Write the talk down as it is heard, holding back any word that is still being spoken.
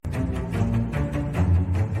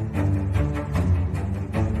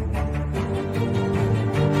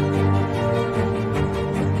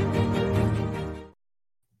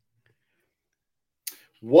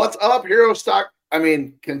What's up, Herostock?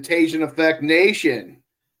 Contagion Effect Nation.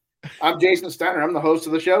 I'm Jason Steiner. I'm the host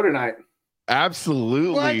of the show tonight.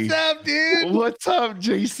 Absolutely. What's up, dude? What's up,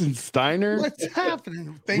 Jason Steiner? What's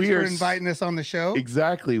happening? Thanks for inviting us on the show.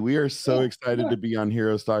 Exactly. We are so excited to be on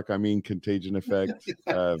Herostock. Contagion Effect.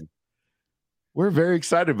 We're very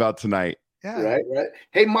excited about tonight. Yeah. Right.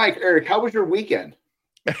 Hey, Mike, Eric, how was your weekend?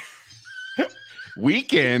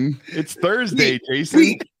 Weekend? It's Thursday,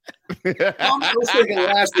 Jason. I was thinking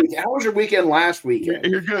last week. How was your weekend last weekend?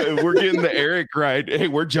 You're good. We're getting the Eric right. Hey,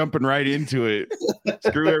 we're jumping right into it.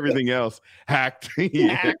 Screw everything else. Hacked.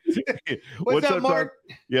 What's up, Mark?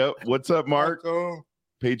 Yep. What's up, Mark?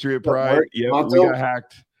 Patriot What's up, Pride. Mark? Yep. We got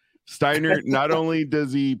hacked. Steiner, not only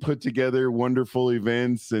does he put together wonderful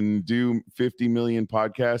events and do 50 million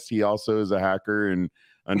podcasts, he also is a hacker and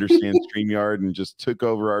understands StreamYard and just took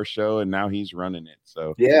over our show, and now he's running it.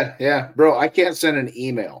 So yeah, bro, I can't send an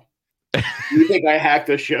email. You think I hacked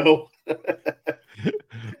the show?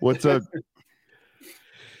 What's up?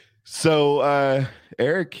 So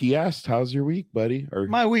Eric, he asked, how's your week, buddy?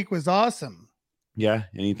 My week was awesome. Yeah.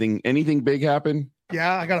 Anything big happen?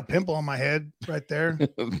 Yeah, I got a pimple on my head right there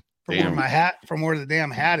from where the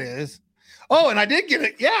damn hat is. Oh, and I did get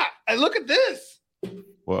it. Yeah, and look at this.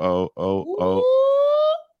 Oh.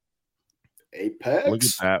 Apex. Look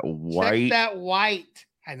at that white. Check that white.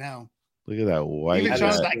 I know. Look at that white. Even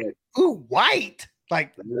Sean's like, ooh, white.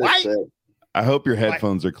 Like white. I hope your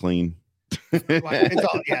headphones are clean. It's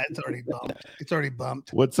already bumped. It's already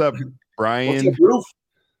bumped. What's up, Brian? What's up, Roof?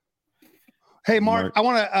 Hey, Mark, I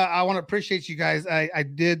want to appreciate you guys. I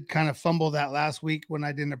did kind of fumble that last week when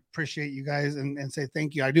I didn't appreciate you guys and say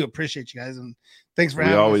thank you. I do appreciate you guys, and thanks for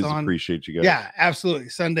having us on. We always appreciate you guys. Yeah, absolutely.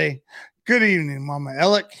 Sunday. Good evening, Mama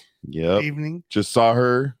Alec. Yep. Evening. Just saw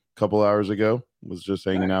her a couple hours ago. Was just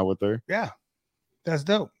hanging out with her. Yeah, that's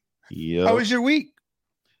dope. Yeah. How was your week?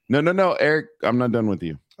 No, Eric, I'm not done with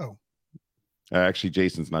you. Oh. Actually,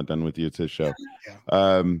 Jason's not done with you. It's his show.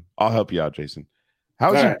 Yeah. I'll help you out, Jason.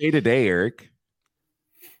 How was your day today, Eric?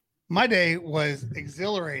 My day was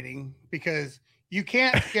exhilarating because you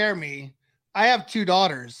can't scare me. I have two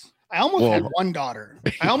daughters. I almost had one daughter.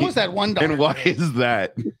 And why is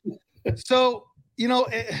that? So,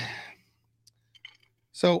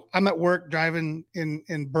 so I'm at work driving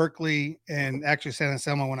in Berkeley and actually San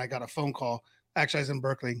Anselmo when I got a phone call. Actually, I was in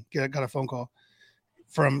Berkeley. Got a phone call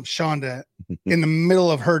from Shonda in the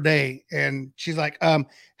middle of her day. And she's like,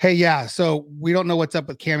 hey, yeah, so we don't know what's up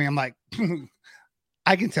with Cammie. I'm like,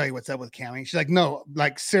 I can tell you what's up with Cammie. She's like, no,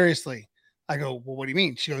 like seriously. I go, well, what do you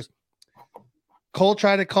mean? She goes, Cole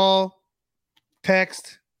tried to call,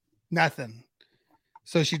 text, nothing.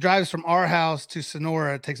 So she drives from our house to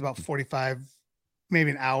Sonora. It takes about 45, maybe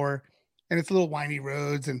an hour. And it's little windy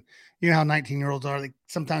roads. And you know how 19-year-olds are. They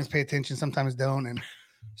sometimes pay attention, sometimes don't. And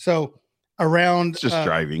so around. It's just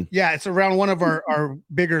driving. Yeah, it's around one of our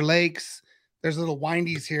bigger lakes. There's little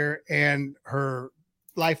windies here. And her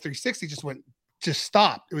Life 360 just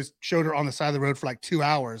stopped. Showed her on the side of the road for like 2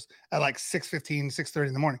 hours at like 6:15, 6:30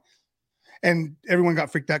 in the morning. And everyone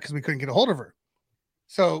got freaked out because we couldn't get a hold of her.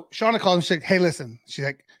 So Shauna called and she's like, hey, listen, she's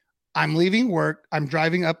like, I'm leaving work. I'm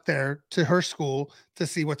driving up there to her school to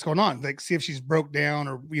see what's going on. Like, see if she's broke down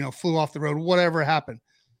or, flew off the road, whatever happened.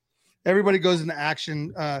 Everybody goes into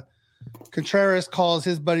action. Contreras calls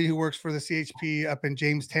his buddy who works for the CHP up in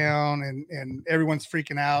Jamestown, and everyone's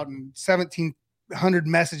freaking out, and 1,700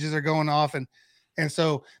 messages are going off. And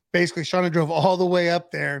so basically Shauna drove all the way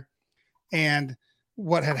up there. And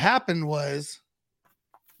what had happened was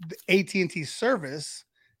the AT&T service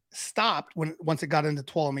stopped once it got into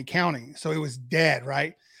Tuolumne County. So it was dead,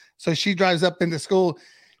 right? So she drives up into school,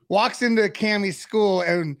 walks into Cammie's school,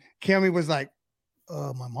 and Cammie was like,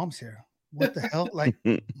 oh, my mom's here. What the hell? Like,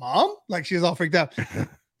 Mom? Like, she was all freaked out. And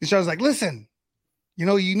she was like, listen,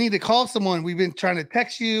 you need to call someone. We've been trying to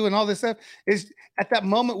text you and all this stuff. It's at that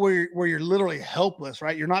moment where you're literally helpless,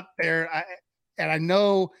 right? You're not there. And I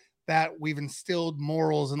know that we've instilled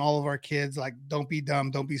morals in all of our kids, like, don't be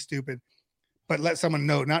dumb, don't be stupid. But let someone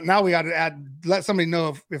know. Now we got to let somebody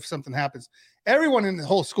know if something happens. Everyone in the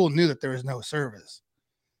whole school knew that there was no service,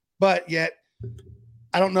 but yet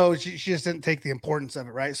I don't know. She just didn't take the importance of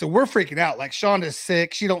it, right? So we're freaking out. Like, Shonda's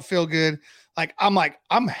sick. She don't feel good.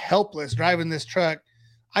 I'm helpless driving this truck.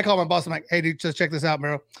 I call my boss. I'm like, hey, dude, just check this out,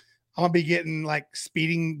 bro. I'm gonna be getting like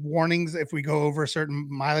speeding warnings if we go over a certain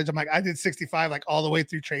mileage. I'm like, I did 65 like all the way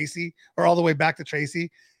through Tracy or all the way back to Tracy.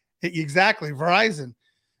 Exactly, Verizon.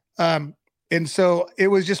 And so it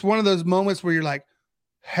was just one of those moments where you're like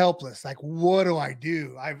helpless. Like, what do I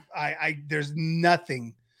do? There's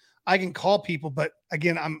nothing. I can call people, but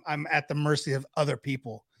again, I'm at the mercy of other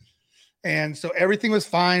people. And so everything was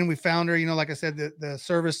fine. We found her, like I said, the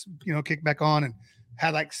service, kicked back on and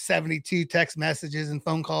had like 72 text messages and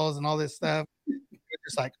phone calls and all this stuff.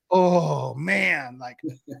 Just like, oh man, like,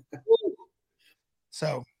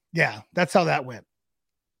 so yeah, that's how that went.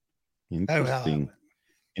 Interesting.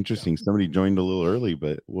 Somebody joined a little early,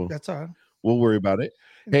 but that's all right. We'll worry about it.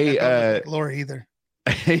 Hey, Laura either.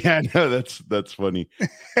 Yeah, no, that's funny.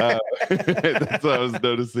 That's what I was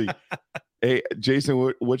noticing. Hey,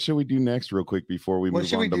 Jason, what should we do next, real quick, before we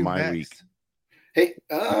move on to my week? Hey,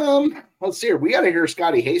 let's see here. We got to hear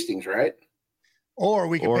Scotty Hastings, right? Or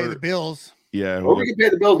we can pay the bills. Yeah, or we can pay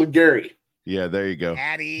the bills with Gary. Yeah, there you go.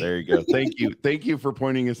 Daddy. There you go. Thank you for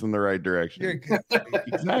pointing us in the right direction. You're good.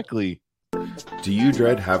 Exactly. Do you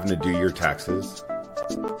dread having to do your taxes?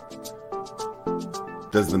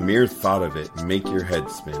 Does the mere thought of it make your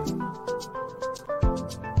head spin?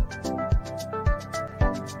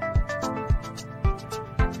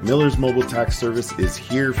 Miller's Mobile Tax Service is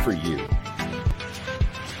here for you.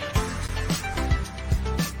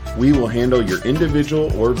 We will handle your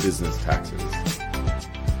individual or business taxes.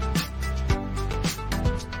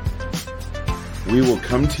 We will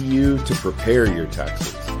come to you to prepare your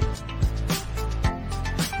taxes.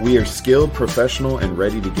 We are skilled, professional, and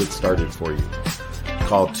ready to get started for you.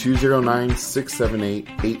 Call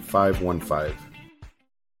 209-678-8515.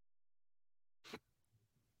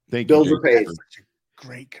 Thank you. Bills are paid.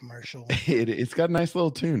 Great commercial. It's got a nice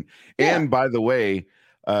little tune. Yeah. And by the way,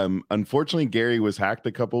 unfortunately, Gary was hacked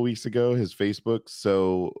a couple weeks ago, his Facebook.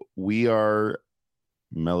 So Melly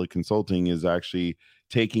Consulting is actually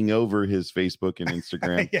taking over his Facebook and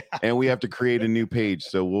Instagram. Yeah. And we have to create a new page.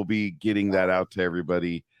 So we'll be getting that out to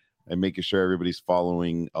everybody and making sure everybody's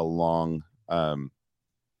following along.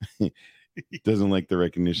 Doesn't like the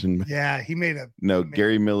recognition. Yeah, he made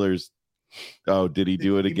Gary Miller's. Oh, did he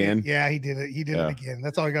do it again? Yeah, he did it. He did it again.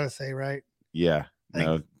 That's all I got to say, right? Yeah.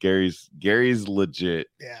 No, Gary's legit.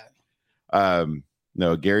 Yeah.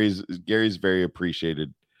 No, Gary's very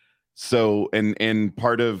appreciated. So, and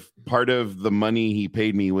part of the money he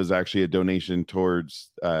paid me was actually a donation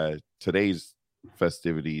towards today's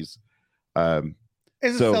festivities. It's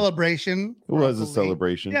a celebration. It was a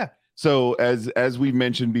celebration. Yeah. So as we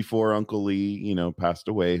mentioned before, Uncle Lee, passed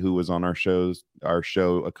away, who was on our show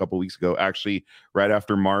a couple weeks ago, actually right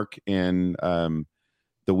after Mark and the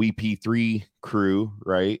WP3 crew,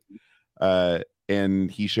 right? And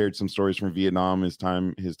he shared some stories from Vietnam, his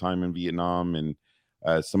time in Vietnam, and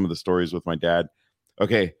some of the stories with my dad.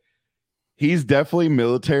 Okay. He's definitely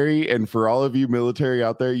military. And for all of you military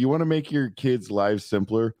out there, you want to make your kids' lives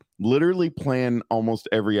simpler. Literally plan almost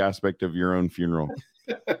every aspect of your own funeral.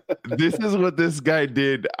 This is what this guy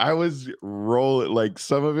did. I was rolling, like,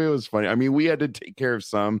 some of it was funny. I mean, we had to take care of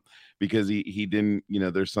some because he didn't,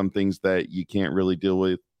 there's some things that you can't really deal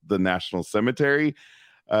with the National Cemetery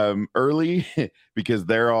early because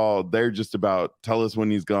they're just about tell us when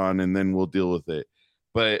he's gone and then we'll deal with it.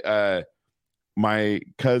 But my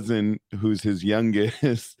cousin, who's his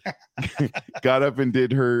youngest, got up and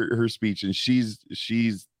did her speech, and she's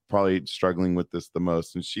probably struggling with this the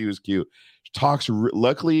most, and she was cute. She talks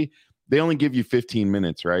luckily they only give you 15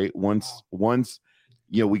 minutes, right? Once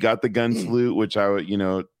we got the gun salute, which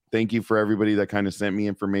thank you for everybody that kind of sent me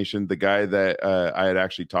information. The guy that I had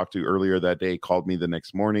actually talked to earlier that day called me the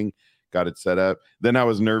next morning, got it set up. Then I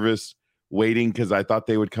was nervous waiting because I thought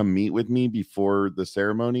they would come meet with me before the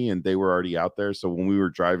ceremony, and they were already out there. So when we were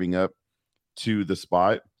driving up to the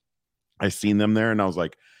spot, I seen them there, and I was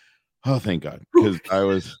like, oh, thank God. Because I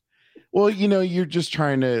was, you're just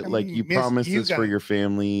trying to, you promise this for your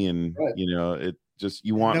family, and, right. It just,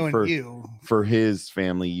 you want for his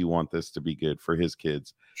family, you want this to be good for his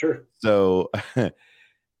kids. Sure. So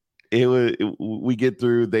we get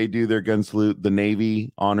through, they do their gun salute. The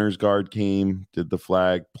Navy Honors Guard came, did the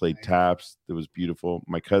flag, played taps. It was beautiful.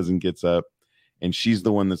 My cousin gets up, and she's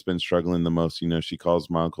the one that's been struggling the most. She calls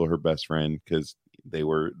my uncle her best friend because they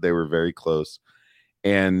were very close.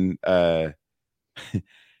 And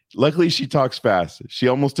luckily she talks fast. She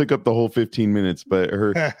almost took up the whole 15 minutes, but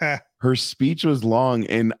her speech was long,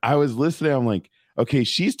 and I was listening. I'm like, okay,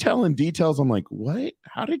 she's telling details. I'm like, what?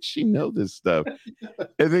 How did she know this stuff?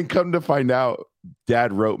 And then come to find out,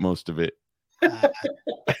 Dad wrote most of it.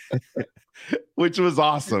 Which was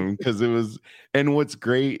awesome because it was, and what's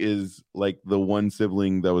great is like the one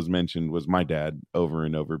sibling that was mentioned was my dad over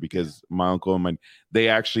and over, because my uncle and they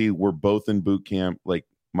actually were both in boot camp. Like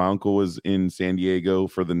my uncle was in San Diego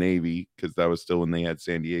for the Navy because that was still when they had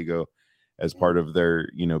San Diego as part of their,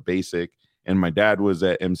 basic. And my dad was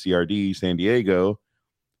at MCRD San Diego,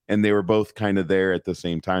 and they were both kind of there at the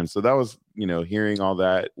same time. So that was, hearing all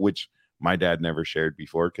that, which my dad never shared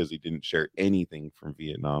before because he didn't share anything from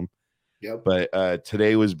Vietnam. Yep. But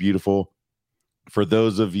today was beautiful. For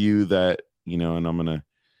those of you that, you know, and I'm going to,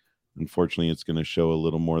 unfortunately, it's going to show a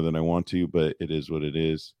little more than I want to, but it is what it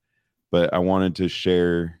is. But I wanted to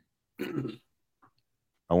share the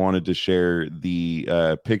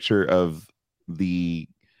picture of the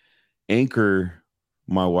anchor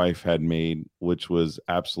my wife had made, which was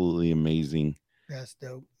absolutely amazing. That's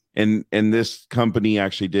dope. And this company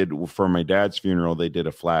actually did, for my dad's funeral, they did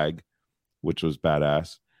a flag, which was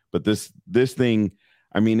badass. But this thing,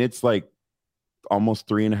 I mean, it's like almost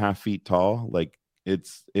 3.5 feet tall. Like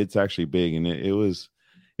it's actually big, and it was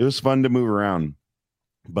fun to move around.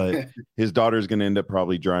 But his daughter's gonna end up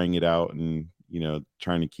probably drying it out and, you know,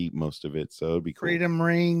 trying to keep most of it. So it'd be cool.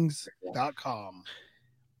 freedomrings.com.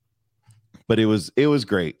 But it was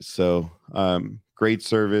great. So great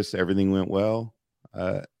service, everything went well.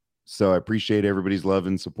 So I appreciate everybody's love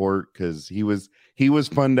and support, because he was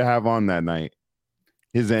fun to have on that night.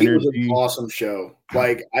 His energy, it was an awesome show.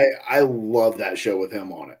 Like I love that show with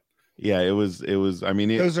him on it. Yeah, it was. I mean,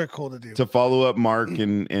 those are cool to do. To follow up Mark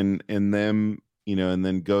and them, you know, and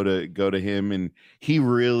then go to him, and he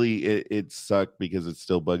really it sucked, because it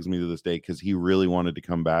still bugs me to this day, because he really wanted to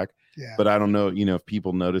come back. Yeah. But I don't know, you know, if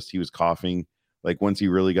people noticed he was coughing. Like once he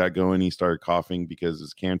really got going, he started coughing because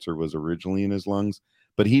his cancer was originally in his lungs.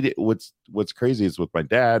 But he did. What's crazy is with my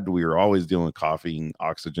dad, we were always dealing with coughing,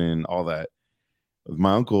 oxygen, all that. With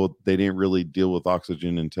my uncle, they didn't really deal with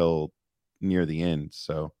oxygen until near the end.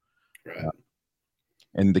 So, right.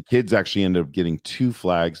 And the kids actually ended up getting 2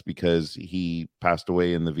 flags because he passed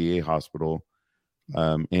away in the VA hospital.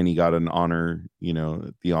 And he got an honor, you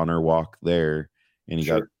know, the honor walk there, and he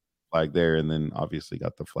got a flag there, and then obviously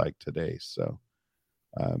got the flag today. So,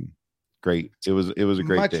 great. It was a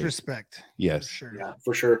great day. Much respect. Yes. For sure. Yeah,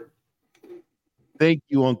 for sure. Thank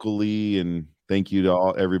you, Uncle Lee, and thank you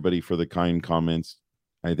to everybody for the kind comments.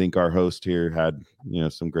 I think our host here had, you know,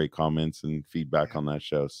 some great comments and feedback on that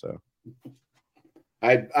show. So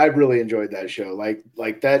I really enjoyed that show.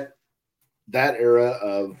 Like that era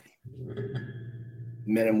of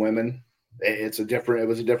men and women. It was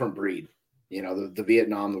a different breed. You know, the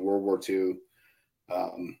Vietnam, the World War II,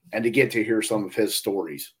 and to get to hear some of his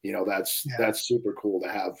stories. You know, that's super cool to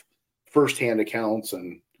have firsthand accounts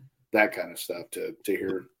and that kind of stuff to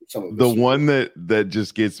hear some of the one that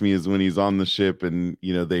just gets me is when he's on the ship, and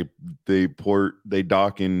you know they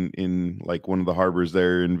dock in like one of the harbors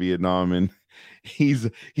there in Vietnam, and he's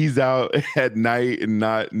out at night, and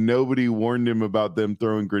nobody warned him about them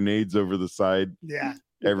throwing grenades over the side. Yeah.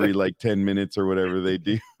 Every like 10 minutes or whatever they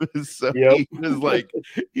do. So he was like,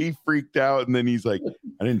 he freaked out, and then he's like,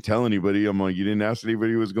 I didn't tell anybody. I'm like, you didn't ask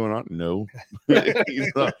anybody what was going on? No.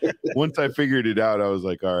 He's like, once I figured it out, I was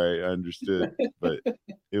like, all right, I understood. But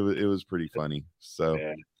it was pretty funny. So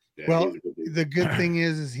well, the good thing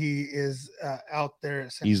is he is out there.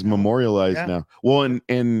 He's memorialized now. Well,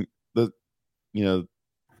 and the, you know,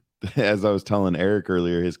 as I was telling Eric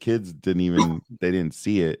earlier, his kids they didn't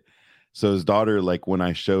see it. So his daughter, like when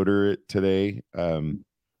I showed her it today, I'm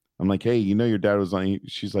like, hey, you know, your dad was on.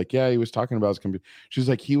 She's like, yeah, he was talking about his computer. She's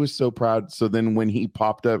like, he was so proud. So then when he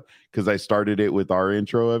popped up, because I started it with our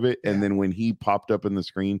intro of it, and then when he popped up in the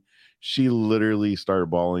screen, she literally started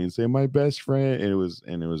bawling and saying, my best friend. And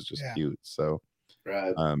it was just cute. So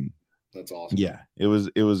right. That's awesome. Yeah, it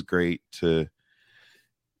was great to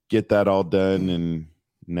get that all done, and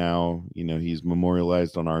now, you know, he's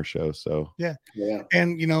memorialized on our show. So yeah.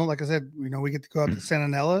 And you know, like I said, you know, we get to go out to Santa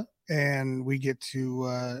Nella, and we get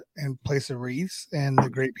to and place a wreaths, and the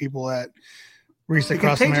great people at Wreaths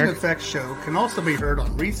Across America. The Contagion Effect show can also be heard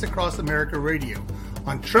on Wreaths Across America Radio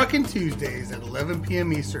on Truckin' Tuesdays at 11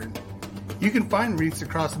 p.m. Eastern. You can find Wreaths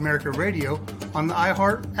Across America Radio on the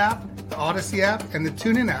iHeart app, the Odyssey app, and the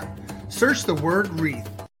TuneIn app. Search the word wreath.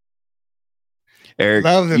 Eric,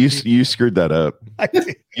 you screwed that up.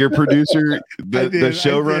 Your producer, the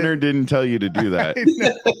showrunner, didn't tell you to do that.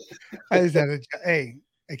 I just had to. Hey,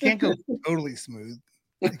 it can't go totally smooth.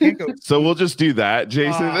 It can't go. So we'll just do that,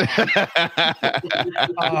 Jason.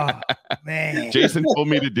 Oh man, Jason told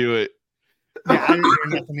me to do it. Yeah, I didn't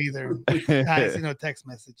hear nothing either. I see no text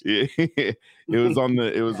message. It was on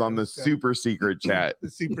the super secret chat.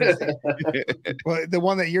 The super secret. Well, the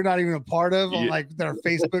one that you're not even a part of, on like their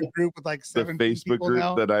Facebook group with like 7 the Facebook people group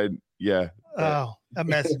now. Oh, that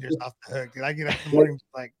messenger's off the hook, dude. I get up in the morning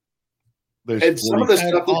like. And some of the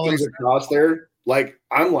stuff that comes across there, like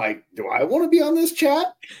I'm like, do I want to be on this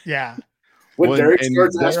chat? Yeah. When Derek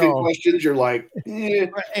starts asking questions, you're like, eh.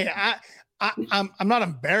 Hey, I'm not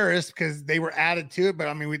embarrassed because they were added to it, but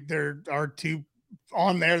I mean, there are 2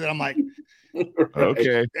 on there that I'm like,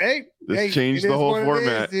 okay, hey, Let's change the whole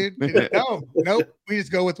format. Is, dude. Nope. We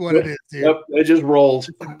just go with what it is, dude. Yep, it just rolls.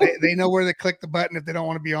 They know where to click the button if they don't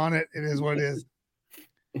want to be on it. It is what it is.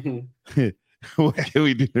 What can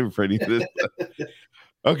we do for any of this?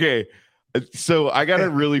 Okay. So I got a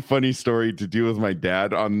really funny story to do with my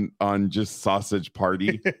dad on just sausage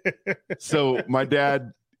party. So my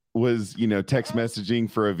dad was, text messaging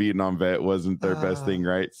for a Vietnam vet wasn't their best thing,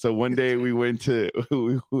 right? So one day we went to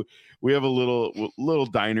we have a little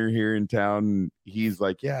diner here in town. And he's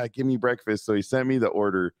like, yeah, give me breakfast. So he sent me the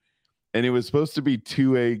order, and it was supposed to be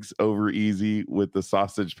 2 eggs over easy with the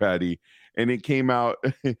sausage patty, and it came out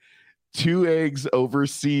 2 eggs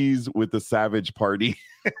overseas with the savage party.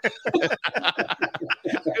 It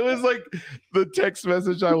was like the text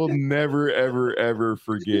message I will never, ever, ever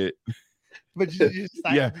forget. But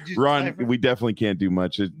Ron, we definitely can't do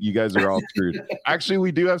much. You guys are all screwed. Actually,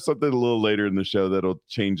 we do have something a little later in the show that'll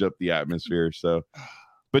change up the atmosphere. So,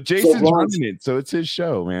 but Jason's running it, so it's his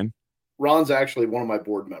show, man. Ron's actually one of my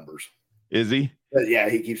board members. Is he? Yeah,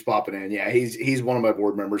 he keeps popping in. Yeah, he's one of my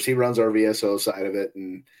board members. He runs our VSO side of it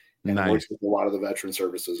and works with a lot of the veteran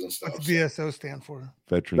services and stuff. What's VSO stand for?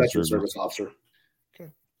 Veteran Service Officer.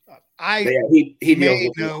 Okay. He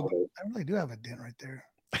deals with I really do have a dent right there.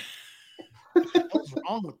 What's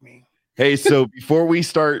wrong with me? Hey, so before we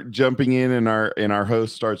start jumping in and our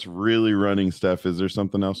host starts really running stuff, is there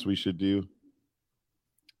something else we should do?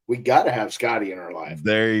 We got to have Scotty in our life.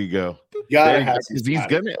 There you go.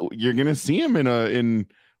 You're gonna see him in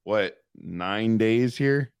what, 9 days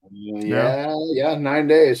here? Yeah, 9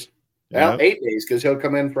 days. Well, 8 days because he'll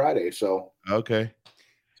come in Friday. So okay.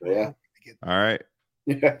 So yeah. All right.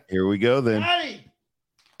 Yeah. Here we go then. Hey!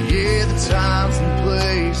 Yeah, the times and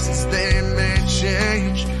places they may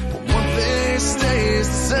change, but one thing stays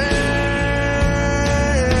the same.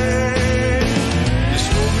 The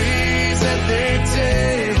stories that they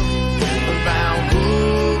tell about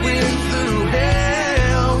going through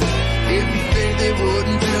hell. If you think they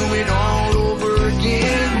wouldn't do it all over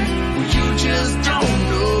again, well, you just don't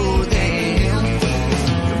know them.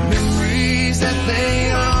 The memories that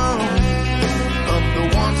they own of the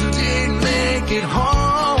ones who didn't make it home.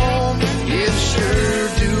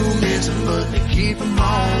 But they keep them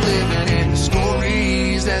all living in the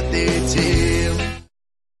stories that they tell.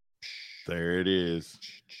 There it is.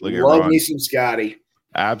 Look at Love Ron. Me some Scotty.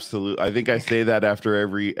 Absolutely. I think I say that after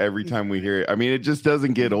every time we hear it. I mean, it just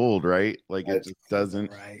doesn't get old, right? Like it just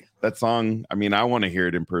doesn't. Right. That song, I mean, I want to hear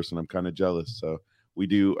it in person. I'm kind of jealous. So we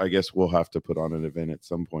do. I guess we'll have to put on an event at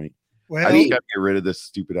some point. Well, I just got to get rid of this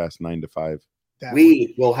stupid ass 9 to 5.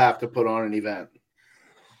 We will have to put on an event.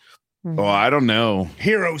 Oh, I don't know.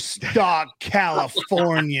 Herostock,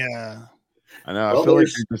 California. I know. I feel like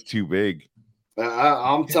you're just too big.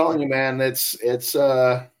 I'm telling you, man. It's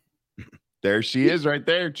there she is right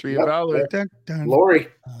there. Tree of Valor. Lori.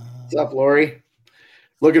 What's up, Lori?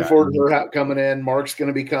 Looking forward to her coming in. Mark's going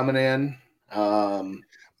to be coming in.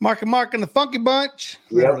 Mark and the Funky Bunch.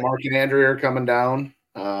 Yeah, Mark and Andrea are coming down.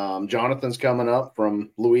 Jonathan's coming up from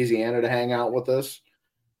Louisiana to hang out with us.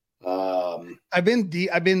 I've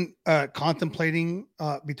been contemplating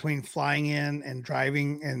between flying in and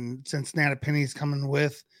driving, and since Nana Penny's coming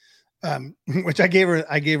with, which I gave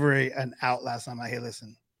her an out last time. Hey,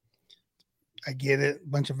 listen, I get it. A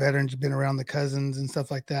bunch of veterans have been around the cousins and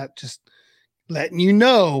stuff like that. Just letting you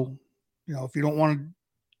know, if you don't want to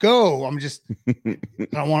go, I'm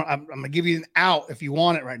gonna give you an out if you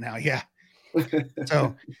want it right now. Yeah.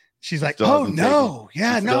 So she's like, oh no,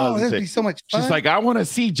 that'd be so much fun. She's like, I want to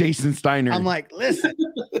see Jason Steiner. I'm like, listen.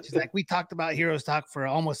 She's like, we talked about Herostock for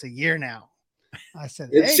almost a year now. I said,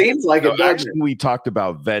 it seems like actually we talked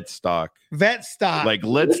about vet stock. Like,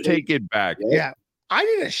 let's take it back. Yeah. I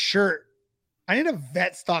need a shirt. I need a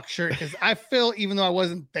vet stock shirt because I feel, even though I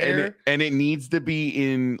wasn't there, and it needs to be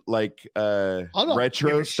in like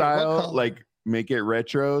retro style, like make it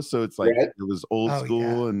retro, so it's like it was old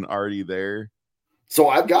school and already there. So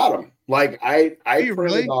I've got them. Like I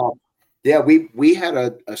really? Off. Yeah, we had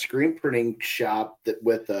a screen printing shop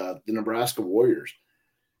with the Nebraska Warriors,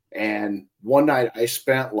 and one night I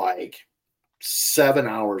spent like 7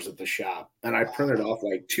 hours at the shop, and I printed off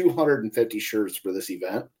like 250 shirts for this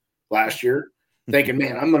event last year. Thinking,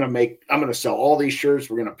 man, I'm gonna sell all these shirts.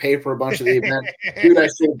 We're gonna pay for a bunch of the event. Dude, I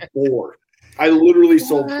sold 4. I literally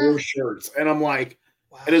sold 4 shirts, and I'm like,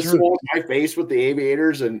 I just swallowed my face with the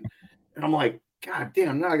aviators, and I'm like, God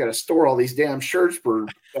damn, now I got to store all these damn shirts for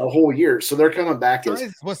a whole year. So they're coming back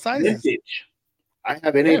as what size? Vintage. I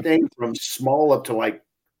have anything from small up to like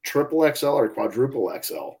triple XL or quadruple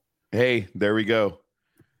XL. Hey, there we go.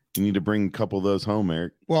 You need to bring a couple of those home,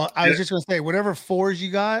 Eric. Well, I was just going to say, whatever 4s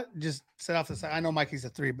you got, just set off the side. I know Mikey's a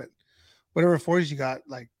 3, but whatever fours you got,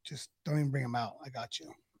 like just don't even bring them out. I got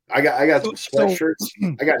you. I got some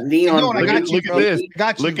sweatshirts. I got neon. No, I got you, look bro. at this.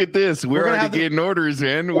 Got you. Look at this. We're gonna already have the- getting orders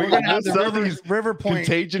in. We're gonna have we'll the sell these. River Point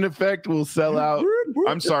Contagion Effect will sell out.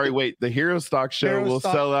 I'm sorry, wait. The Herostock show will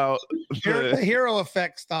Herostock. sell out the Hero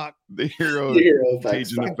Effect stock. the Hero Effects.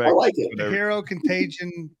 Contagion I Effect. like it. The Hero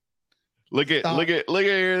Contagion. Look at Stop.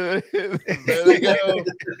 here. There they go.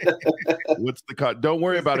 What's the cut? Don't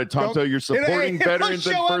worry about it, Tonto. You're supporting veterans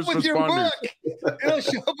and first responders. It'll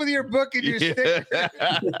show up with your book and your sticker.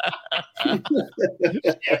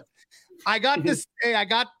 I got this. Hey, I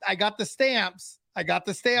got the stamps. I got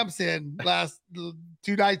the stamps in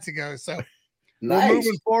 2 nights ago. So Nice. we're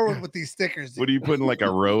moving forward with these stickers. What are you putting like a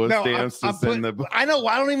row of stamps to send the? I know.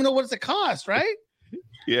 I don't even know what it's a cost, right?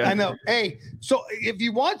 Yeah, I know. Hey, so if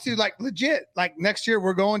you want to, like, legit, like next year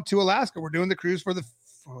we're going to Alaska. We're doing the cruise for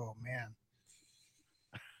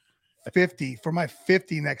 50 for my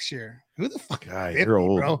 50 next year. Who the fuck? God, 50, you're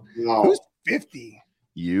old. bro. No, Who's 50?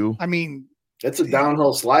 You. I mean, it's a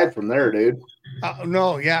downhill slide from there, dude.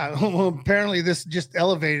 no, yeah. Well, apparently this just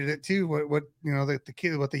elevated it too. What you know, the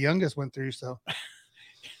kid, what the youngest went through. So,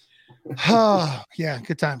 yeah,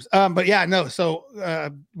 good times. But yeah, no. So,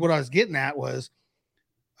 what I was getting at was,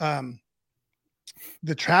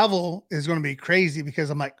 the travel is going to be crazy because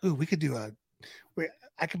I'm like, ooh, we could do I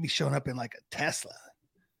could be showing up in like a Tesla,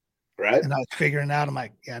 Right? and I was figuring out. I'm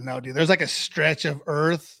like, yeah, no, dude. There's like a stretch of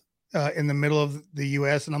Earth in the middle of the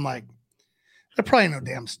U.S., and I'm like, there probably no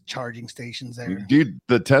damn charging stations there. Dude,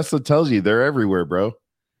 the Tesla tells you they're everywhere, bro.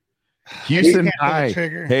 Houston can't pull the High.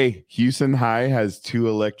 trigger. Hey, Houston High has 2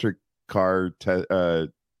 electric car plugins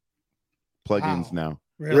Wow. now.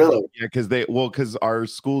 Really? Yeah, because our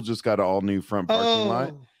school just got an all new front parking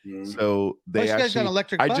lot. So they you guys got actually.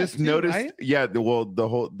 electric I bus just too, noticed. right? Yeah,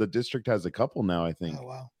 the district has a couple now. I think. Oh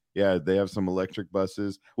wow. Yeah, they have some electric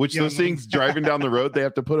buses. Which Yeah, those no. things driving down the road, they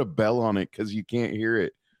have to put a bell on it because you can't hear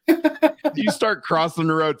it. You start crossing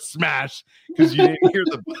the road, smash, because you didn't hear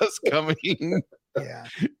the bus coming. Yeah.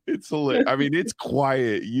 It's hilarious. I mean, it's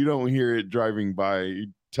quiet. You don't hear it driving by. You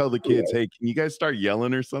tell the kids, hey, can you guys start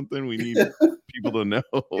yelling or something? We need people to know.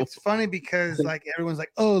 It's funny because like everyone's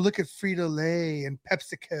like, oh, look at Frito-Lay and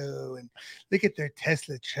PepsiCo and look at their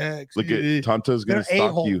Tesla trucks. Look at Tonto's gonna They're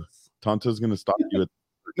stop you. a-holes. Tonto's gonna stop you.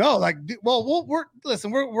 No, like, well, we're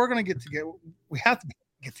gonna get together. We have to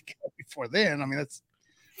get together before then. I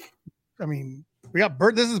mean, we got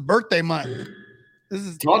this is birthday month. This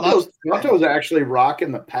is Tonto's actually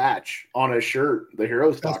rocking the patch on his shirt, the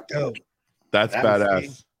Herostock. That's dope. That's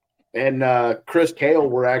badass. And Chris Cale,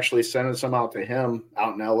 we're actually sending some out to him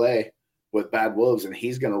out in LA with Bad Wolves, and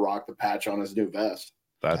he's gonna rock the patch on his new vest.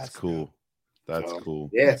 That's cool. That's cool.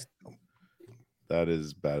 Yeah. That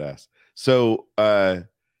is badass. So So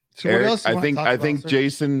Eric, what else? you I wanna think talk about, sir?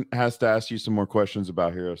 Jason has to ask you some more questions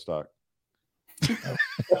about Herostock.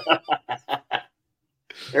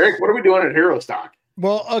 Eric, what are we doing at Herostock?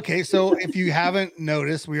 Well, okay. So if you haven't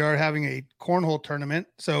noticed, we are having a cornhole tournament.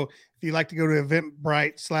 So if you'd like to go to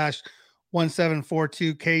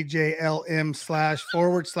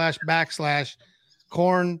Eventbrite/1742KJLM/forward/backslash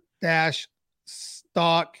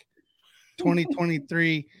corn-stock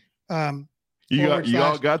 2023. You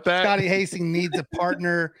all got that? Scotty Hastings needs a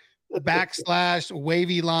partner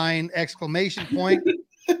 /wavy line !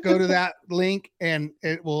 Go to that link and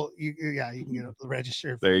it will. You can get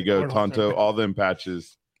register. There you go, Tonto. All them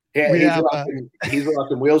patches. Yeah, he's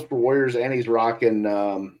rocking Wheels for Warriors and he's rocking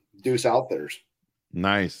Deuce Outfitters.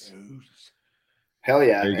 Nice. Hell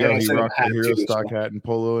yeah! There you go. He rocked the Herostock hat and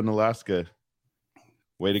polo in Alaska.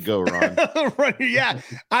 Way to go, Ron. Right, yeah,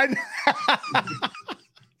 I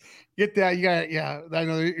get that. You got yeah. I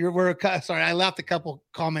know sorry. I left a couple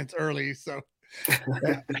comments early, so.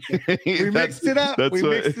 We mixed it up.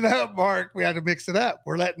 Mixed it up, Mark. We had to mix it up.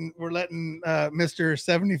 We're letting Mr.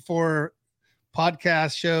 74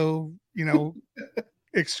 podcast show,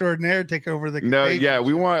 extraordinaire take over the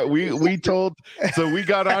we told so we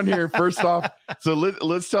got on here first off. So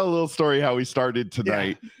let's tell a little story how we started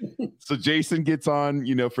tonight. Yeah. So Jason gets on,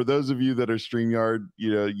 for those of you that are StreamYard,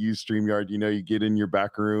 use StreamYard, you get in your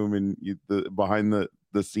back room and behind the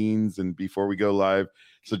scenes and before we go live.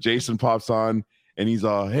 So Jason pops on and he's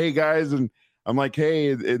all, hey guys. And I'm like,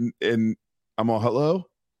 hey, and I'm all, hello.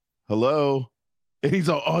 And he's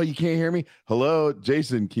all, oh, you can't hear me? Hello,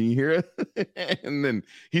 Jason, can you hear it? And then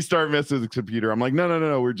he started messing with the computer. I'm like,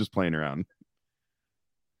 no, we're just playing around.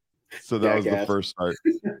 So that was the first start.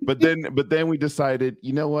 But then we decided,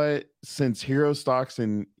 you know what? Since Herostock's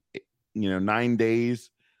in 9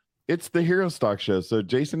 days, it's the Herostock show. So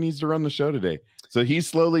Jason needs to run the show today. So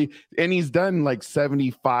he's done like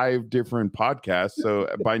 75 different podcasts. So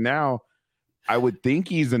by now, I would think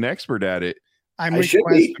he's an expert at it. I'm I should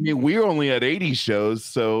requesting. be. I mean, we're only at 80 shows,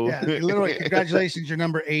 so Yeah, literally, congratulations, you're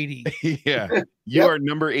number 80. yeah, you Yep. are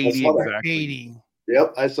number 80 saw that. exactly. 80.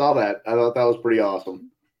 Yep, I saw that. I thought that was pretty awesome.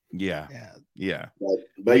 Yeah, Yeah. yeah.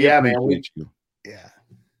 But We yeah, man, appreciate you. Yeah.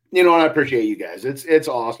 you know, and I appreciate you guys. It's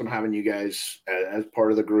awesome having you guys as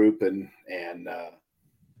part of the group, and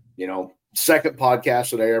you know, second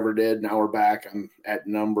podcast that I ever did. Now we're back. I'm at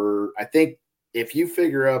number, I think, if you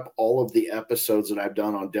figure up all of the episodes that I've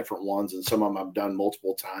done on different ones, and some of them I've done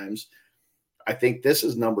multiple times, I think this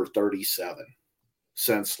is number 37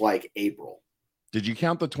 since like April. Did you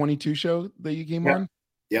count the 22 show that you came Yeah. on?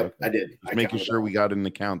 Yep, Okay. I did. Just I making counted sure that. we got an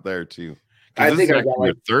account there too. I This think is I got actually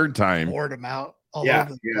like, the third time. Bored them out all Yeah,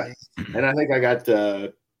 over the yeah. place. and I think I got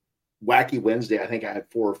Wacky Wednesday. I think I had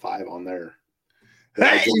 4 or 5 on there.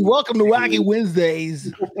 Hey, welcome to Wacky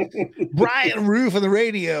Wednesdays. Brian Roof on the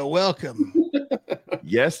radio. Welcome.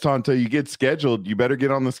 Yes, Tonto, you get scheduled. You better get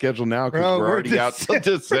on the schedule now because Bro, we're we're already out till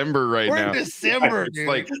December right We're now. in December, It's dude.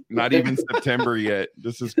 like not even September yet.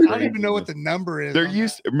 This is I crazy. don't even know what the number is. They're on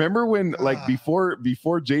used. Remember when, like, Ah.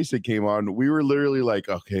 before Jason came on, we were literally like,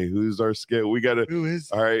 okay, who's our skit? We got to, that. Who is?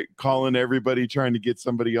 all right, calling everybody, trying to get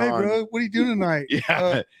somebody Hey, on. bro, what are you doing tonight?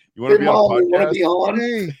 Yeah, you want to Hey, be on Mom, a you want to podcast? be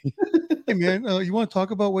on? Hey, man, you want to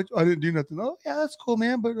talk about what I didn't do nothing? Oh, yeah, that's cool,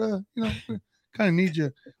 man. But you know, kind of need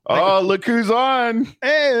you. Oh, look who's on!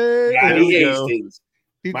 Hey, There we Scotty go. Hastings,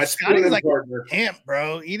 dude, my Scotty's spooning like partner. a pimp,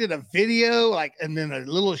 bro. He did a video, like, and then a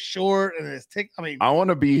little short, and his tick. I mean, I want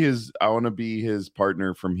to be his. I want to be his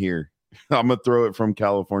partner from here. I'm gonna throw it from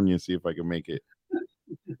California. See if I can make it.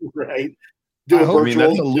 Right? I hope- I mean,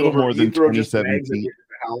 that's a little more than 27 feet.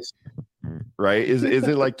 House. Right? Is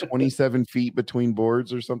it like 27 feet between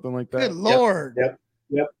boards or something like good that? lord.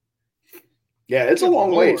 Yep. Yeah, it's a Good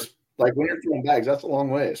long Lord. ways. Like when you're throwing bags, that's a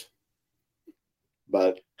long ways.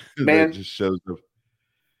 But That man, just shows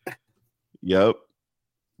up. Yep.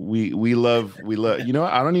 We love. You know,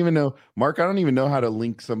 I don't even know, Mark. I don't even know how to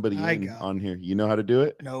link somebody I in got on here. You know how to do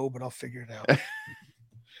it? No, but I'll figure it out.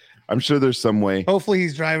 I'm sure there's some way. Hopefully,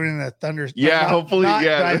 he's driving in a thunderstorm. Yeah, hopefully, not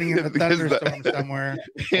yeah. driving in a Because thunderstorm somewhere.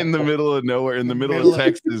 In the middle of nowhere, in the middle Middle of of-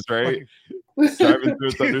 Texas, right? Driving through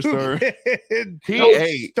a thunderstorm.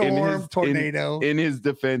 Storm, tornado. In his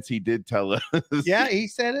defense, he did tell us. Yeah, he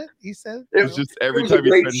said it. He said It It's just it every was a time he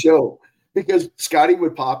great tried. show because Scotty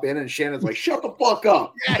would pop in and Shannon's like, "Shut the fuck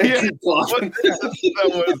up!" And Yeah. keep talking.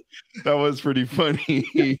 that was pretty funny.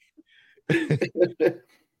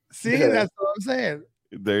 See, that's what I'm saying.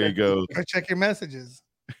 There you go. Go check your messages.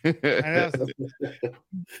 I know.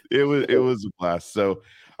 It was a blast. So,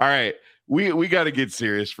 all right, we got to get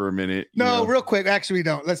serious for a minute. you No, know? real quick. Actually, we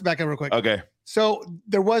don't. Let's back up real quick. Okay. So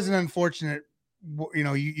there was an unfortunate, you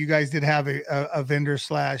know, you guys did have a vendor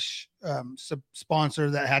slash sponsor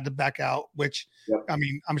that had to back out, which Yep. I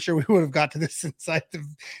mean, I'm sure we would have got to this inside the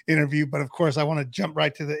interview, but of course I want to jump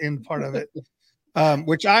right to the end part of it.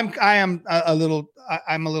 Which I'm a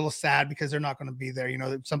little sad because they're not going to be there. You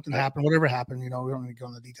know, something happened, whatever happened, you know, we don't need to go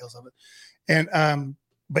into the details of it. And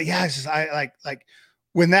but yeah, it's just I like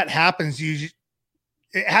when that happens, it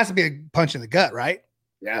has to be a punch in the gut, right?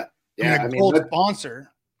 Yeah, I mean, a gold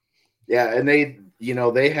sponsor. Yeah, and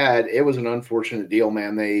they had, it was an unfortunate deal,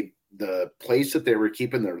 man. The place that they were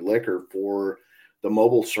keeping their liquor for the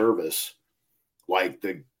mobile service, like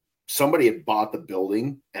somebody had bought the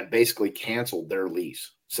building and basically canceled their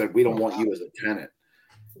lease, said we don't want you as a tenant,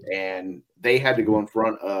 and they had to go in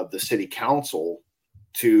front of the city council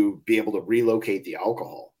to be able to relocate the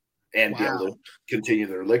alcohol and be able to continue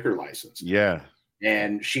their liquor license. Yeah.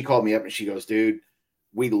 And she called me up and she goes, "Dude,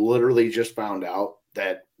 we literally just found out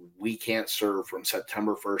that we can't serve from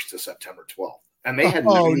September 1st to September 12th." And they had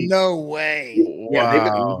no way. Yeah, they've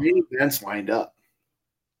got Wow. 9 events lined up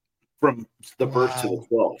from the 1st to the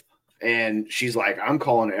 12th. And she's like, "I'm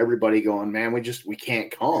calling everybody going, man, we can't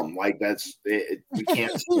come. Like that's it, we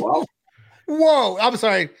can't sell out." Whoa, I'm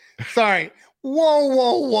sorry.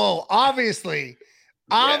 Whoa. Obviously,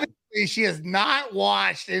 she has not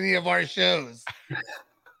watched any of our shows.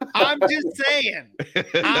 I'm just saying.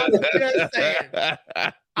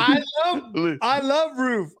 I love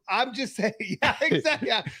Roof. I'm just saying. Yeah, exactly.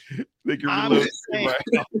 Yeah. I'm just saying.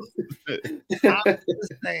 I'm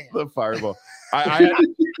just saying. The fireball. I had a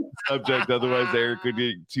subject, otherwise Eric would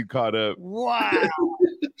get too caught up. Wow.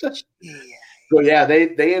 Yeah. So yeah,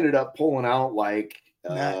 they ended up pulling out like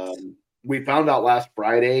Nuts. we found out last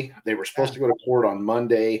Friday. They were supposed to go to court on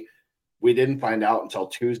Monday. We didn't find out until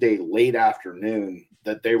Tuesday late afternoon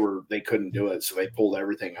that they couldn't do it, so they pulled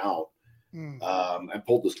everything out and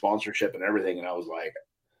pulled the sponsorship and everything. And I was like,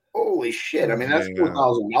 holy shit. I mean, that's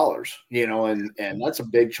 $4,000, you know, and that's a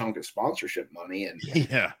big chunk of sponsorship money. And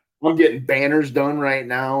Yeah. I'm getting banners done right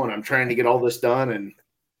now, and I'm trying to get all this done. And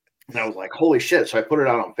I was like, holy shit. So I put it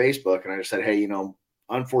out on Facebook, and I just said, hey, you know,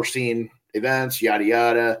 unforeseen events, yada,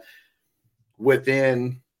 yada.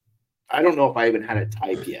 Within, I don't know if I even had it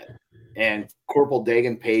typed yet. And Corporal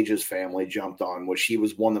Dagan Page's family jumped on, which he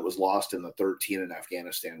was one that was lost in the 13 in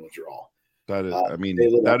Afghanistan withdrawal. That is, I mean,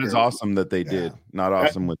 that is awesome that they did. Not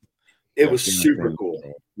awesome with. It was super cool.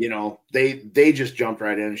 You know, they just jumped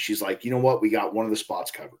right in. And she's like, you know what? We got one of the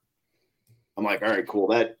spots covered. I'm like, all right, cool.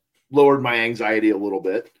 That lowered my anxiety a little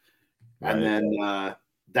bit. Right. And then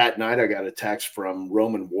that night I got a text from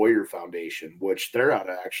Roman Warrior Foundation, which they're out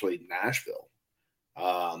of actually Nashville.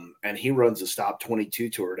 And he runs the Stop 22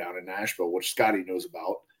 tour down in Nashville, which Scotty knows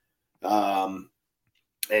about.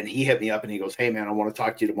 And he hit me up and he goes, hey man, I want to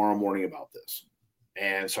talk to you tomorrow morning about this.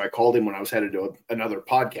 And so I called him when I was headed to another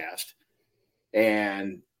podcast,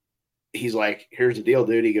 and he's like, here's the deal,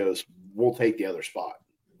 dude. He goes, we'll take the other spot.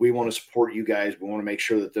 We want to support you guys. We want to make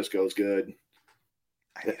sure that this goes good.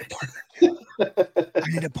 I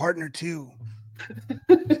need a partner too.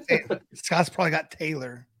 Scott's probably got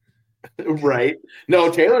Taylor. Right. No,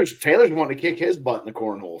 Taylor's wanting to kick his butt in the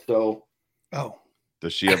cornhole. So,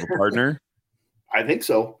 does she have a partner? I think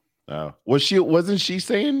so. Oh, wasn't she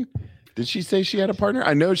saying? Did she say she had a partner?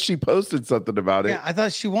 I know she posted something about it. Yeah, I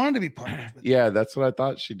thought she wanted to be partners with Yeah, that's what I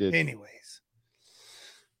thought she did. Anyways,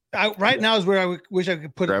 right now is where I wish I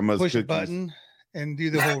could push cookies. a button and do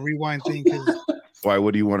the whole rewind thing. Why?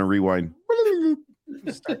 What do you want to rewind?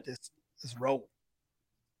 Start this roll.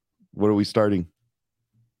 What are we starting?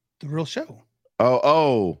 The real show.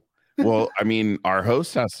 Oh. Well, I mean, our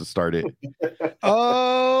host has to start it.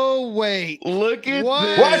 Oh, wait. Look at what?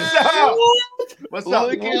 this. What's up? What's up?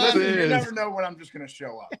 Look at Listen, this. you never know when I'm just going to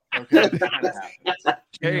show up. Okay.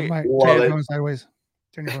 Hey, turn your phone sideways.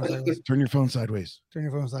 Turn your phone sideways. Turn your phone sideways. Turn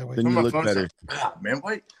your phone sideways. Then you look better. Man,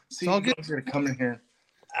 wait. See, all you're good. going to come in here.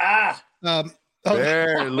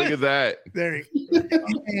 There, look at that. There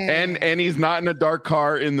And he's not in a dark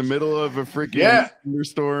car in the middle of a freaking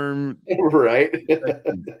thunderstorm. Right.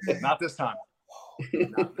 Not this time.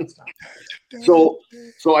 Not this time. So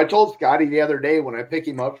I told Scotty the other day when I pick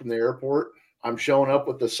him up from the airport, I'm showing up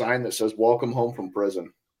with the sign that says "Welcome home from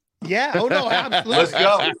prison." Yeah. Oh no, absolutely. Let's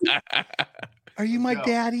go. Are you my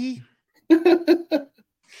daddy?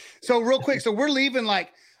 So real quick, so we're leaving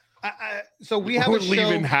like, so we have We're a show.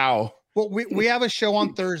 leaving how? Well, we have a show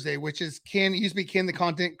on Thursday, which is Ken. Used to be Ken, the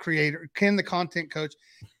content creator, Ken, the content coach.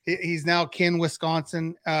 He's now Ken,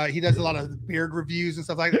 Wisconsin. He does a lot of beard reviews and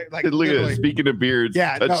stuff like that. Like, look at it. Speaking of beards,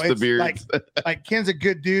 touch the beards. Like Ken's a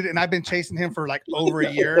good dude, and I've been chasing him for like over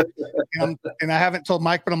a year, and I haven't told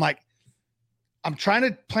Mike, but I'm trying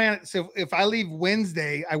to plan it. So if I leave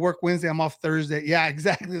Wednesday, I work Wednesday. I'm off Thursday. Yeah,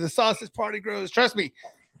 exactly. The sausage party grows. Trust me,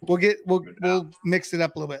 we'll mix it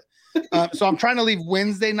up a little bit. So I'm trying to leave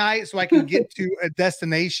Wednesday night so I can get to a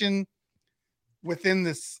destination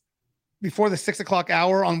within before the 6 o'clock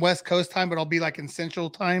hour on West Coast time, but I'll be like in Central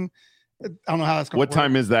time. I don't know how that's going to work. What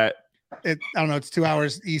time is that? I don't know. It's 2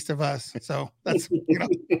 hours east of us. So that's,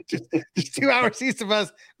 just 2 hours east of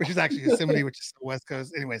us, which is actually Yosemite, which is the West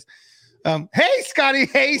Coast. Anyways. Hey, Scotty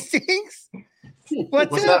Hastings.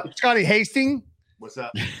 What's up? Scotty Hastings. What's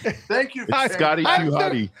up? Thank you. Scotty too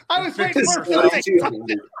hotty. I was waiting for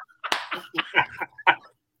something.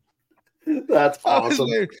 That's awesome.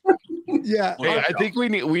 Yeah. Hey, I think we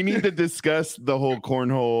need to discuss the whole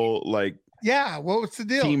cornhole, like, yeah. What's the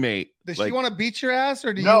deal? Teammate. Does she want to beat your ass,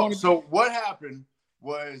 or do you No, want to? So what happened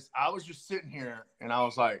was I was just sitting here and I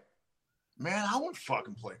was like, man, I want to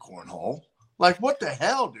fucking play cornhole. Like, what the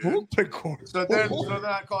hell, dude? We'll play cornhole. So then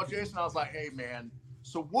I called Jason. I was like, hey, man,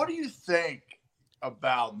 so what do you think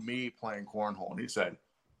about me playing cornhole? And he said,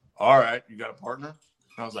 all right, you got a partner?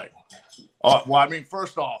 And I was like, oh, well, I mean,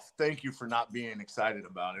 first off, thank you for not being excited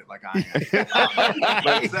about it like I am.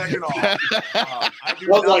 But second off, I do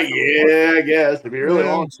not like, yeah, I guess, to be really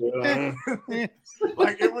honest.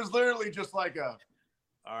 Like, it was literally just like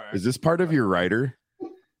all right. Is this part of your rider?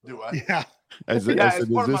 Do I? Yeah. It's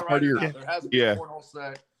part of my rider now. There has to be a cornhole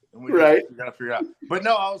set. And we got to figure out. But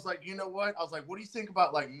no, I was like, you know what? I was like, what do you think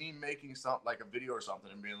about like me making something like a video or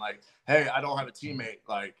something and being like, hey, I don't have a teammate.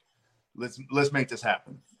 Like, let's make this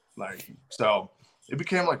happen. Like, so it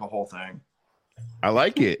became like a whole thing. I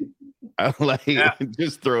like it.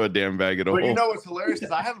 Just throw a damn bag at a hole. But you know what's hilarious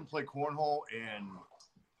is I haven't played cornhole in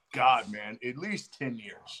God, man, at least 10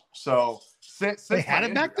 years. So since they had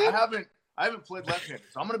it back then? I haven't played left-handed.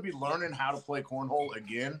 So I'm gonna be learning how to play cornhole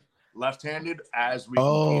again. left-handed as we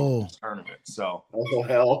compete in this tournament. So, Oh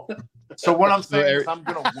hell! so what I'm saying is I'm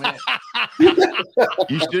gonna win.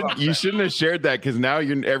 You shouldn't have shared that because now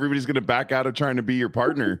everybody's gonna back out of trying to be your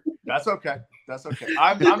partner. That's okay. That's okay.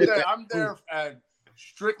 I'm there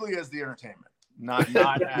strictly as the entertainment, not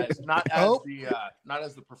as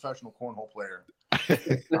the professional cornhole player.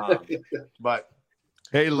 But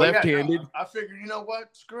hey, left-handed. I figured, you know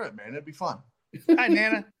what? Screw it, man. It'd be fun. Hi,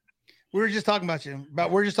 Nana. We were just talking about you.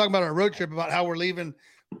 We're just talking about our road trip, about how we're leaving.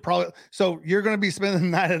 Probably. So you're going to be spending the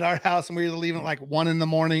night at our house, and we're either leaving at like 1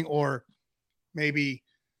 a.m. or maybe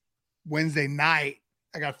Wednesday night.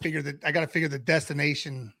 I got to figure the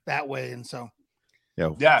destination that way, and so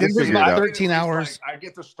yeah, this is about 13 hours. I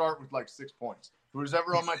get to start with like 6 points. Who's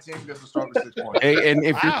ever on my team gets to start with 6 points. Hey, and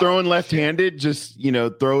if you're throwing left-handed, just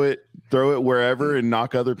throw it wherever and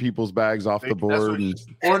knock other people's bags off the board.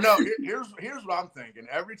 Here's what I'm thinking.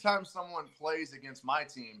 Every time someone plays against my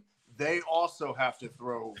team, they also have to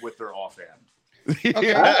throw with their offhand.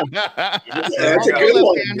 Okay. That's a good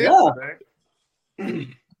one. Yeah.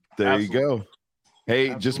 There you go.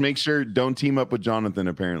 Hey, just make sure don't team up with Jonathan.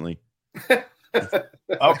 Apparently.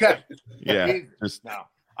 Okay. Yeah. No,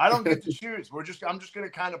 I don't get to choose. I'm just gonna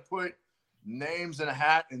kind of put names in a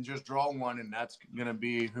hat and just draw one, and that's gonna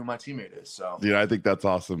be who my teammate is. So yeah, I think that's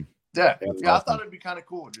awesome. Yeah, awesome. I thought it'd be kind of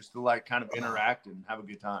cool just to like kind of interact and have a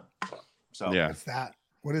good time. So yeah, what's that?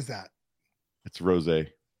 What is that? It's rosé.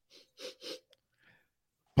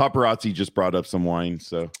 Paparazzi just brought up some wine.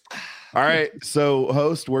 So, all right. So,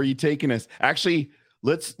 host, where are you taking us? Actually,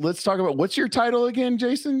 let's talk about what's your title again,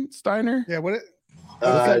 Jason Steiner? Yeah, what's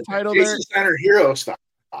that title Jason there? Steiner Herostock.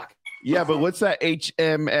 Yeah, but what's that?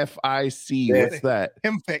 HMFIC. Yeah. What's that?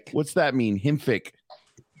 Himfic. What's that mean? Himfic.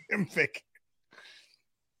 Himfic.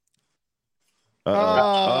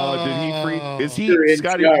 Oh, did he free? Is he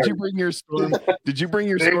Scotty? Did you bring your storm? Did you bring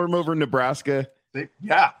your storm over Nebraska?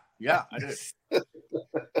 Yeah, I did.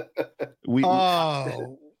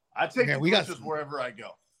 I take the courses wherever I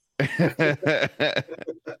go.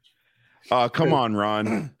 Come on,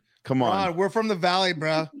 Ron. Come on. Ron, we're from the valley,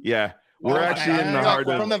 bro. Yeah, we're actually in the heart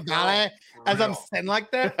from the valley. As I'm sitting like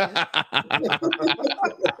that,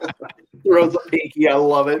 throws a pinky. I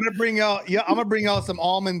love it. I'm gonna bring y'all some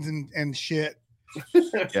almonds and shit.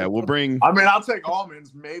 Yeah, we'll bring. I mean, I'll take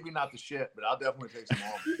almonds, maybe not the shit, but I'll definitely take some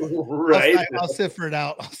almonds. Right. I'll sift it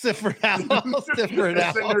out. Sitting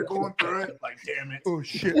there going through it, like, damn it. Oh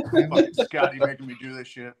shit, Scotty making me do this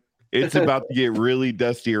shit. It's about to get really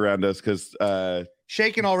dusty around us because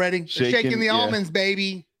shaking already. Shaking the almonds,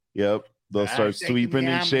 baby. Yep. They'll start sweeping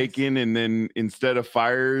and shaking, and then instead of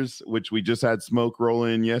fires, which we just had smoke roll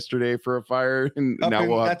in yesterday for a fire, and now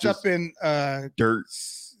we'll have up in dirt.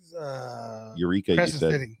 Eureka, you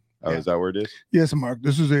said. City. Oh, is that where it is? Yes, Mark.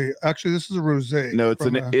 This is a rosé. No,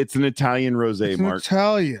 it's an Italian rosé, Mark.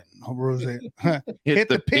 Italian rosé. Hit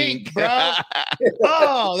the pink, bro.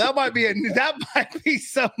 Oh, that might be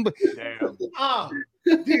somebody. Damn. Oh,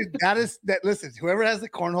 dude, that. Listen, whoever has the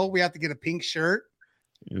cornhole, we have to get a pink shirt.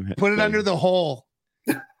 Put it under the hole.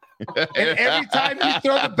 And every time you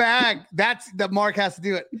throw the bag, that's the Mark has to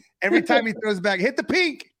do it. Every time he throws the bag, hit the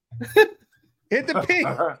pink. Hit the pink.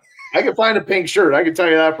 I can find a pink shirt. I can tell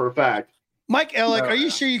you that for a fact. Mike Ellick, are you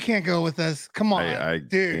sure you can't go with us? Come on, I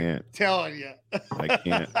dude. Can't. Telling you. I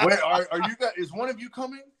can't. Wait, are you guys? Is one of you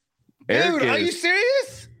coming? Dude, are you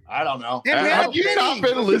serious? I don't know. Have you not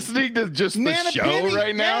been listening to just the show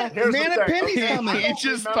right now? Nana Penny's coming. He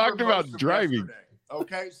just talked about driving.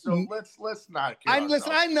 Okay, so let's not.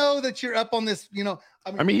 I know that you're up on this.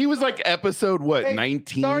 I mean, he was like episode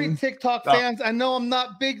 19. Sorry, TikTok fans. I know I'm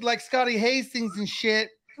not big like Scotty Hastings and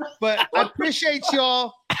shit, but I appreciate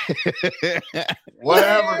y'all.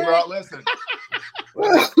 Whatever, bro. Listen,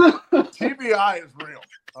 TBI is real.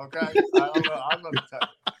 Okay, I'm gonna tell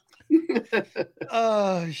you.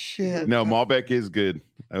 Oh shit. No, Malbec is good.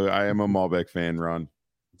 I am a Malbec fan, Ron.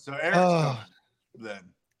 So Eric's then.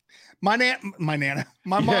 My nana.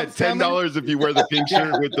 My mom's $10 if you wear the pink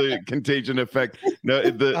shirt with the contagion effect. No,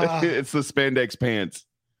 it's the spandex pants.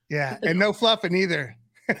 Yeah, and no fluffing either.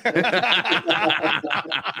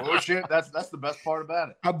 Bullshit. That's the best part about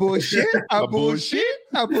it. A bullshit.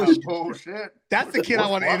 That's the kid I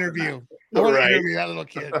want to interview. I want to interview that little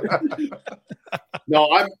kid. No,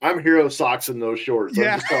 I'm hero socks in those shorts.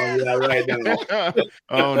 Yeah. I'm just telling you that right now.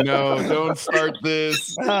 Oh no, don't start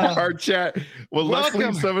this. Our chat. Well,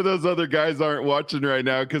 luckily some of those other guys aren't watching right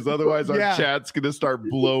now because otherwise our chat's gonna start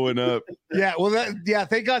blowing up. Yeah, well,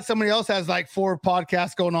 thank God somebody else has like 4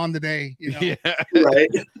 podcasts going on today. Yeah, right.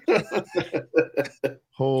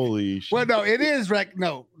 Holy shit. Well, no, it is.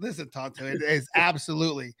 No, listen, Tonto, it is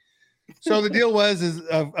absolutely. So the deal was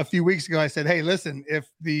a few weeks ago, I said, hey, listen, if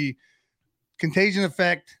the Contagion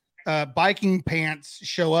Effect biking pants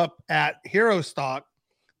show up at Herostock,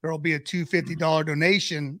 there will be a $250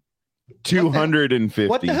 donation. 250.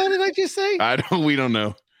 What the hell did I just say? We don't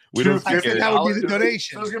know. We don't I said that would be the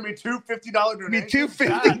donation. So it's gonna be $250 donation.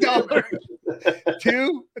 $250.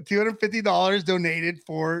 $250 donated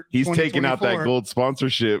for. He's taking out that gold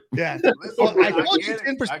sponsorship. Yeah. Listen, Well, I I told you get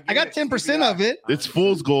it. 10%. I got 10% of it. It's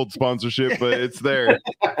fool's gold sponsorship, but it's there.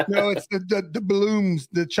 No, it's the blooms,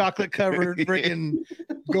 the chocolate covered freaking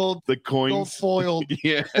gold, The coins. gold foiled.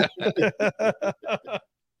 Yeah.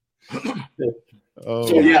 Oh,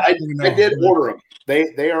 So yeah, I did order them.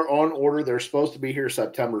 They are on order. They're supposed to be here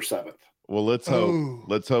September 7th. well, let's hope. Ooh.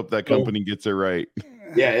 Let's hope that company gets it right.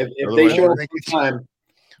 Yeah, if Otherwise- they show up on time,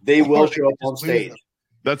 they will show up on stage.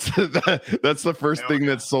 That's the first thing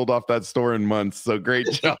that's sold off that store in months. So great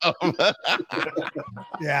job.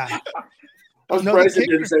 Yeah. I was No, surprised the they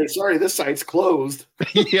didn't say, sorry, this site's closed.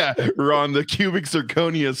 Yeah, Ron, the cubic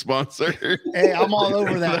zirconia sponsor. Hey, I'm all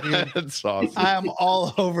over that, dude. That's awesome. I am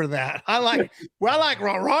all over that. I like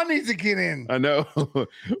Ron. Ron needs to get in. I know.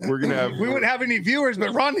 We're gonna have We wouldn't have any viewers,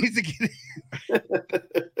 but Ron needs to get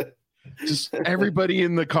in. just everybody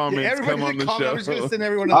in the comments Everybody come on in the the comments, I'm just show. gonna send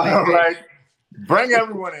everyone a All thank you. right. Bring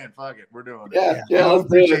everyone in. Fuck it. We're doing it. Yeah, let's do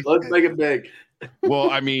appreciate it. Let's that. make it big. Well,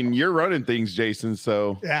 I mean, you're running things, Jason.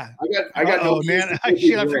 So Yeah. I got Oh, no man.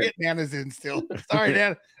 Shit, I forget Nana's in still. Sorry,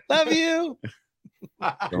 Nana. Love you.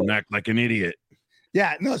 don't act like an idiot.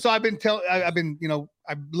 Yeah, no. So I've been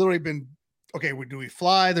I've literally been okay. Do we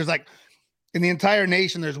fly? There's like in the entire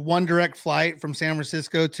nation, there's one direct flight from San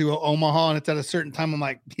Francisco to Omaha, and it's at a certain time. I'm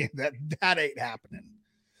like, yeah, that ain't happening.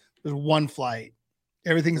 There's one flight.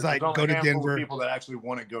 Everything's like There's go only to a handful of Denver. People that actually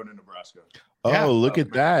want to go to Nebraska. Oh, Yeah. look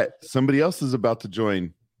at that. Somebody else is about to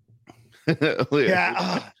join.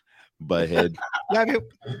 Yeah. Butthead. Yeah,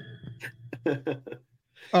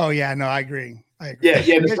 oh yeah, no, I agree. Yeah, It's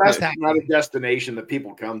Nebraska's just not a destination that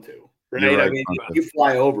people come to. You're Renee, right, I mean, Martha. you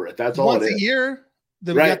fly over it. That's all once it a is. year.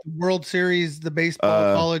 We Right. got the World Series, the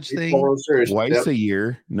baseball college thing. World Series. Twice Yep. a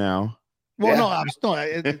year now. Well, Yeah. no, I'm still.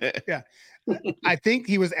 I think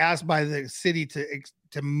he was asked by the city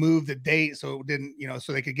to move the date so it didn't,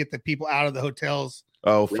 so they could get the people out of the hotels.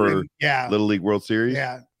 Oh, for Yeah, Little League World Series?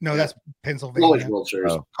 yeah. No, Yeah. that's Pennsylvania. College World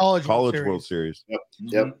Series. Oh. College World Series.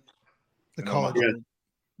 Yep. The No, college yeah.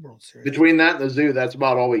 World Series. Between that and the zoo, that's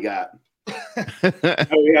about all we got.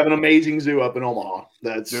 We have an amazing zoo up in Omaha.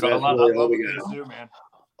 That's, Dude, that's I love really all the we got. zoo, man.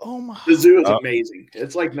 Oh my! The zoo is Oh. amazing.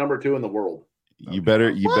 It's like number 2 in the world. You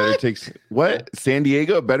better take what? San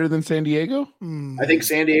Diego better than San Diego? I think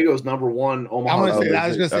San Diego is number 1. Omaha. I'm gonna say Oh, that. I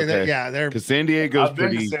was gonna say that. okay. Yeah, they're Because San Diego's I've been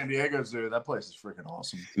pretty. to San Diego Zoo. That place is freaking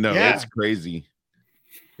awesome. No, Yeah. it's crazy.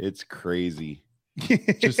 It's crazy.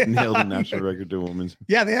 Just nailed the national record to women's.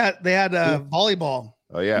 Yeah, they had volleyball.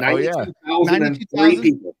 Oh yeah. Oh yeah. 92,003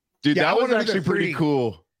 people. Dude, Yeah, I that was wanna do actually the pretty three.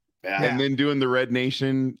 cool. Yeah. And then doing the Red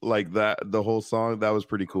Nation like that, the whole song, that was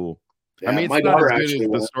pretty cool. I Yeah, mean, my it's not daughter as good actually as the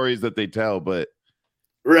went. stories that they tell, but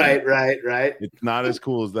Right. it's not as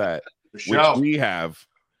cool as that, The which show. we have.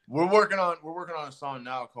 We're working on a song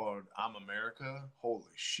now called "I'm America." Holy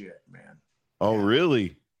shit, man! Oh,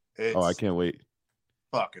 really? It's Oh, I can't wait.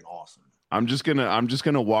 fucking awesome. I'm just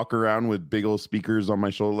gonna walk around with big old speakers on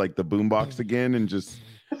my shoulder, like the boombox again, and just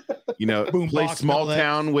play Boombox, Small no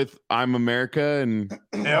Town legs. with "I'm America" and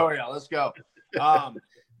Hell yeah, let's go.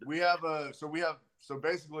 We have so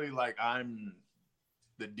basically like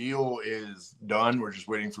the deal is done. We're just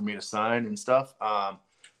waiting for me to sign and stuff.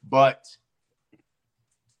 But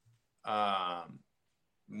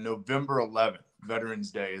November 11th,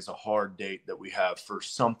 Veterans Day, is a hard date that we have for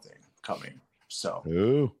something coming. So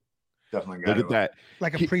ooh, definitely got look at that.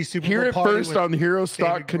 Like a pre-Super Hear Bowl it party first with- on the Herostock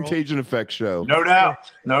David Grohl. Contagion Effect show. No doubt,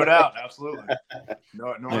 absolutely. No,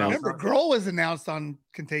 Yeah. I no, remember Grohl was announced on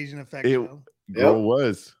Contagion Effect. It- Show. Girl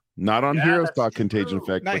was not on Yeah, that's Herostock Contagion true.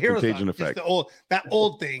 Effect, Not but Heroes, Contagion just Effect. that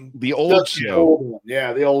old thing. The old That's the show. old one.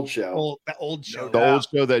 Yeah, the old show. That old show. The old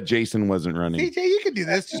show that Jason wasn't running. CJ, you can do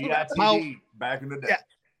this. Just CITV, back in the day.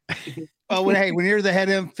 Yeah. when you're the head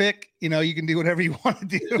MFIC, you can do whatever you want to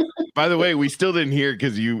do. By the way, we still didn't hear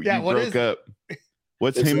because you what broke is- up.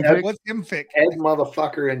 What's It's him? a- Vic? What's MFIC? Head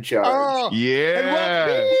motherfucker in charge. Oh, and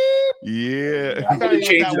Yeah, what? yeah. I'm gonna Sorry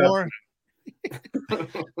change about it that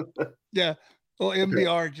up. war. Yeah. Well,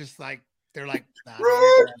 MBR just like they're like, nah,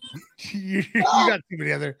 Right. you got too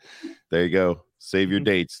many other. There you go. Save your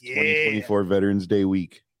dates. Yeah. 2024 Veterans Day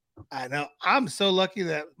week. I know. I'm so lucky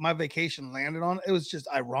that my vacation landed on it. It was just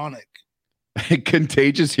ironic.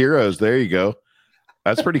 Contagious Heroes. There you go.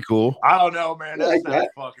 That's pretty cool. I don't know, man. I That's like not that.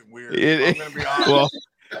 fucking weird. It- I'm gonna be honest. Well,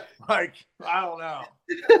 Like, I don't know.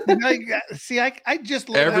 See, I just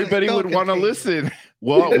learned how to Everybody spell would want to contagious. listen.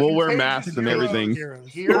 Well, we'll wear Contagious masks and Heroes everything.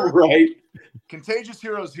 Here, Right. Contagious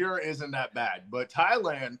Heroes here isn't that bad, but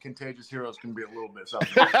Thailand Contagious Heroes can be a little bit something.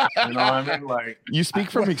 You know what I mean? Like, You speak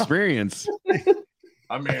from experience.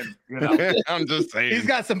 I mean, you know. I'm just saying. He's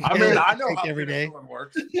got some I pills mean, I to know take how every day. penicillin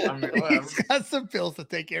works. I mean, whatever. He's got some pills to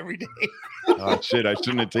take every day. Oh shit! I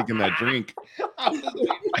shouldn't have taken that drink.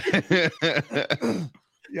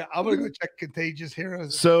 Yeah, I'm gonna go check Contagious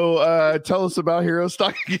Heroes. So, tell us about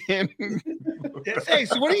Herostock again. Hey,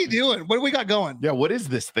 so what are you doing? What do we got going? Yeah, what is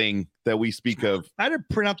this thing that we speak of? I had to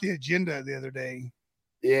print out the agenda the other day.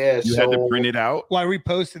 Yeah. You had to print it out. Well, I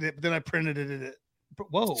reposted it, but then I printed it.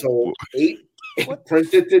 Whoa. So 8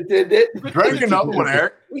 printed it. Drink another one,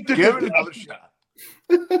 Eric. Give it another shot.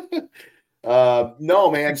 No,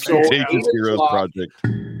 man. So Contagious Heroes Project.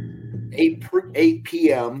 8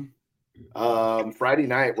 p.m. Friday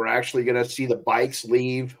night, we're actually going to see the bikes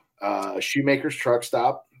leave Shoemaker's truck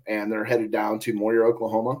stop, and they're headed down to Moyer,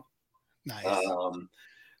 Oklahoma, Nice.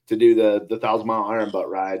 to do the 1,000-mile Iron Butt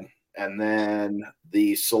ride. And then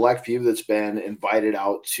the select few that's been invited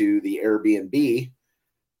out to the Airbnb,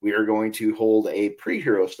 we are going to hold a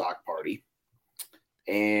pre-Hero Stock party.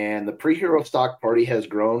 And the pre-Hero Stock party has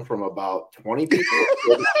grown from about 20 people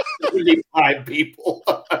to 35 people.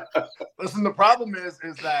 Listen, the problem is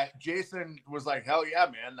that Jason was like, hell yeah,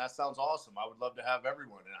 man, that sounds awesome. I would love to have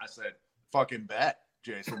everyone. And I said, fucking bet,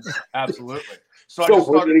 Jason. Absolutely. So I just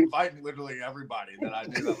started inviting literally everybody that I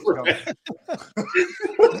knew that was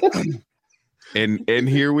coming. And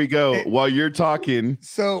here we go. While you're talking.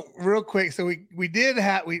 So real quick, so we did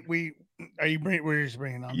have we are you bringing we're just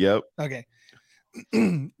bringing on? Yep. Okay.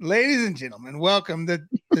 Ladies and gentlemen, welcome the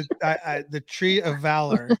Tree of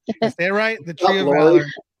Valor. Did I say it right? The Tree of Valor.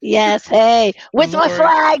 Yes, hey, with my Lord.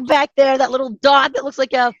 flag back there, that little dot that looks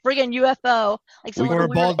like a friggin' UFO, like some Or a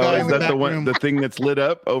little bald weird guy Oh, in is the that back room. the thing that's lit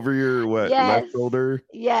up over your Yes. left shoulder?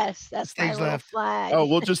 Yes, that's my Stage little left. flag. Oh,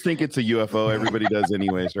 we'll just think it's a UFO. Everybody does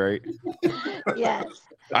anyways, right? Yes,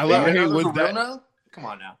 I love You hey, know there's was a real that now? Come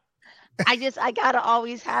on now. I gotta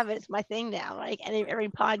always have it. It's my thing now. Like every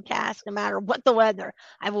podcast, no matter what the weather,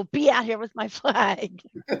 I will be out here with my flag.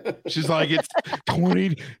 she's like it's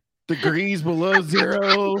 20 degrees below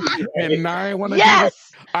zero and I want to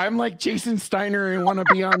Yes, I'm like Jason Steiner and want to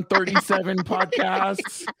be on 37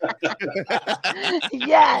 podcasts.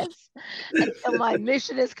 yes. And my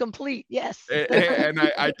mission is complete. Yes. And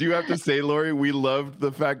I do have to say, Lori, we loved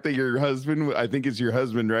the fact that your husband, I think it's your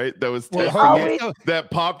husband, right? That was We're testing hoping. it, that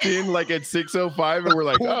popped in like at 6:05 and we're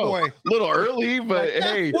like, Poor oh, boy. a little early, but Like, yeah,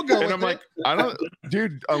 hey. we'll go And with I'm it. like, I don't,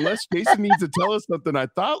 dude, unless Jason needs to tell us something. I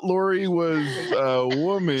thought Lori was a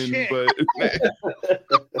woman, Chick. but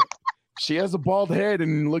she has a bald head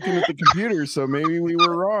and looking at the computer, so maybe we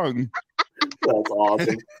were wrong. That's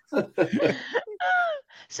awesome.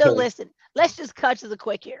 So listen, let's just cut to the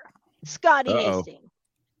quick here. Scotty Uh-oh. Hastings.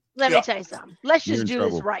 Let Yeah. me tell you something. Let's You're just in do this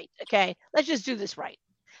trouble. right. Okay. Let's just do this right.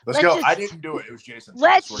 Let's Let's go. just- I didn't do it. It was Jason.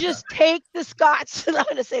 Let's Swear just take the Scots. I'm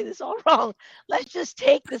going to say this all wrong. Let's just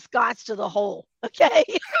take the Scots to the hole. Okay.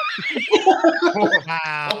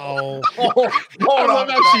 Wow. Hold I love on.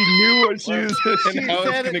 how she knew what she was She and how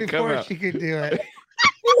said it's it going to come before out. she could do it.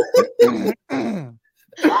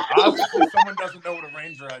 Obviously, someone doesn't know what a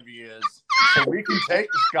Ranger IV is, so we can take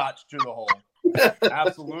the Scotch to the hole.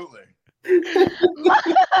 Absolutely.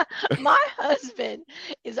 My husband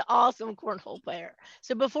is an awesome cornhole player.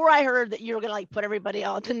 So before I heard that you were gonna like put everybody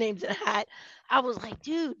all the names in a hat, I was like,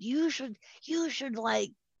 dude, you should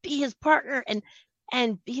like be his partner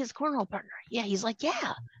and be his cornhole partner. Yeah, he's like,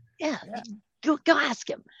 yeah. Go ask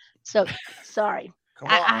him. So sorry. Come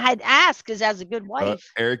on. I had asked because as a good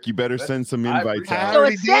wife. Eric, you better send some I invites appreciate out. So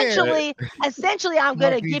already did. essentially, I'm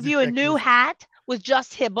going to Mark give needs you a to new fix this. hat with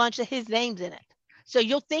just a bunch of his names in it. So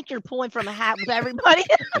you'll think you're pulling from a hat with everybody.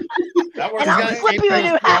 That works And I'll got great. flip you a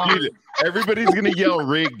new hat. Dude, everybody's going to yell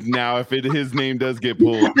rigged now if his name does get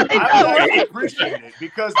pulled. I know, I right? appreciate it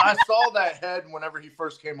because I saw that head whenever he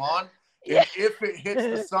first came on. And Yeah. if it hits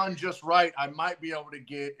the sun just right, I might be able to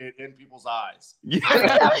get it in people's eyes. Yeah.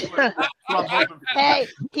 That's what I'm hoping for. Hey,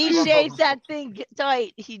 he shades that thing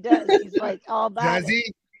tight. He does. He's like all about Does it.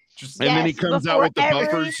 he? Just, And then he Yes, comes out with the before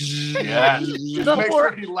every- buffers. yeah. Just make Before-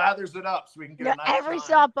 sure he lathers it up so we can get Now, a nice every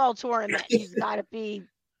shine. softball tournament, he's got to be.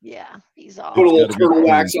 Yeah, he's all. Put a little gotta be turtle clean.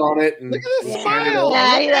 wax on it. And Look at this Yeah. smile.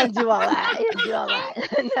 No, he doesn't do all that. He doesn't do all that.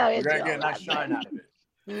 No, he You're doesn't going do to all get a nice that. shine out of it.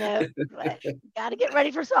 No, but got to get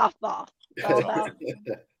ready for softball. It's all about-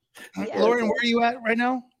 yeah. Lauren, where are you at right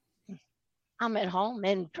now? I'm at home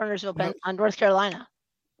in Turnersville, North Carolina.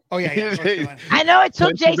 Oh yeah, yeah. North Carolina. I know it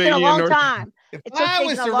took Jason a Pennsylvania, long North- time. If It took I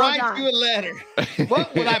was Jason to a long write time. you a letter,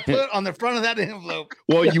 what would I put on the front of that envelope?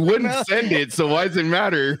 Well, you wouldn't No. send it, so why does it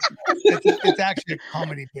matter? It's actually a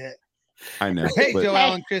comedy bit. I know. Hey, but- Joe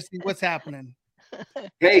Allen Christie, what's happening?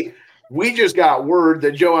 Hey, we just got word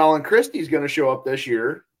that Joe Allen Christie's going to show up this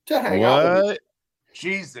year to hang out with us. What?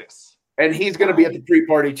 Jesus. And he's going to be at the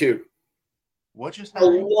pre-party too, What just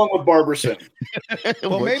happened? along with Barbara Sim.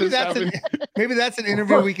 Well, What maybe just that's an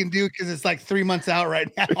interview we can do because it's like 3 months out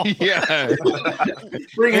right now. Yeah.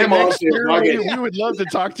 Bring him on Next to year, Nugget. we would love to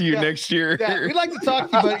talk to you Yeah. next year. Yeah, we'd like to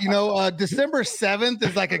talk to you, but December 7th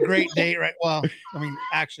is like a great date, right? Well, I mean,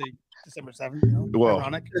 actually, December 7th, Well,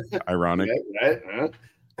 ironic. Ironic. Right?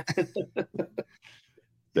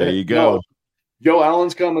 There you go. No, Joe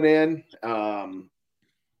Allen's coming in.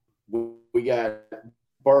 We got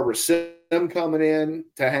Barbara Sim coming in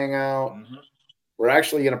to hang out. Mhm. We're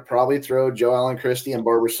actually going to probably throw Joe Allen Christie and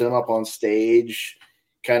Barbara Sim up on stage,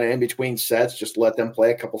 kind of in between sets, just let them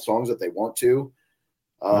play a couple songs that they want to.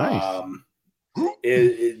 Nice.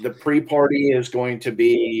 The pre-party is going to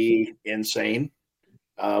be insane.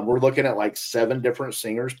 We're looking at like 7 different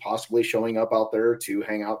singers possibly showing up out there to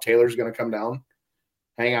hang out. Taylor's going to come down,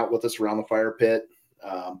 hang out with us around the fire pit,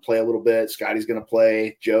 play a little bit. Scotty's going to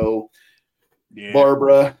play. Joe, Yeah.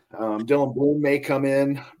 Barbara, Dylan Bloom may come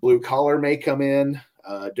in. Blue Collar may come in.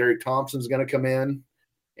 Derek Thompson's going to come in.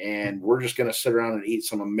 And we're just going to sit around and eat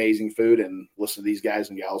some amazing food and listen to these guys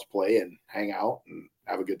and gals play and hang out and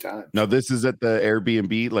have a good time. Now, this is at the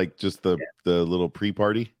Airbnb, like just the little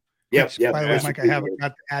pre-party. Yep. By the way, Mike, I haven't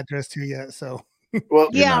got the address to yet, so Well,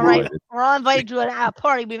 You're Yeah, not right. invited. We're all invited to a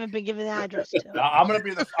party we haven't been given the address to. I'm gonna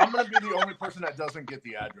be the only person that doesn't get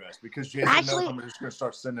the address because Jason Actually- knows I'm just gonna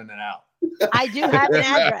start sending it out. I do have an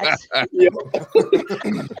address.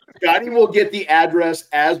 Scotty will get the address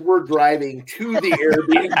as we're driving to the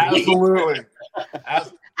Airbnb. Absolutely.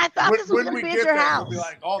 I thought this was When going we to be get at your there, house. we'll be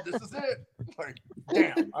like, "Oh, this is it." Like,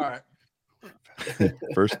 damn. All right.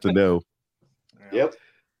 First to know. Yep.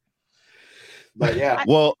 But yeah,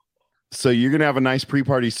 Well, so you're gonna have a nice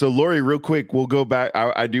pre-party. So Lori, real quick, we'll go back.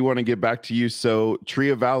 I do want to get back to you. So Tree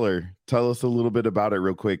of Valor, tell us a little bit about it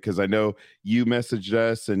real quick, because I know you messaged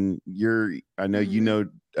us and I know you know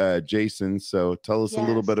Jason. So tell us a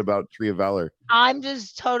little Yes. bit about Tree of Valor. I'm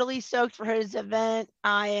just totally stoked for his event.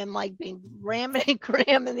 I am like being ramming and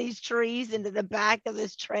cramming these trees into the back of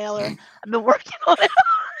this trailer. I've been working on it.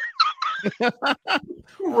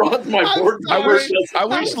 Ron's my I'm board. sorry. I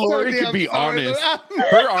wish Lori could be honest.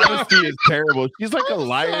 Her honesty is terrible. She's like a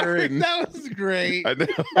liar. And That was great. I know.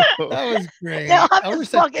 That was great. No, I I'm wish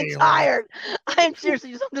just I'd fucking stay home. tired. I am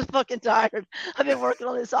seriously I'm just fucking tired. I've been working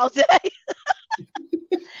on this all day.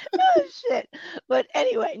 Oh shit. But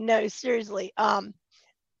anyway, no, seriously. My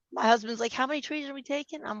husband's like, how many trees are we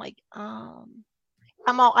taking? I'm like,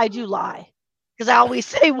 I do lie. Because I always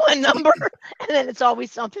say one number and then it's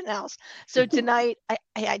always something else. So tonight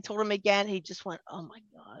I told him again, he just went, oh my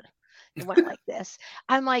God. It went like this.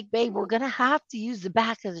 I'm like, babe, we're gonna have to use the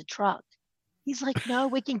back of the truck. He's like, no,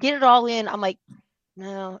 we can get it all in. I'm like,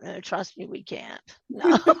 no, trust me, we can't.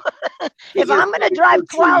 No. If I'm gonna drive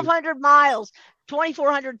 1,200 miles,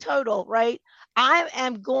 2,400 total, right? I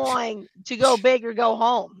am going to go big or go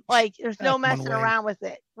home. Like there's no That's one messing way. around with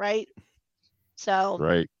it, right? So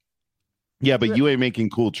Right. Yeah, but you ain't making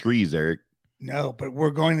cool trees, Eric. No, but we're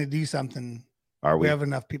going to do something. Are We we? have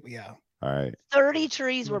enough people. Yeah. All right. 30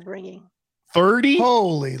 trees we're bringing. 30?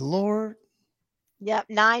 Holy Lord. Yep,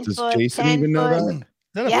 9 Does foot, Jason 10 even know foot. that? Is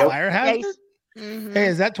that a Yep. fire hazard? Mhm. Hey,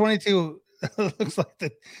 is that 22? Looks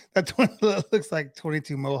like that looks like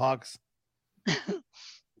 22 Mohawks.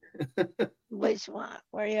 Which one?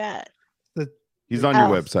 Where you at? He's on your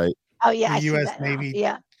Oh. website. Oh yeah, The I see US that now. Navy.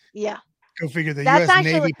 Yeah, yeah. Go figure. The That's U.S.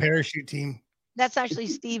 actually- Navy parachute team. That's actually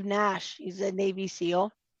Steve Nash. He's a Navy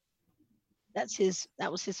SEAL. That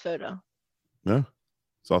was his photo. No.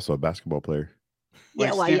 He's also a basketball player.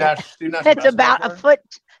 Yeah, Wait, well, Steve yeah. Nash- Steve Nash That's about a basketball player?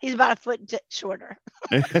 foot. He's about a foot shorter.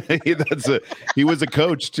 He was a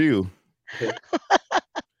coach too.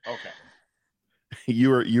 Okay.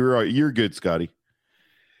 You're good, Scotty.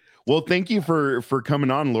 Well, thank you for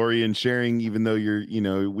coming on, Lori, and sharing. Even though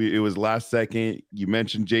it was last second. You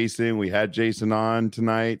mentioned Jason. We had Jason on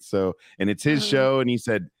tonight, and it's his show. And he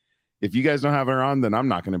said, if you guys don't have her on, then I'm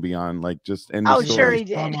not going to be on. Like, just end the Oh, story. sure he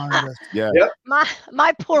did. Yeah.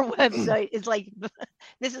 My poor website is like,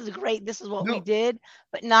 this is great. This is what we did,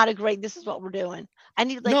 but not a great. This is what we're doing. I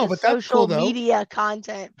need like No, a but that's social cool, though. media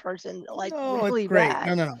content person, like No, really it's great.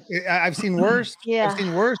 bad. No. I've seen worse. Yeah. I've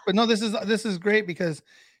seen worse, but no, this is great because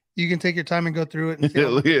you can take your time and go through it. And see all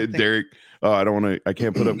the Look at things. Derek. Oh, I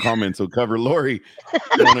can't put up comments. So cover Lori.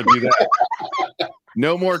 I don't want to do that.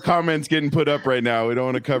 No more comments getting put up right now. We don't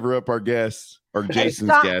want to cover up our guests or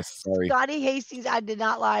Jason's guests. Sorry. Scotty Hastings, I did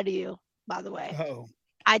not lie to you, by the way. Oh,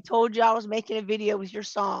 I told you I was making a video with your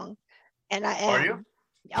song, and I am. Are you?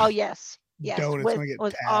 Oh, yes. Yes. Don't, it's gonna get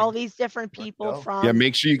with tagged. all these different people from. Yeah,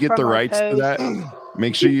 make sure you get from the our rights to post. that.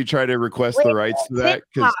 Make sure you try to request the rights to that.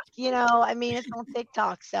 TikTok, you know, I mean, it's on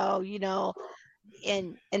TikTok, so you know,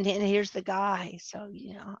 and here's the guy, so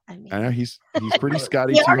you know, I mean, I know he's pretty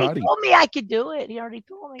Scotty he too already hotty. told me I could do it. He already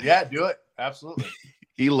told me. Yeah, do it. Absolutely.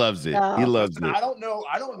 He loves it. He loves it. I don't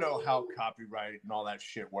know how copyright and all that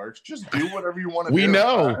shit works. Just do whatever you want to do. We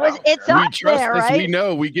know. It's We up trust there, us. right? We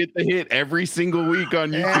know. We get the hit every single week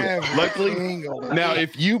on YouTube. Luckily, now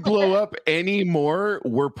if you blow up any more,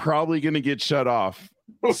 we're probably gonna get shut off.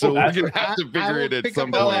 So we're gonna have to figure it at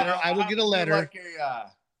some point. I will get a letter.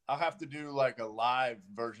 I'll have to do like a live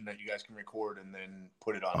version that you guys can record and then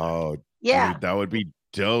put it on. Oh, yeah, dude, that would be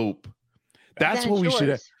dope. That's Then what it's we should.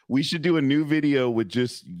 yours. We should do a new video with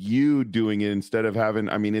just you doing it instead of having.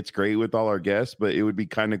 I mean, it's great with all our guests, but it would be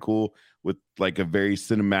kind of cool with like a very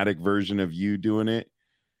cinematic version of you doing it.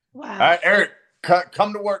 Wow. All right, Eric,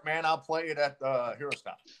 come to work, man. I'll play it at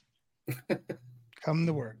Herostock. Come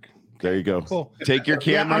to work. There you go. Cool. Take your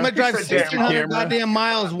Yeah, camera. I'm gonna drive Take your 1,600 camera. goddamn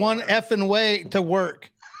miles one effing way to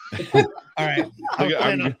work. All right.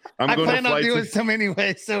 I'm I going plan to on flight. doing some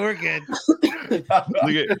anyway, so we're good.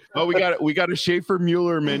 Look at, we got a Schaefer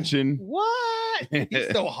Mueller mention. What?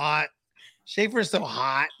 He's so hot. Schaefer's so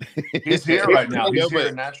hot. He's here right now. Yeah, He's here but-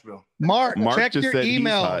 in Nashville. Mark check just your said he's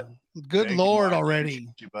email. hot. Good Thank you, Lord Mark. already.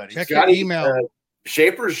 Appreciate you, buddy. Check Scotty, your email.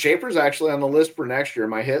 Schaefer's actually on the list for next year,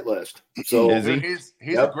 my hit list. So Is he? Dude, he's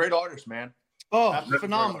Yep. a great artist, man. Oh, Absolutely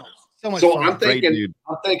phenomenal. great artist. So much So fun. I'm thinking,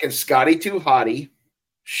 dude. Scotty Too Hottie,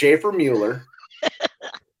 Schaefer Mueller.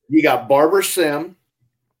 You got Barbara Sim,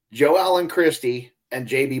 Joe Allen Christie, and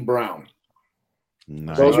JB Brown.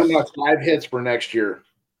 Nice. Those are my 5 hits for next year.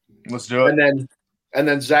 Let's do it. And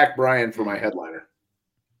then Zach Bryan for my headliner.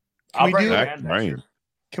 I'll we bring do- the Zach band next Bryan. year.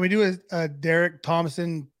 Can we do a Derek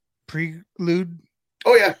Thompson prelude?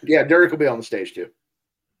 Oh yeah, Derek will be on the stage too.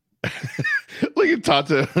 Look at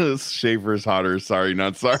Tata. Schaefer's hotter. Sorry,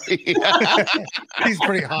 not sorry. He's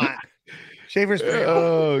pretty hot. Schaefer's pretty hot.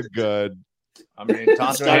 Oh god. I mean,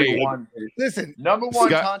 Tonto Hey. number one. Listen, Number one,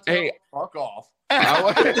 Scott- Tonto. hey. Fuck off.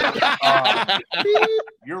 I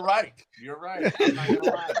You're right. You're right. I'm not gonna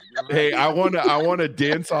lie. You're right. Hey, I want to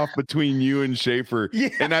dance off between you and Schaefer. Yeah.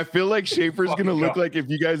 And I feel like Schaefer's Fucking gonna look go. like, if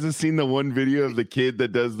you guys have seen the one video of the kid that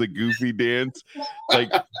does the goofy dance, like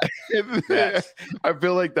Yes. I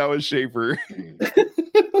feel like that was Schaefer.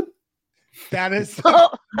 that is Oh,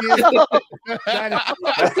 that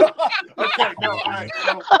is- Okay, no, all right.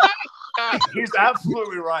 So, he's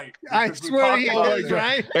absolutely right. I because we swear talked he about is, it.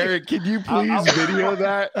 right? Eric, can you I'll- please video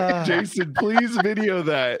that? Jason, please video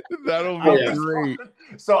that. That'll be Yeah. great.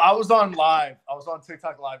 So I was on live. I was on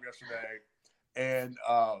TikTok live yesterday, and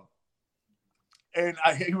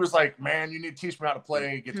he was like, "Man, you need to teach me how to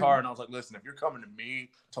play guitar." And I was like, "Listen, if you're coming to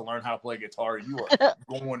me to learn how to play guitar, you are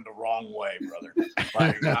going the wrong way, brother.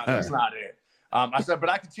 Like that's not it." I said, "But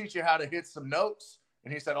I can teach you how to hit some notes."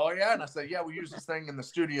 And he said, "Oh yeah." And I said, "Yeah, we use this thing in the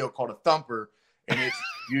studio called a thumper, and it's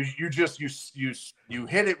you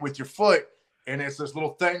hit it with your foot." And it's this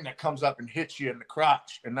little thing that comes up and hits you in the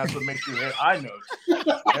crotch, and that's what makes you hit high notes.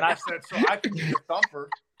 And I said, "So I can be a thumper."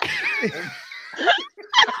 And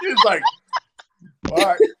he was like, "All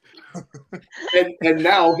right." And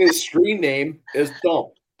now his screen name is Thump.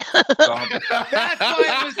 Thumper. That's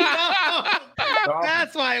why it was thump.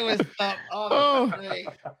 That's why it was thump. Oh, great.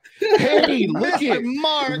 Hey, look at Mr.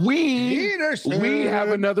 Mark we Peterson. have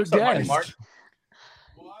another What's up, buddy, guest. Mark?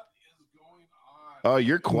 What is going on? Oh,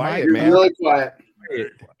 you're quiet, You're man. really quiet. I gotta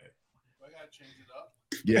change it up.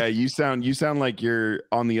 Yeah, you sound like you're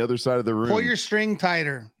on the other side of the room. Pull your string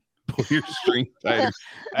tighter. Pull your string tighter.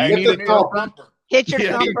 Hey, You you need need to a thump. thumper. hit your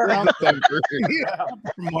Yeah, thumper. you're the thumper. Yeah.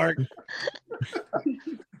 Mark.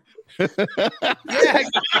 Yeah,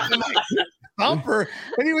 I'm like, Thumper.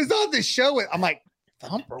 And he was on the show with, I'm like,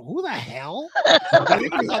 Thumper, who the hell? And he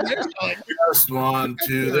was on there, so like, Just 1,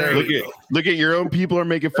 2, there Look we at go. look at your own people are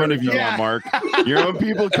making fun of you Yeah. now, Mark. Your own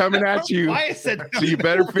people coming at you. why I said So you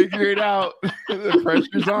better figure it out. The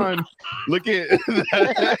pressure's on. Look at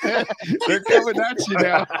they're coming at you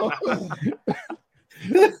now.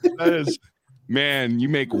 That is, man, you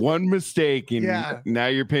make one mistake and Yeah. now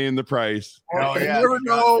you're paying the price. Oh, You yeah, never you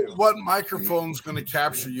got know to. what microphone's going to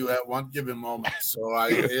capture you at one given moment. So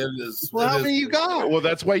it is. well, how it many is- you got? Well,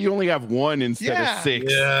 that's why you only have one instead Yeah. of 6.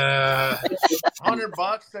 Yeah.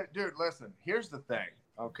 $100. Dude, listen, here's the thing,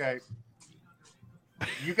 okay?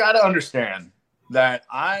 You got to understand that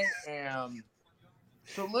I am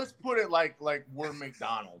So let's put it like we're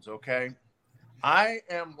McDonald's, okay? I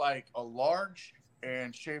am like a large,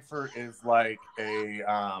 and Schaefer is like a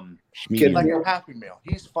Happy Meal.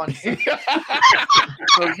 He's fun. So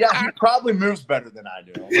yeah, he probably moves better than I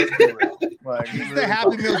do. Let's be real. Like, He's the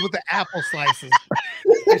Happy Meals with the apple slices.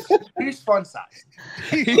 He's fun sized.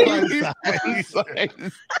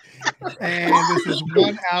 And this is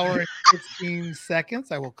 1 hour and 16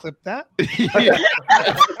 seconds. I will clip that.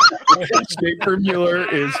 Schaefer Mueller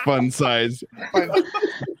is fun size.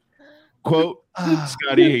 Quote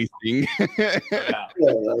Scotty Hastings. Yeah,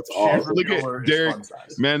 that's awesome. Look at Derek.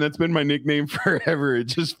 Man, that's been my nickname forever. It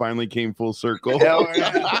just finally came full circle. Hell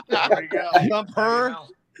yeah. There you go. Thump her.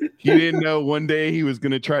 He didn't know one day he was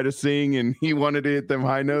going to try to sing and he wanted to hit them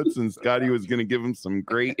high notes, and Scotty was going to give him some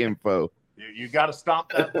great info. You got to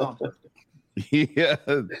stomp that thumper. Yeah.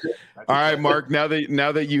 All right, Mark. Now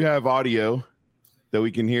that you have audio that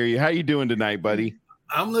we can hear you, how you doing tonight, buddy?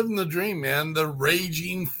 I'm living the dream, man. The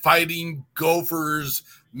raging, fighting Gophers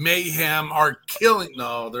mayhem are killing.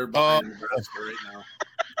 No, they're behind Nebraska right now.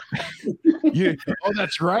 Yeah. Oh,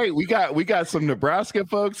 that's right. We got some Nebraska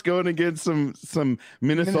folks going against some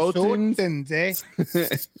Minnesotans.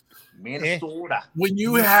 Minnesota. When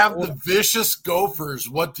you have the vicious Gophers,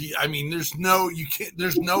 there's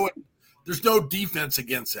no defense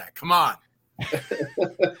against that. Come on.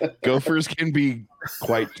 Gophers can be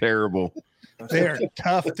quite terrible. They're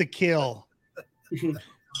tough to kill.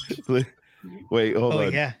 Wait, hold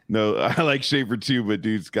on. Yeah. No, I like Schaefer too, but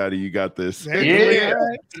dude, Scotty, you got this. Yeah.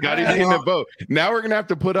 Scotty's in the boat. Now we're gonna have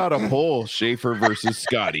to put out a poll: Schaefer versus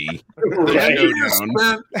Scotty. Right. You just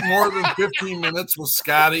spent more than 15 minutes with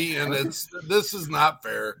Scotty, and this is not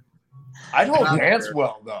fair. I don't dance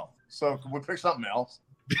well though, so can we pick something else?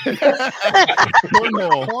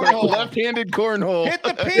 Cornhole. Left-handed cornhole. Hit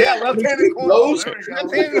the pin. Yeah, left-handed cornhole.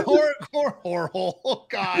 Left-handed cornhole. Oh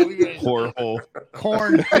God. Cornhole.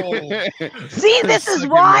 Cornhole. See, this is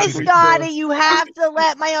why, Scotty, you have to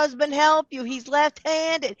let my husband help you. He's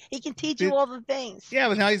left-handed. He can teach you all the things. Yeah,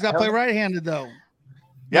 but now he's got to play right-handed though.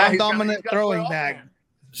 Yeah, dominant throwing back.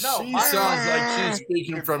 No, she sounds like she's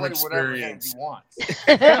speaking from experience. It's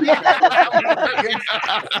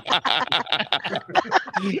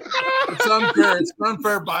unfair. It's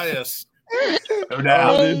unfair bias.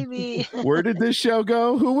 Where did this show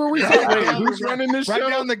go? Who were we? Who's running this show? Right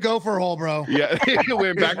down the gopher hole, bro. Yeah,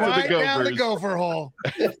 we're back to the Gophers. Down the gopher hole.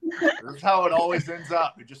 That's how it always ends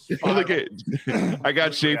up. It just look at. I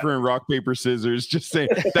got Schaefer and rock paper scissors. Just saying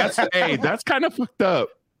that's kind of fucked up.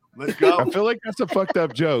 Let's go. I feel like that's a fucked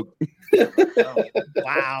up joke.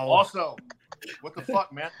 Wow. Also, what the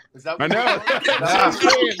fuck, man? Is that what I know.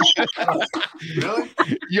 Really?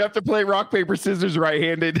 You have to play rock, paper, scissors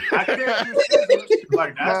right-handed. I can't do scissors.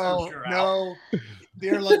 Like, that's for sure. No.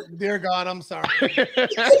 Dear God, I'm sorry.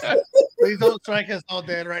 Please don't strike us all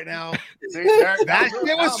dead right now. See, that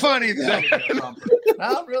shit was funny, though.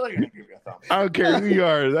 I'm really going to give you a thumb. I don't care who you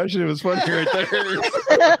are. That shit was funny right there.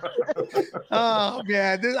 Oh,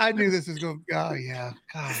 man. I knew this was going to... Oh, yeah.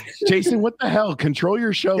 Gosh. Jason, what the hell? Control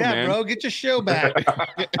your show, man. Yeah, bro. Get your show back.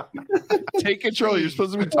 Take control. You're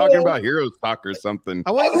supposed to be talking about Herostock or something.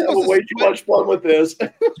 I wasn't supposed way too much fun with this.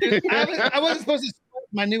 I wasn't supposed to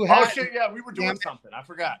my new hat. Oh, shit, yeah. We were doing something. I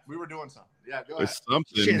forgot. We were doing something. Yeah, go ahead.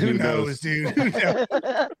 Something. Shit, who knows, dude? Who knows?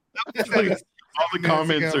 All the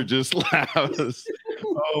comments are just laughs.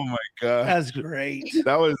 Oh, my God. That's great.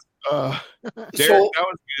 That was... Derek, that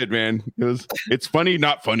was good, man. It's funny,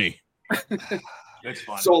 not funny. It's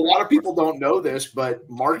funny. So a lot of people don't know this, but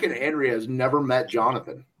Mark and Andrea has never met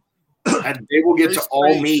Jonathan, and they will get to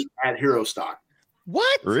all meet at Herostock.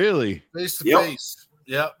 What? Really? Face to face.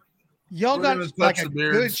 Yep. Y'all got like a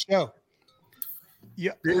good show.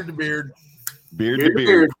 Yeah. Beard to beard. Beard to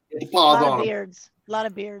beard. A lot of beards. A lot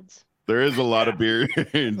of beards. There is a lot of beard.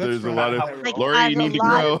 There's a lot of like, Lori, you need to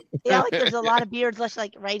grow. Like there's a lot of beards left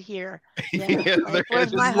like right here. Yeah. Yeah, like,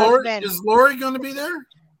 where's my Lori, husband? is Lori going to be there?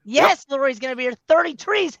 Yes, Lori's gonna be here.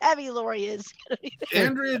 33's heavy. Lori is.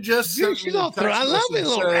 Andrea just Dude, she's all through. I love it,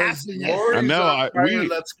 little ass. I know.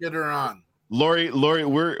 Let's get her on. Lori,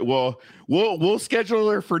 we'll schedule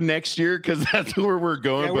her for next year because that's where we're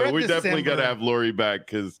going. Yeah, but we definitely got to have Lori back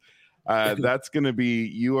because that's gonna be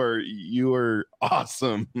you are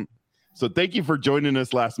awesome. So thank you for joining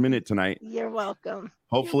us last minute tonight. You're welcome.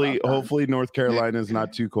 Hopefully North Carolina is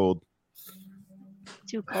not too cold.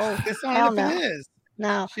 Too cold. It's not if it is.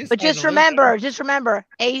 No, She's but starting just remember,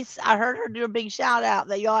 Ace, I heard her do a big shout out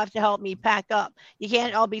that y'all have to help me pack up. You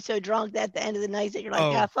can't all be so drunk that at the end of the night that you're like,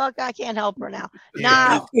 Oh. yeah, fuck, I can't help her now.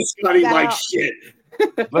 Yeah. No, Scotty's gotta like help. shit.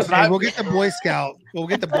 Listen, Hey, we'll get the Boy Scout. We'll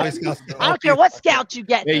get the Boy Scouts. to I help don't care you. what scout you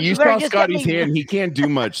get. Hey, you better saw just get Scotty's me- hand. He can't do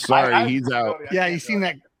much. Sorry, he's out. Yeah, you seen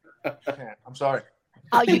that? I'm sorry.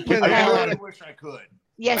 Oh, you Play can. the I hell out really of wish I could.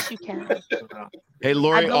 Yes, you can. Hey,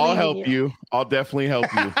 Lori, believe I'll in help you. you. I'll definitely help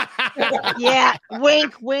you. Yeah,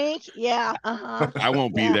 wink, wink. Yeah, I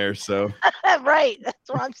won't be Yeah. there, so. right. That's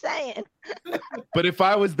what I'm saying. But if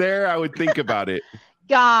I was there, I would think about it.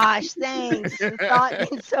 Gosh, thanks. The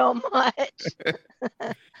thought means so much.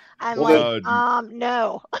 I'm Well, like,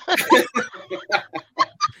 no.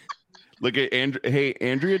 Look at Andrea. Hey,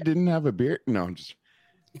 Andrea didn't have a beard. No, I'm just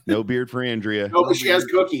no beard for Andrea. No, but she has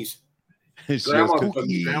cookies. She has Grandma cookies.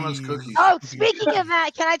 cookies. Grandma's cookies. Oh, speaking of that,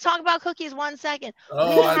 can I talk about cookies 1 second?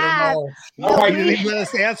 Oh, I have- don't know. Oh, No, you didn't we- even let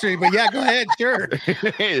us answer it, but yeah, go ahead. Sure.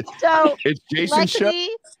 So It's Jason's show.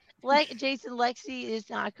 Lexi is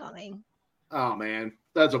not coming. Oh man,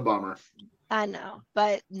 that's a bummer. I know,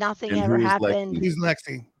 but nothing And ever who is happened. Who's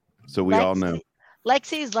Lexi? So we all know.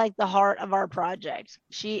 Lexi's like the heart of our project.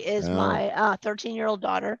 She is Oh. my 13-year-old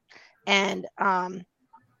daughter, and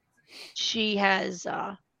she has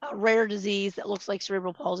a rare disease that looks like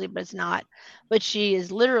cerebral palsy, but it's not. But she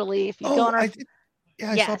is literally, if you go on her, I saw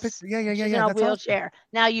a Yes. picture. Yeah. she's in a That's awesome. wheelchair.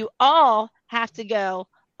 Now you all have to go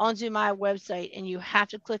onto my website, and you have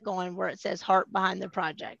to click on where it says "Heart Behind the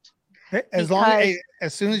Project." Hey,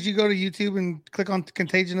 as soon as you go to YouTube and click on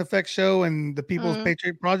Contagion Effect Show and the People's Mhm.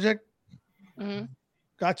 Patriot Project, Mhm.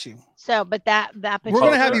 got you. So, but that We're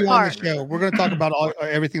gonna have you on the part- show. We're gonna talk about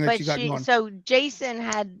everything that But you got going. so Jason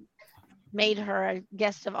had made her a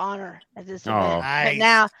guest of honor at this Oh. event. Nice.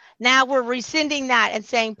 But now we're rescinding that and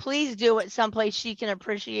saying, please do it someplace she can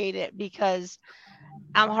appreciate it, because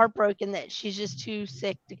I'm heartbroken that she's just too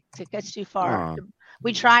sick to get too far. Aw.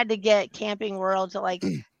 We tried to get Camping World to like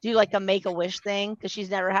do like a Make-A-Wish thing, because she's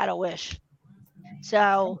never had a wish.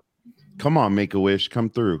 So Come on, Make a Wish, come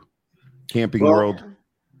through. Camping Well, World.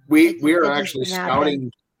 We It are just actually didn't happen.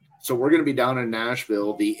 scouting. So we're going to be down in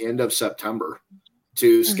Nashville the end of September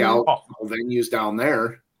to scout venues down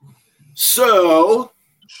there. So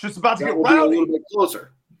Shit's about to that get will be a rowdy. little bit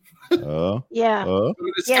closer. yeah. We're gonna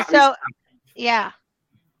Yeah, scout- so yeah.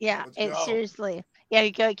 Let's It's go. seriously. Yeah,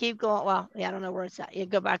 you go keep going. Well, yeah, I don't know where it's at. You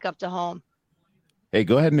go back up to home. Hey,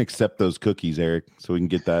 go ahead and accept those cookies, Eric, so we can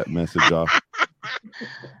get that message off.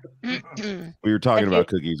 So We were talking Okay. about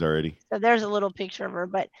cookies already. there's a little picture of her,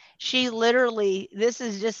 but she literally, this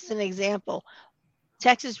is just an example.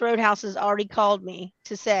 Texas Roadhouse has already called me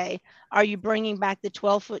to say, are you bringing back the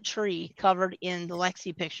 12-foot tree covered in the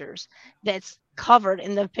Lexi pictures? That's covered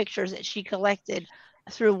in the pictures that she collected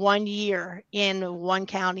through 1 year in one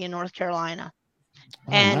county in North Carolina.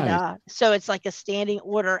 Oh, And nice. so it's like a standing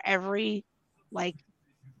order every like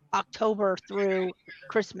October through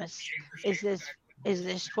Christmas is this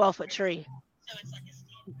 12-foot tree.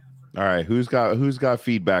 All right, who's got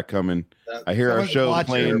feedback coming? I hear our Someone's show watching.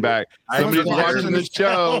 playing back. Someone's Somebody's watching the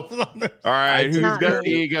show. All right, who's Not got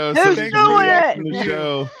me. ego? Who's Somebody's doing watching it? the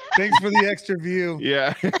show. Thanks for the extra view.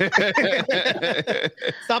 Yeah.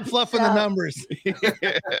 Stop fluffing the So- numbers.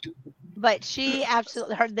 But she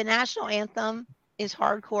absolutely, the national anthem is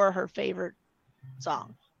hardcore her favorite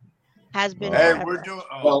song. Has been Hey, forever. we're doing.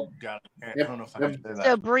 Oh, Well, God. I don't know if I can say that.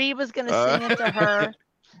 So Bree was gonna sing it to her.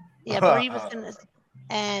 Yeah, Bree was gonna,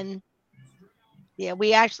 and yeah,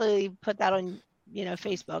 we actually put that on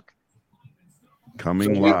Facebook.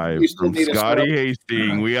 Coming So we live still from need to Scotty start-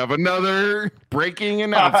 Hastings. We have another breaking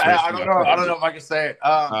announcement. I don't know. I don't know if I can say it.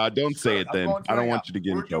 Don't say it I'm then. going to I don't right want now. you to get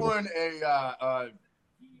in We're trouble. doing a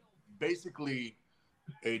basically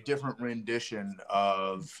a different rendition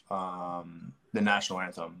of the national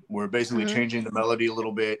anthem. We're basically Mhm. changing the melody a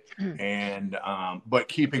little bit, Mhm. and but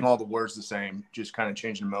keeping all the words the same. Just kind of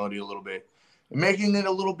changing the melody a little bit, and making it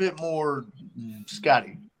a little bit more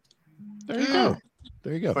Scotty. There you go.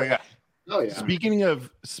 There you go. But yeah, Oh yeah.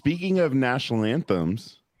 Speaking of national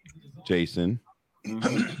anthems, Jason,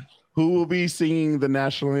 who will be singing the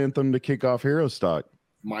national anthem to kick off Herostock?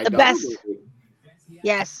 My The daughter best. will be.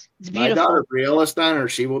 Yes, it's My beautiful. daughter, Briella Steiner,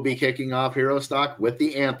 she will be kicking off Herostock with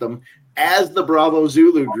the anthem as the Bravo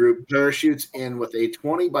Zulu group parachutes in with a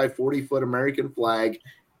 20 by 40 foot American flag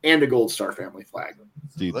and a Gold Star family flag.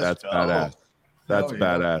 Dude, Let's that's go. badass. That's Hell yeah.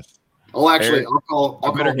 badass. Oh, actually, Eric, I'll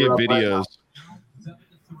I better call get her up right videos.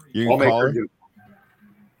 You now. I'll can make call her her. do it.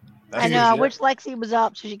 that's I good know. I shit. wish Lexi was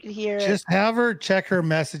up so she could hear it. Just have her check her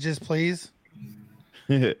messages, please.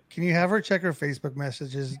 Hey, Can you have her check her Facebook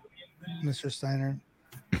messages, Mr. Steiner?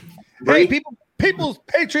 Bree? Hey, People's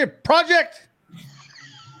Patriot Project.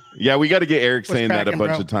 Yeah, we got to get Eric What's saying that a cracking, bunch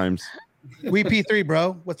bro? of times. We P3,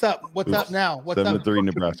 bro. What's up? What's up now? What's up? 7-3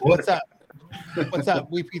 Nebraska. What's up? What's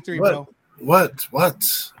up? We P3, bro. What?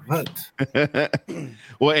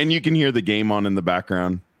 Well, and you can hear the game on in the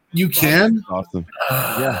background. You can? Awesome.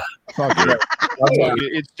 Yeah. It's all good.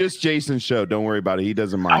 It's just Jason's show. Don't worry about it. He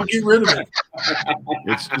doesn't I'll mind. get rid of it.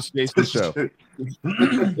 It's just Jason's show.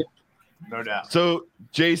 No doubt. So,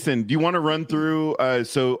 Jason, do you want to run through?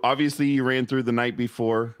 So, obviously, you ran through the night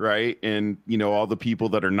before, right? And, you know, all the people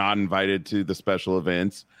that are not invited to the special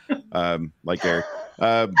events, like Eric.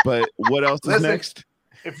 But what else is next?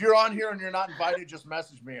 If you're on here and you're not invited, just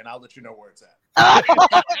message me and I'll let you know where it's at.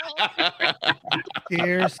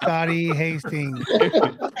 Dear Scotty Hastings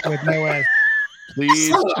with no S.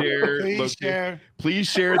 Please share. Please share. Please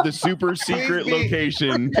share the super secret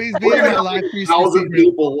location. Please be in my live 1,000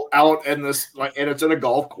 people out in this, like, and it's in a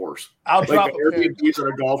golf course. I'll drop Like a the pin. Airbnb's at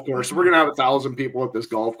a golf course. So we're gonna have 1,000 people at this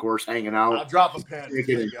golf course hanging I'll out. drop a pin.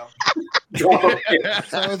 There you go. Drop a pin.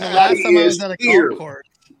 So the last time I was at a Here. golf course,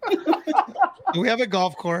 we have a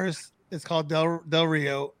golf course. It's called Del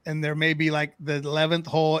Rio, and there may be like the 11th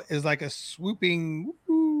hole is like a swooping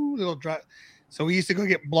little drop. So we used to go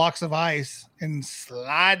get blocks of ice and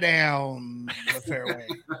slide down the fairway.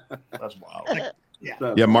 That's wild.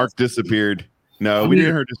 Yeah, Mark disappeared. No, we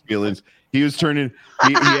didn't hurt his feelings. He was turning.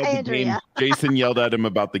 He had the Andrea. game. Jason yelled at him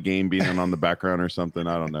about the game being on the background or something.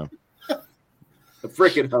 I don't know. The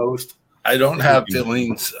freaking host. I don't have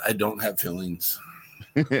feelings.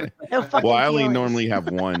 No fucking Well, I only feelings. normally have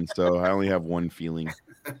one, so I only have one feeling.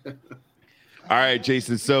 All right,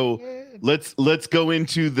 Jason. So let's go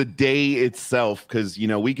into the day itself, because you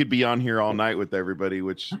know we could be on here all night with everybody.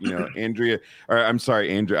 Which you know, Andrea. I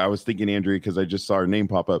was thinking Andrea because I just saw her name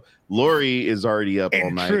pop up. Lori is already up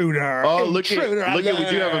all night. Intruder. Oh, look Intruder at we do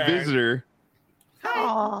have a alert. visitor.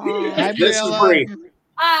 Aw. Hi, This is Briella. Bree.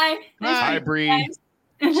 Hi. Hi, Bree.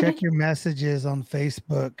 Check your messages on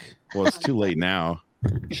Facebook. Well, it's too late now.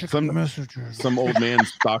 Check Some- your messages. Some old man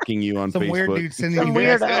stalking you on Some Facebook. weird dude sending Some you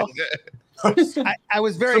weirdo. messages. I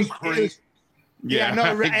was very. Some creep. Yeah,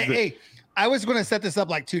 no. exactly. Hey, I was going to set this up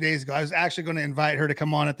like 2 days ago. I was actually going to invite her to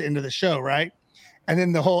come on at the end of the show, right? And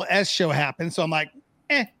then the whole S show happened. So I'm like,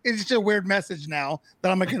 it's just a weird message now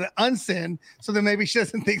that I'm going to unsend. So then maybe she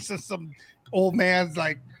doesn't think some old man's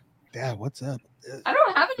like, Dad, what's up? I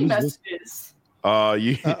don't have any Who's this? messages.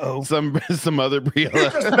 You Uh-oh. some other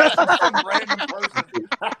Briella. Just message some random person.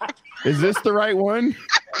 Is this the right one?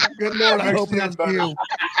 Good Lord, I hope that's you.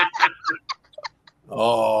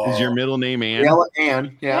 Oh, Is your middle name Ann? Yell at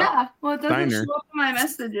Ann. Yeah. Yeah. Well, it doesn't Steiner. show up in my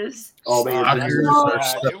messages. Oh, but I you're hear right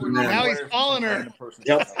start stepping in. Now he's calling her.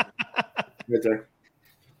 Yep. there.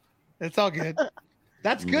 It's all good.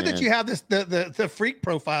 That's good that Man. you have this the freak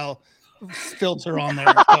profile filter on there.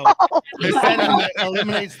 So the setting that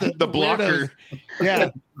eliminates the blocker. weirdos. Yeah,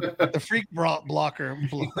 the freak blocker.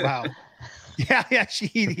 Wow. Yeah,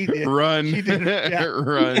 he did. Run. She did it, yeah.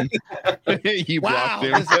 Run. You Wow.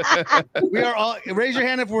 blocked him. We are all raise your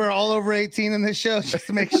hand if we're all over 18 in this show, just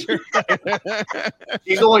to make sure.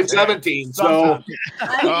 He's only 17, so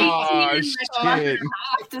Oh, I'm 18 and my shit.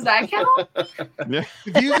 half. Does that count? The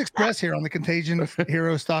views expressed here on the Contagion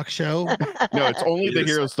Herostock show. No, it's only the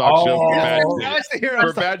Hero Stock show. For bad Now shit. it's the For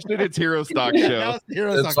Herostock. bad shit, it's Hero Stock Yeah, show. now it's the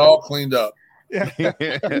Herostock. it's all cleaned up. Yeah.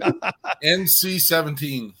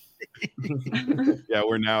 NC-17. Yeah,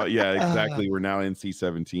 we're now. Yeah, exactly. We're now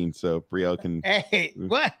NC-17, so Brielle can. Hey,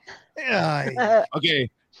 what? Okay,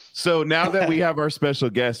 so now that we have our special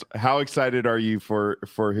guest, how excited are you for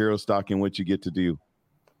Hero Stock and what you get to do?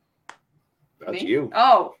 that's Me? you.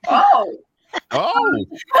 Oh. Oh,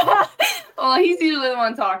 Well, he's usually the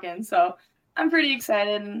one talking, so I'm pretty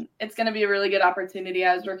excited, and it's going to be a really good opportunity.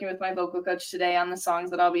 I was working with my vocal coach today on the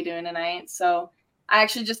songs that I'll be doing tonight, so I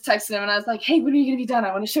actually just texted him and I was like, "Hey, when are you going to be done?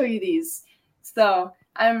 I want to show you these." So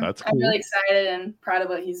I'm That's cool. really excited and proud of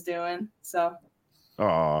what he's doing. So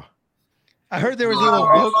oh, I heard there was a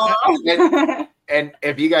little. And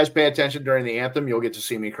if you guys pay attention during the anthem, you'll get to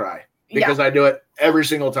see me cry yeah, because I do it every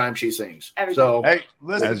single time she sings. Every So Hey, As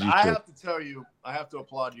listen, you I should. have to tell you, I have to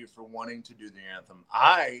applaud you for wanting to do the anthem.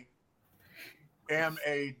 I am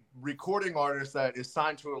a recording artist that is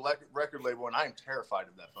signed to a record label, and I am terrified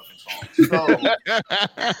of that fucking song.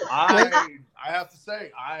 So I have to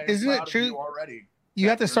say, I am Isn't it proud of true? you already. You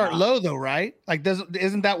have to You're start not. low though, right? Like,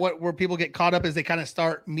 isn't that where people get caught up? Is they kind of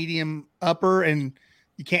start medium upper, and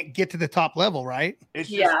you can't get to the top level, right? It's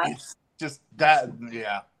just, Yeah. it's just that,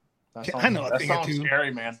 yeah. That I know a that thing or song's two.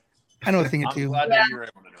 scary, man. I know a thing or I'm two. glad Yeah. that you were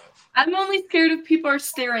able to do it. I'm only scared if people are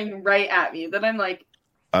staring right at me. That I'm like,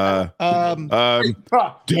 You Don't just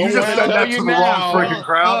wanna said tell that you to the now. wrong freaking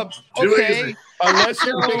crowd. Too Okay. easy. Unless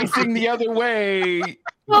you're facing the other way,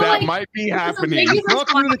 Well, that like, might be it's a happening. big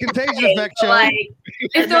Welcome to the Contagion Effect so, show. like,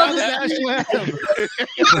 if Now those the national anthem.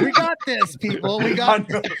 We got this, people. We got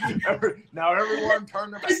this. Now everyone turn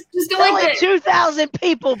their back. just go Only like this. 2,000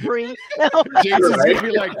 people, Bree. No. Jason's gonna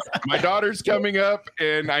be like, my daughter's coming up,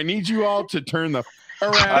 and I need you all to turn the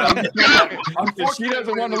around. Because she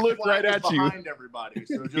doesn't want to look right at you. Behind everybody,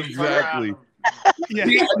 so just Exactly. Yeah.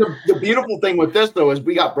 The beautiful thing with this, though, is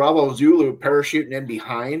we got Bravo Zulu parachuting in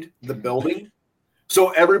behind the building.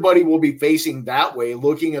 So everybody will be facing that way,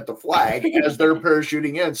 looking at the flag as they're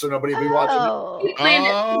parachuting in, so nobody will be watching. Oh.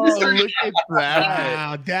 Oh, look at that!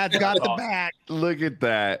 Wow, Dad's got the back. Look at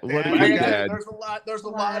that! What a Yeah, good yeah, dad! There's a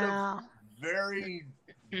lot Wow. of very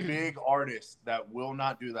big artists that will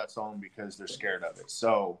not do that song because they're scared of it.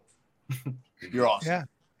 So you're awesome. Yeah.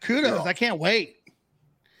 Kudos. I can't wait.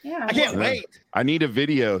 Yeah. I can't Yeah. wait. I need a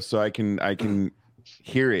video so I can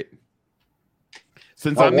hear it.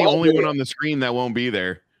 Since Oh, I'm the well, only yeah. one on the screen that won't be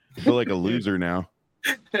there, I feel like a loser now.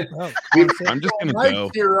 Oh, I'm just gonna I go.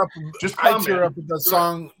 tear up. Just I comment. tear up at the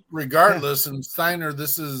song regardless. And Steiner,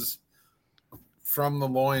 this is from the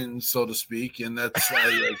loins, so to speak, and that's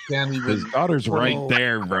I can't His even. daughter's right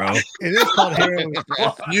there, bro. it is called Heroin.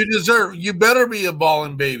 You deserve. You better be a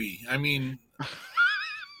ballin' baby. I mean,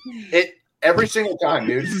 It every single time,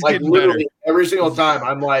 dude. This is Like getting literally every single time,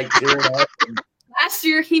 I'm like, tearing up. Last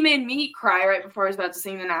year, he made me cry right before I was about to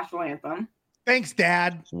sing the national anthem. Thanks,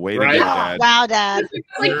 Dad. Way Right? to go, Oh, Dad. wow, Dad.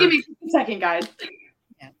 Like, give me a second, guys.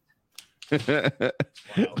 Look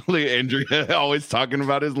at Andrea always talking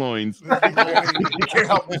about his loins. You can't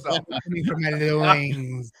help yourself. Coming from my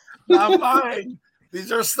loins. not mine.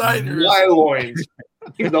 These are Steiner's. My loins.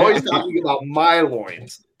 He's always talking about my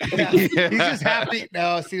loins. Yeah. He's just happy.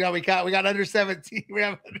 No, see, now we got under 17. We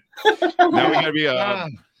have. Now we gotta be All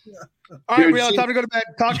right, Dude, Real, see- time to go to bed.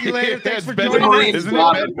 Talk to you later. Yeah, Thanks it's for bedtime. joining us. Isn't it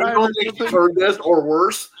I bedtime or don't think something? you've heard this or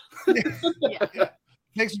worse.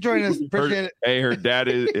 Thanks for joining us. Appreciate it. Hey, her dad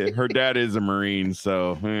is a Marine,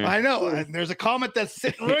 so I know. And there's a comment that's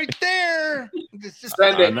sitting right there. It's just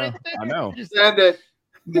Send it. I know. Just, Send it.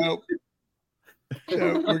 nope.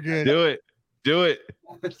 No, we're good. Do it.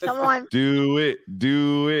 Come on, Do it.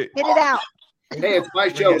 get it out. Hey, it's my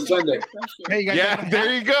show. Send it. Hey, you guys Yeah, like my there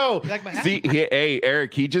hat? you go. You like my hat? See, hey,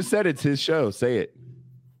 Eric, he just said it's his show. Say it.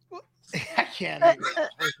 I can't.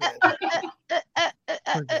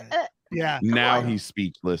 We're good. Yeah. Now he's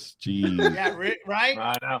speechless. Jeez. Yeah, right?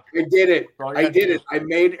 I know. I did it. All you I gotta did do. it. I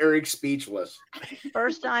made Eric speechless.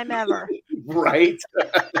 First time ever. Right?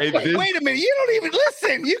 Hey, Wait, this- wait a minute. You don't even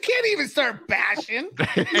listen. You can't even start bashing.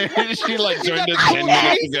 she like You joined got us cool 10 minutes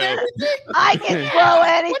face and ago. everything. I can throw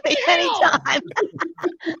anything hell? anytime.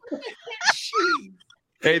 Jeez.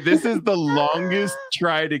 Hey, this is the longest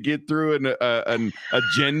try to get through an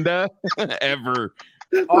agenda ever.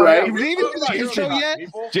 Right? You didn't even do the intro yet?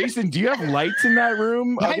 Jason, do you have lights in that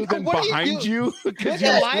room I other know, than what are you behind doing? you? Because Look at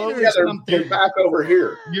you're lighter slowly- or Yeah, something. they're back over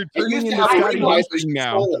here. you're It used turning to into have Scotty green lights, but Hosting she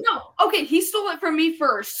now. stole it. No, okay, he stole it from me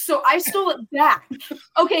first, so I stole it back.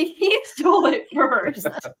 Okay, he stole it first.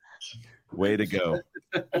 Way to go.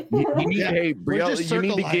 You need, Yeah, hey, we're Brielle, just you need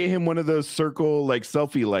to circle get him one of those circle like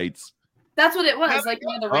selfie lights. That's what it was. Like, you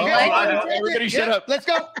know, the ring Oh, light. I know. Everybody shut up. Let's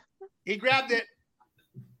go. He grabbed it.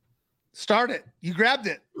 Start it. You grabbed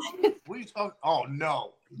it. What are you talking? Oh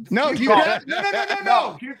no. No, Keep you talking. grabbed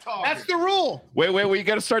No. Keep talking. That's the rule. Wait, we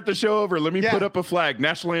got to start the show over. Let me Yeah. put up a flag.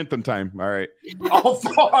 National anthem time. All right. Oh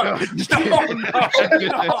fuck. No.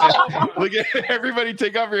 Look at everybody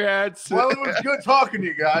take off your hats. Well, it was good talking to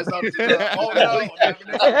you guys. I'm just, oh no. I'm having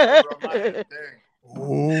an issue. Dang.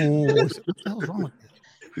 Oh, what the hell's wrong with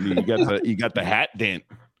You got the hat dent.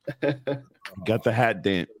 You got the hat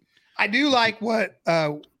dent. I do like what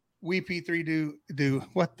we P3 do.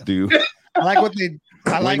 What the? Do I like what they.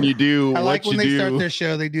 I like. when you do I like what when you they start do. their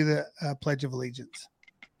show. They do the Pledge of Allegiance.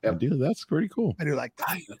 Dude, that's pretty cool. I do like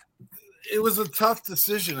that. It was a tough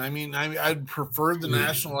decision. I mean, I'd prefer the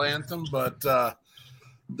national anthem, but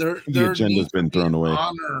there agenda's needs been to be thrown an away.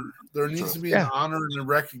 Honor. There needs to be Yeah. an honor and a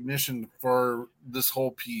recognition for this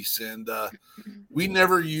whole piece. And we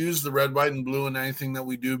never use the red, white, and blue in anything that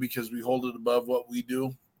we do because we hold it above what we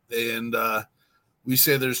do. And we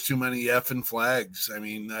say there's too many effing flags. I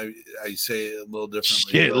mean, I say it a little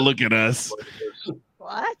differently. Shit, but look at us.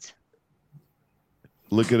 What?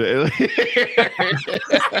 Look at it.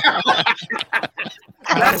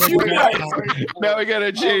 That's you guys. Now we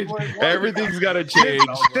gotta change. Everything's gotta change.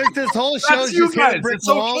 Since this whole show is you just hitting guys. brick It's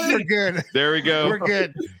walls, okay. we're good. There we go. We're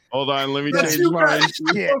good. Hold on, let me That's change you mine. guys.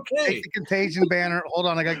 Yeah, Okay. take the Contagion banner. Hold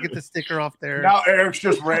on, I gotta get the sticker off there. Now Eric's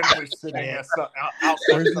just randomly sitting outside.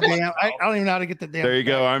 Where's the damn? I don't even know how to get the damn. There you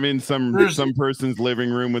go. I'm in some person's living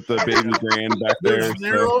room with the baby grand back there.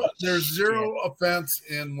 There's zero offense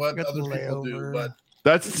in what Got the other people do, layover. but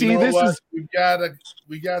That's you see, know this what? is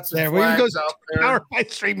we got some There, we can flags go out there. Power by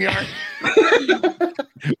StreamYard.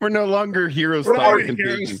 we're no longer hero We're stock already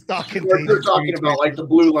Contagion. here, stock They're Contagion. talking about like the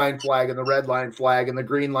blue line flag and the red line flag and the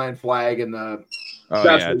green line flag and the. Oh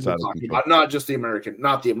That's yeah, what it's we're out of talking control. about. Not just the American,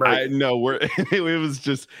 not the I American. know it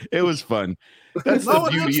was fun. That's No,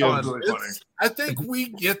 the it is beauty fun. of really funny. I think we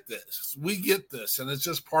get this. And it's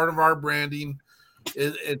just part of our branding.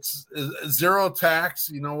 It's zero tax.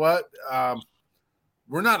 You know what?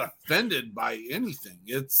 We're not offended by anything.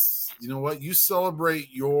 It's, you know what? You celebrate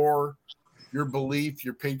your belief,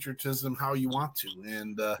 your patriotism, how you want to,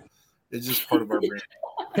 and it's just part of our brand.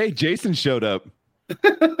 Hey, Jason showed up.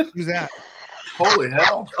 Who's that? Holy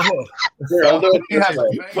hell! Here, I'll do it He has this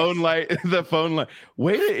way. Phone light, the phone light.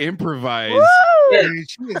 Way to improvise. There, Dude,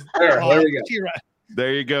 she is there we go. she right.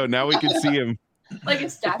 There you go. Now we can see him. Like a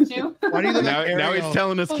statue. Why do you look Now, like now he's Ariel?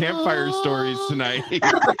 telling us campfire stories tonight.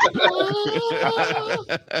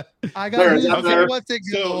 I got There, news it's up for there. what's it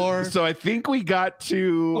galore. so I think we got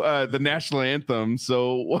to the national anthem.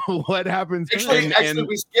 So what happens? Actually,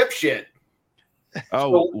 we skip shit. Oh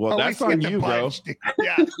well, Oh, we that's on skipped a you, bro. bunch, dude.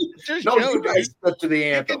 Yeah, just No, Joe, you guys dude. skip to the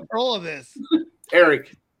Take anthem. control of this.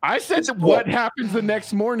 Eric, I said what happens the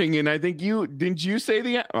next morning, and I think didn't you say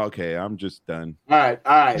the? Okay, I'm just done. all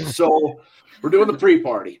right. So we're doing the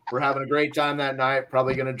pre-party. We're having a great time that night.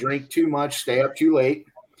 Probably going to drink too much, stay up too late.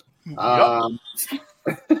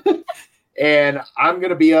 And I'm going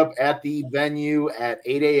to be up at the venue at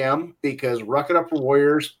 8 a.m. because Ruck It Up for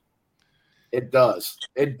Warriors, it does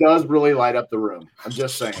really light up the room. I'm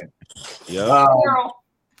just saying. Yeah. Girl.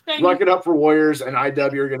 Thank Ruck you. It Up for Warriors and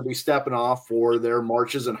IW are going to be stepping off for their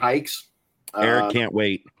marches and hikes. Eric can't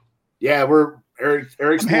wait. Yeah, Eric's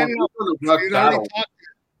I'm handing going out, to Ruck dude, I already battle. talked.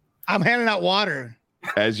 I'm handing out water.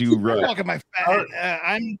 As you I'm ruck. walking my fat.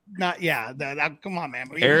 I'm not. Yeah, come on, man.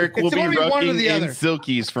 Eric will It's be gonna one or rucking the in other.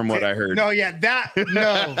 silkies, from what I heard. No, yeah,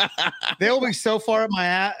 no. They'll be so far up my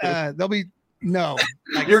ass. They'll be no.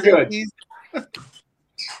 Like You're good.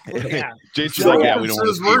 Yeah, Jason's like, yeah, we don't.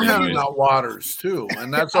 Says want we're to handing out waters too,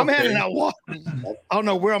 and that's okay. I'm handing out water. I don't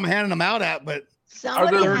know where I'm handing them out at, but Are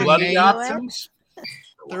Somebody there has bloody to do it. options?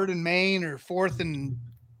 3rd and Main or 4th and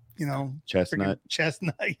Chestnut.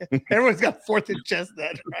 Chestnut. Everyone's got 4th and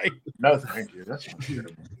Chestnut, right? No, thank you. That's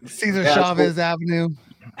beautiful. Caesar Yeah, Chavez Avenue.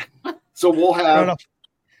 So we'll Right have off-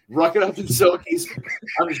 Ruck It Up in Silkies.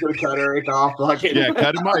 I'm just going to cut Eric off. Yeah,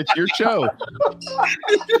 cut him off. It's your show.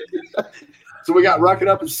 So we got Ruck It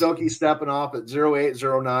Up and Silky stepping off at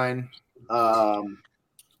 0809.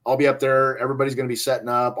 I'll be up there. Everybody's going to be setting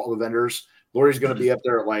up, all the vendors. Lori's going to be up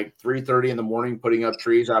there at like 3:30 in the morning, putting up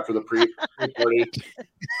trees after the pre-party.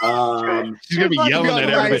 She's gonna be Fucking yelling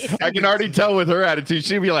at right. everybody. I can already tell with her attitude.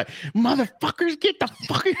 She'll be like, "Motherfuckers, get the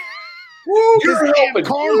fucking." You're helping.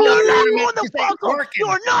 You're not going the fuck home.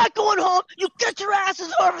 You're not going home. You get your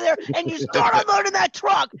asses over there and you start unloading that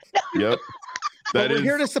truck. Yep. But That we're is.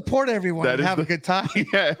 here to support everyone that and is have a the- good time.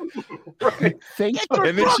 Yeah. Thank Get you. your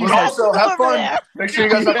And then truck she's But like, also, have over fun. there. Make sure you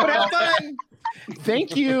guys have Have fun. fun.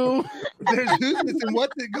 "Thank you." There's Hoosmas and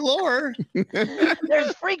what's it galore.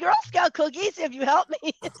 There's free Girl Scout cookies if you help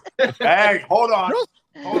me. Hey, hold on.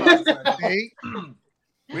 Hold on a second. Hey,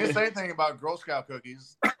 We didn't say anything about Girl Scout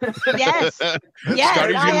cookies. Yes. Yes,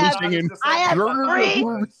 Scotty's I gonna be have- singing. I have "Grrr."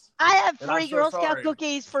 free- I have And I'm free so Girl Scout sorry.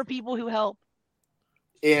 cookies for people who help.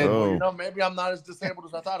 And Oh. You know, maybe I'm not as disabled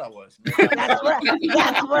as I thought I was. That's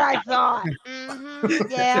what I thought.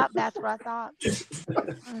 Yeah, that's what I thought.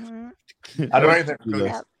 Mhm. I do anything for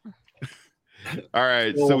Yeah. cookies. Yep. All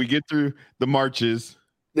right, so we get through the marches.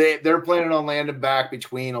 they're planning on landing back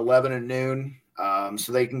between 11 and noon,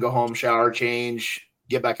 so they can go home, shower, change,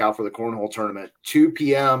 get back out for the cornhole tournament. 2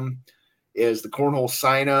 p.m. is the cornhole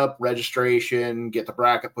sign up, registration, get the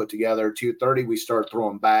bracket put together. 2:30 we start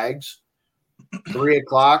throwing bags. 3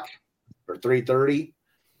 o'clock or 3:30,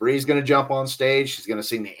 Bree's going to jump on stage. She's going to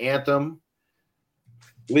sing the anthem.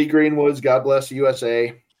 Lee Greenwood's "God Bless the USA,"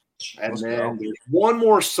 and Let's then go. there's one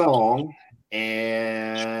more song,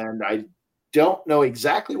 and I don't know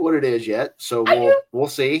exactly what it is yet, so we'll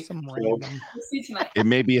see. some So, random. We'll see tonight. It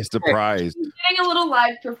may be a surprise. Getting a little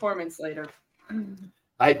live performance later.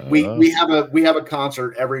 we have a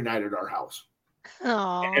concert every night at our house.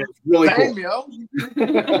 Aw. And it's really Bang, cool.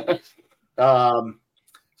 yo.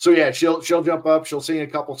 So yeah, she'll jump up, she'll sing a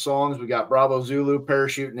couple songs. We got Bravo Zulu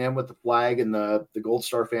parachuting in with the flag and the Gold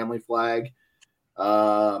Star family flag.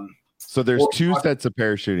 So there's 2 sets of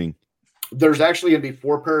parachuting. There's actually going to be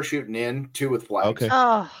 4 parachuting in, 2 with flags. Okay.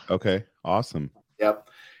 Oh, Okay. Awesome. Yep.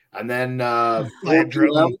 And then Flag 4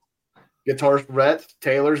 drone. p.m. Guitarist Brett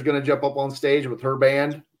Taylor's going to jump up on stage with her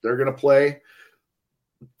band. They're going to play.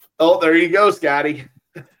 Oh, there you go, Scotty.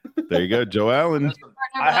 There you go, Joe Allen. Listen,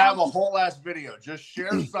 I have a whole ass video. Just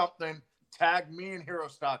share something, tag me and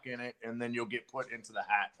Herostock in it, and then you'll get put into the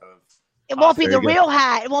hat of. it won't be there the you go. real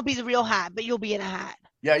hat. It won't be the real hat, but you'll be in a hat.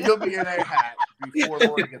 Yeah, you'll be in a hat before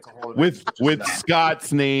Lori gets a hold of With it.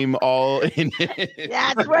 Scott's name all in it.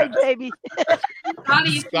 That's right, baby.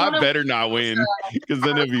 Scotty, Scott better not win, because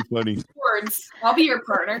then it'd be funny. boards. I'll be your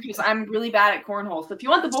partner because I'm really bad at cornhole. So if you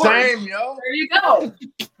want the board, Same, yo. there you go.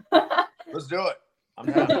 Let's do it. I'm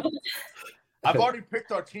down. I've already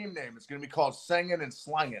picked our team name. It's going to be called Singing and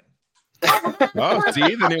Slanging. Oh,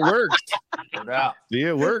 see, then it works. No doubt. See,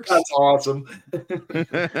 it works. That's awesome.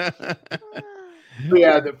 But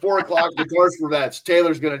yeah, the 4 o'clock guitars for vets.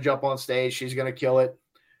 Taylor's going to jump on stage. She's going to kill it.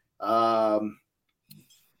 And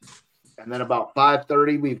then about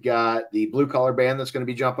 5:30, we've got the blue collar band that's going to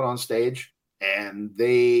be jumping on stage, and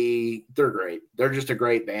they're great. They're just a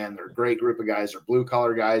great band. They're a great group of guys. They're blue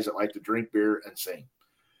collar guys that like to drink beer and sing.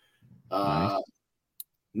 Nice.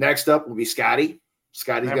 Next up will be Scotty.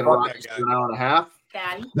 Scotty's Man, going to fuck rock that us guy. for an hour and a half.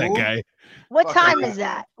 Daddy. That guy. What Fuck time yeah. is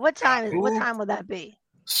that? What time will that be?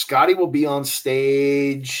 Scotty will be on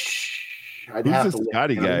stage. I'd Who's have this to look.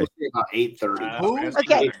 Scotty I'm guy? gonna say about 8:30. Who?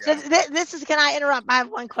 Okay, so this is. Can I interrupt? I have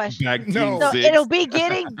one question. Back team No. So 6. it'll be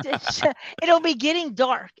getting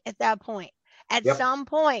dark at that point. At Yep. some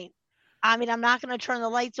point, I mean, I'm not going to turn the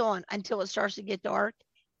lights on until it starts to get dark,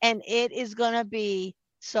 and it is going to be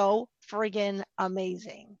so friggin'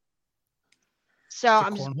 amazing. So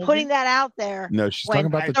I'm just cornhole putting game? that out there. No, she's When talking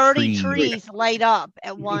about the 30 trees. trees light up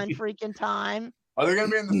at one freaking time, Are they going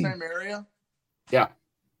to be in the same area?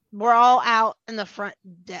 we're all out in the front.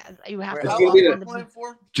 You have Wait, to how gonna long be are the- we playing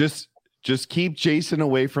for? Just keep Jason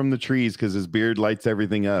away from the trees because his beard lights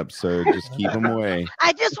everything up. So just keep him away.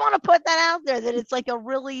 I just want to put that out there that it's like a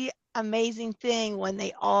really amazing thing when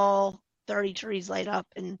they all 30 trees light up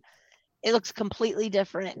and it looks completely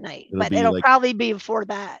different at night. It'll But be it'll like probably be before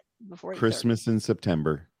that, before 8:30. Christmas in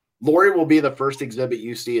September. Lori will be the first exhibit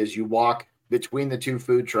you see as you walk between the 2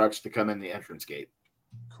 food trucks to come in the entrance gate.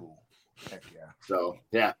 Cool. Heck yeah. So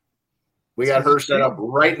yeah, we got her set up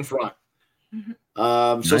right in front.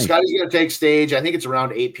 So Nice. Scotty's going to take stage. I think it's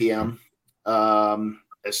around 8 p.m.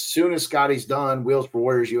 As soon as Scotty's done, Wheels for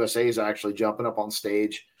Warriors USA is actually jumping up on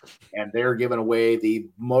stage, and they're giving away the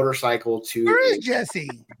motorcycle to Where is Jesse?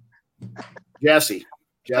 Jesse. I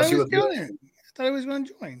Jesse was was doing good. it. I thought he was going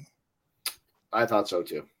to join. I thought so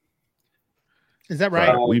too. Is that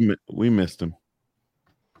right? We missed him.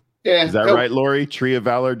 Yeah, Is that go. right, Lori?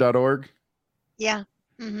 treeofvalor.org. Yeah.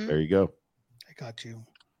 Mhm. There you go. I got you.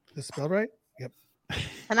 Is this spelled right? Yep.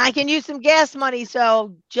 And I can use some gas money,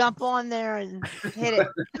 so jump on there and hit it.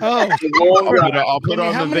 Oh, I'll put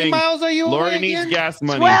on how the many thing. miles are you Lori away needs again? gas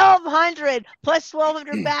money. 1,200 plus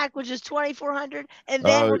 1,200 back, which is 2,400, and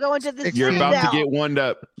then Oh, we're going to the You're about to Citadel. get one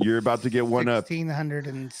up. You're about to get one up.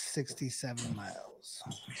 1,667 miles.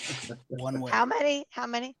 One way. How many? How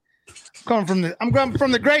many? I'm going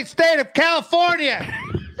from the great state of California.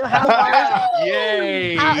 So how far is,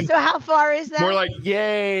 Yay! how far is that? More like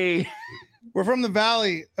yay. We're from the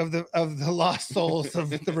valley of the lost souls of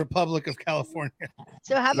the Republic of California.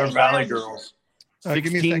 So how They're many Valley miles? Girls. Give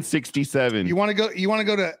me a second. 1667. You want to go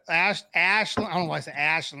to Ashland? I don't know why I say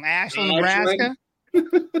Ashland, Ashland. Nebraska.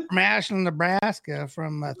 From Ashland, Nebraska,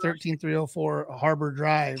 from 13304 Harbor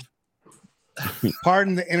Drive.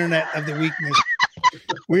 Pardon the internet of the weakness.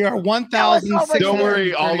 We are 1,000. Don't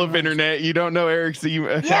worry, all of internet. You don't know Eric's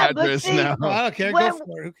address see, now. Oh, I don't care. When- Go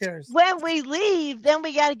for it. Who cares? When we leave, then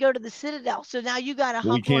we got to go to the Citadel. So now you got to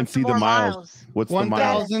Well, we hump on can't some see the more miles. What's the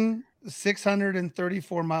miles?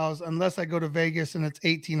 1,634 miles, unless I go to Vegas and it's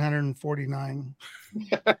 1,849.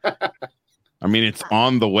 I mean, it's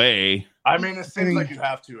on the way. I mean, it seems like you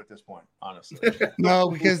have to at this point, honestly.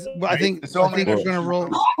 No, because I think It's we're only- going to roll.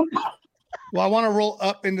 Well, I want to roll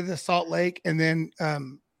up into the Salt Lake and then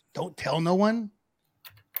don't tell no one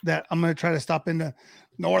that I'm going to try to stop into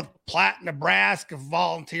North Platte, Nebraska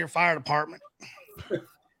Volunteer Fire Department.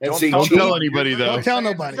 And see, Don't Chief- tell anybody, though. Don't tell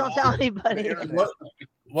nobody. Don't tell anybody.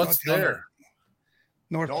 What's Don't tell there?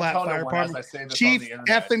 North Don't Platte tell Fire no one as I Department. say this on Chief the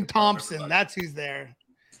internet. Effin Thompson. That's who's there.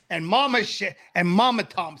 And Mama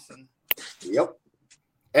Thompson. Yep.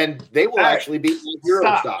 And they will Hey, actually be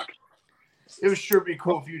Herostock. It would sure be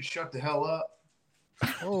cool if you'd shut the hell up.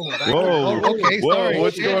 Oh, Whoa. okay. Whoa, Sorry.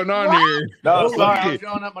 what's Shit. going on here? No, sorry, I Okay. was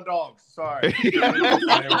yelling at my dogs. Sorry.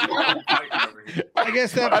 I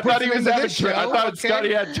guess that. I puts thought he him was into having. this show. I thought Okay.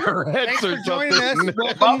 Scotty had Tourette's Thanks or for joining something. us.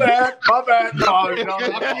 Welcome. My bad. My bad. No, you know,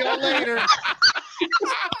 Talk to y'all later.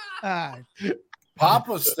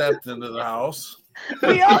 Papa stepped into the house.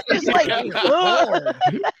 We all just like, ugh.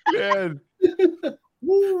 Man.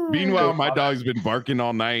 Meanwhile, my dog's been barking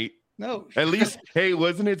all night. No. At least, hey,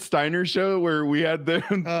 wasn't it Steiner show where we had the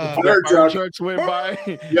Fire fire truck. trucks went by,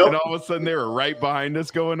 and all of a sudden they were right behind us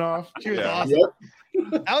going off? She was Yeah. awesome.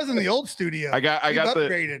 Yep. I was in the old studio. I got We've the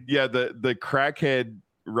upgraded. the crackhead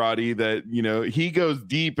Roddy that he goes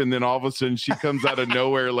deep and then all of a sudden she comes out of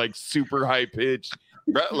nowhere like super high pitched,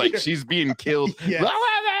 like she's being killed. Yes.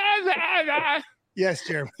 Yes,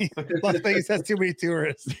 Jeremy. Las Vegas has too many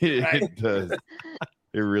tourists. It does.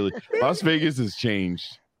 It really. Las Vegas has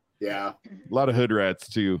changed. Yeah. A lot of hood rats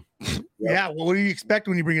too. Yeah. Well, what do you expect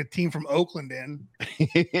when you bring a team from Oakland in?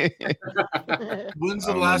 When's I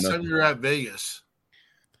the don't last know time you were at Vegas?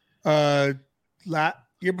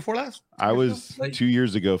 Year before last? I was 2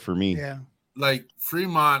 years ago for me. Yeah. Like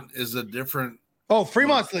Fremont is a different. Oh,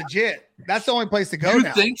 Fremont's legit. That's the only place to go You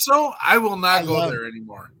now. think so? I will not I go love there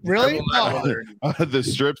anymore. Really? I will not go there anymore. The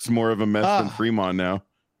strip's more of a mess than Fremont now.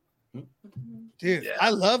 Dude, Yeah. I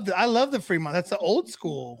love the Fremont. That's the old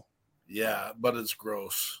school. Yeah, but it's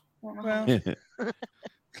gross. Well,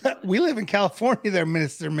 we live in California there,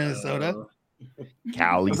 Minnesota.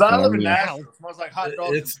 Cali. Because I live in Nashville. It smells like hot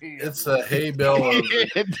dogs. It's a hay bale.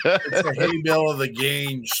 It's a hay bale of the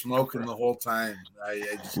gange smoking the whole time. I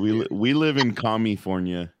just, we live in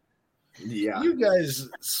California. Yeah. you guys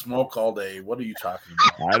smoke all day. What are you talking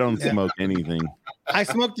about? I don't smoke anything. I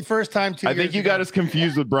smoked the first time too. I think you got us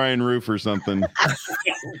confused with Brian Roof or something.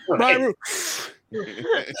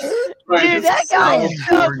 Dude, that guy is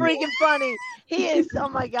so freaking funny. He is. Oh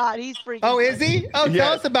my God, he's freaking. Oh, is he? Oh, Yeah,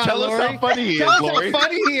 tell us about tell it, us Lori. how funny he Tell is, us Lori. how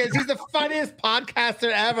funny he is. He's the funniest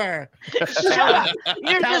podcaster ever. Shut up.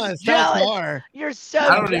 You're Tell just us. Tell us jealous. more. You're so.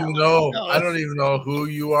 I don't jealous. even know. I don't even know who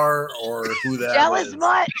you are or who that Jealous is.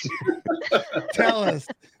 much. Tell us.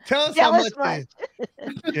 Tell us Jealous how much.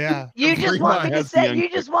 Yeah. You just Fremont want me to has say. the You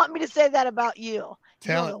just want me to say that about you.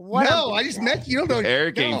 Tell You it. don't know what I'm No, gonna I just say. met you. You don't know.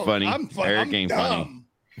 Eric ain't No, funny. I'm fun. Eric I'm ain't dumb.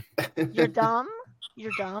 You're dumb.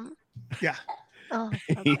 You're dumb. Yeah. Oh,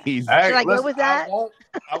 okay. He's Should I go with that?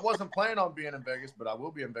 I wasn't planning on being in Vegas, but I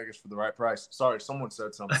will be in Vegas for the right price. Sorry, someone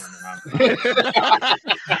said something.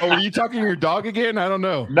 Oh, were you talking to your dog again? I don't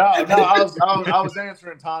know. No, I was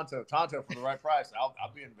answering Tonto for the right price. I'll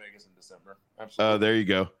be in Vegas in December. Absolutely. There you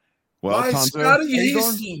go. Well, Why, Tonto, Scotty are you going?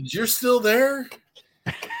 Hastings, you're still there?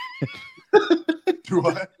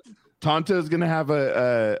 What? Tonto's gonna have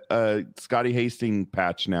a Scotty Hastings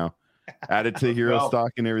patch now, added to Herostock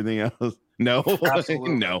and everything else. No,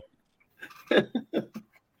 Absolutely. no, No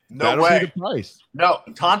that'll way. be the price. No,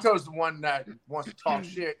 Tonto's the one that wants to talk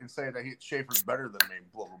shit and say that Schaefer's better than me.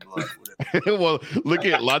 Blah blah blah. Well, look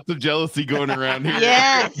at lots of jealousy going around here.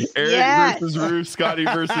 Yes. Eric Yes. versus Roof, Scotty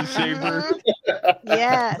versus Schaefer.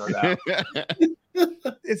 Yes. No doubt.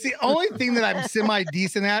 It's the only thing that I'm semi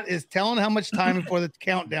decent at is telling how much time before the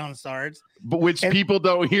countdown starts. But which And- people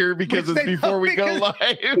don't hear because Which it's they before don't we go live.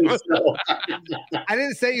 I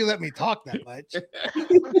didn't say you let me talk that much.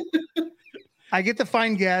 I get to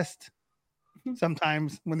find guests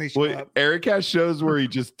sometimes when they show Well, up. Eric has shows where he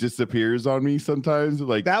just disappears on me sometimes.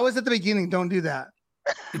 Like That was at the beginning. Don't do that.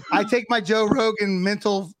 I take my Joe Rogan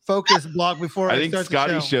mental focus block before I I think start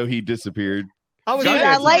Scotty's the show. show he disappeared. I was Dude,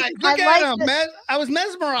 mesmerized. I like- Look I at like him, the- man. I was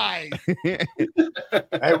mesmerized.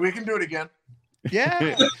 Hey, we can do it again.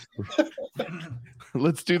 Yeah,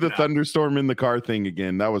 Let's do the thunderstorm in the car thing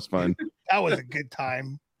again. That was fun. that was a good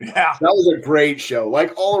time. Yeah. That was a great show.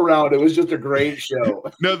 Like all around, it was just a great show.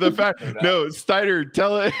 No, the fact no, Steiner,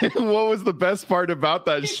 tell it what was the best part about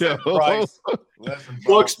that show. Price. Listen,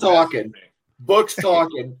 bro, Books talking. listen to me. Book's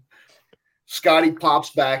talking. Scotty pops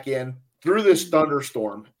back in through this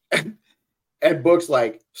thunderstorm. And Book's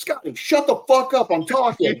like, Scotty, shut the fuck up. I'm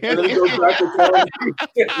talking. And then he goes back to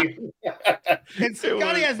talking. And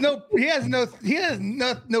Scotty has no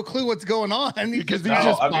clue what's going on Because he's No,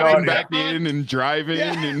 just I've no popping idea. back in and driving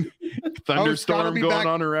Yeah. and Scotty'll thunderstorm be going back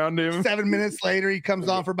on around him. 7 minutes later, he comes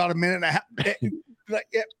on for about a minute and a half.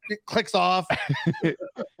 It clicks off. You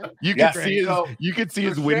Yeah, could see his so- you could see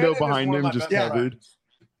his So window Shannon is behind one of him my just best covered. friends.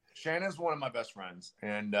 Shannon's one of my best friends.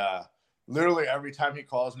 And literally every time he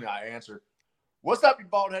calls me, I answer, "What's up, you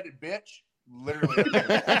bald-headed bitch?" Literally.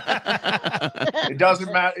 It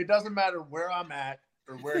doesn't matter. It doesn't matter where I'm at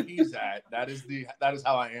or where he's at, that is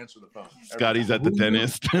how I answer the phone. Scotty's at the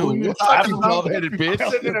dentist. I'm What's up, you bald-headed bitch?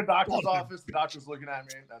 sitting in a doctor's office. The doctor's looking at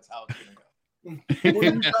me. That's how it's gonna go. What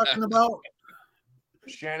are you talking about?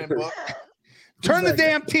 Shannon Book. Turn the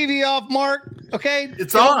damn TV off, Mark. Okay,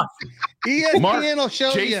 It's off. ESPN will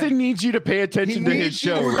show Jason you. needs you to pay attention to his needs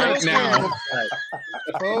show you to right listen. now.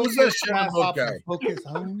 Who's that Shannon Book guy? Focus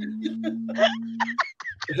home.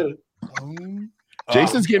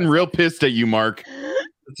 Jason's getting real pissed at you, Mark.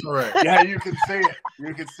 It's all right. Yeah, you can see it.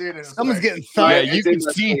 You can see it in his Someone's face. getting thumped. Yeah,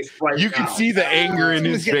 you can see the anger in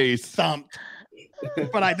his Someone's getting face. thumped.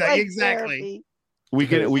 But I Like exactly. therapy. We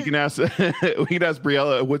can ask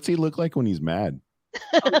Briella, what's he look like when he's mad?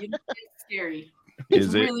 It's scary. It's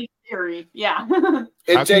Is it? really scary. Yeah.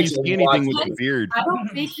 How can you see anything with the beard? I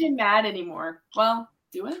don't make him mad anymore. Well,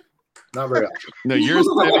 do it. Not very often. No, you're a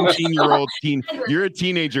 17-year-old teen. You're a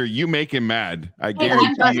teenager. You make him mad. I Hey, I'm better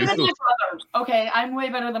guarantee than you. my brother. Okay, I'm way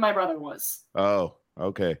better than my brother was. Oh,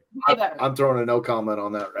 okay. Way better. I'm throwing a no comment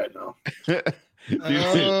on that right now.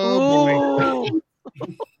 Oh, boy. Ooh.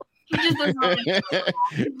 He just doesn't like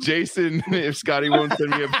Jason, if Scotty won't send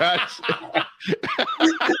me a patch.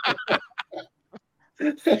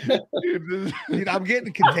 Dude, I'm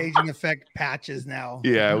getting contagion effect patches now.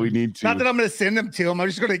 Yeah, we need to. Not that I'm going to send them to him. I'm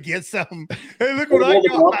just going to get some. Hey, look what I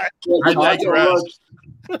got.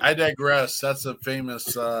 I digress. That's a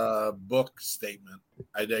famous book statement.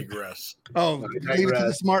 I digress. Oh, leave it to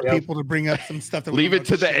the smart people to bring up some stuff. That we Leave don't it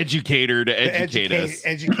to know the educator to educate us.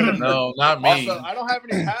 Educate. No, not me. Also, I don't have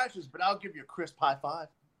any patches, but I'll give you a crisp high five.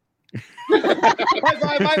 High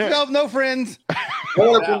five myself, no friends.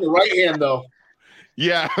 Hold it from the right hand, though.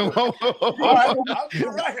 Yeah. All right, I'll give you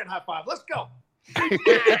a right hand high five. Let's go.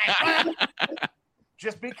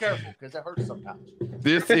 Just be careful because it hurts sometimes.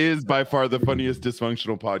 This is by far the funniest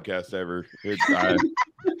dysfunctional podcast ever.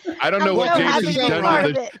 I don't know what I'm so happy Jason's to be done part to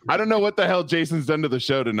of the, it. I don't know what the hell Jason's done to the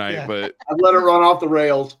show tonight, Yeah. but I've let it run off the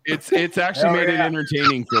rails. it's actually Hell made it yeah.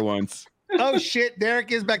 entertaining for once. Oh shit,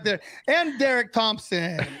 Derek is back there, and Derek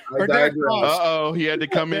Thompson. I Or Derek digress. Ross. Uh-oh, he had to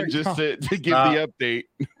come in just to give the update.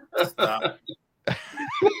 Stop.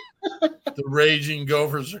 The raging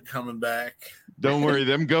Gophers are coming back. Don't worry,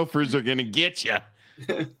 them Gophers are gonna get you.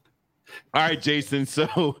 All right, Jason.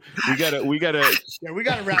 So we gotta Yeah, we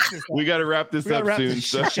gotta wrap this up. we gotta wrap this We gotta up wrap soon. this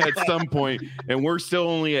So shit at up. some point, and we're still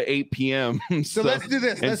only at 8 p.m. So let's do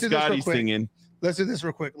this. And Let's do this real Scotty's quick. singing. Let's do this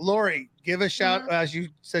real quick. Lori, give a shout as you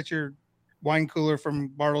set your wine cooler from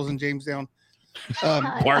Bartles and James down.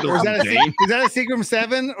 Bartles Or is that and a James. is that a Seagram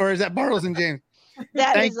 7 or is that Bartles and James?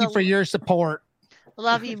 That Thank is you a- for your support.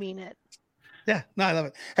 love you mean it. Yeah, no, I love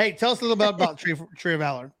it. Hey, tell us a little bit about Tree of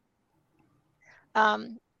Valor.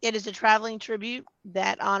 It is a traveling tribute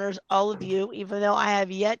that honors all of you, even though I have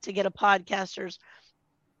yet to get a podcaster's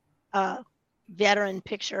veteran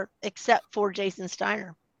picture, except for Jason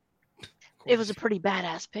Steiner. It was a pretty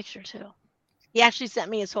badass picture too. He actually sent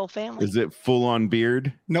me his whole family. Is it full on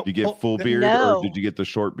beard? Nope. Did you get full No. beard or did you get the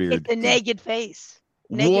short beard? It's a naked face.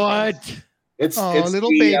 Naked What? face. It's Oh, it's little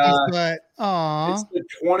the, baby's butt. Aw. It's the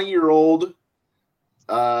 20-year-old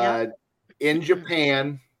Yeah. in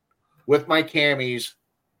Japan with my camis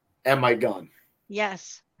and my gun.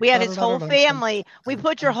 Yes. We have his whole Da-da-da-da-da. family. We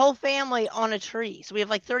put your whole family on a tree. So we have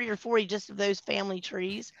like 30 or 40 just of those family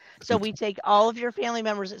trees. So we take all of your family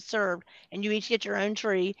members that served and you each get your own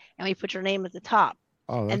tree and we put your name at the top.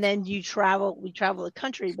 Oh, And then we travel the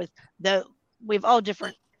country with we have all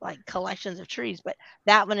different like collections of trees, but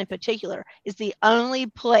that one in particular is the only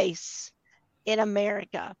place in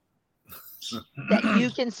America that you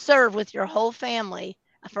can serve with your whole family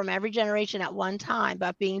from every generation at one time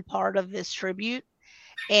by being part of this tribute.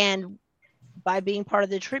 And by being part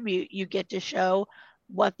of the tribute, you get to show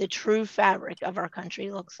what the true fabric of our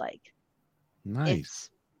country looks like. nice.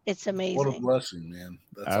 It's amazing. What a blessing, man.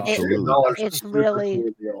 That's Absolutely. awesome. It's really-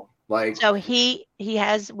 cool deal. Like So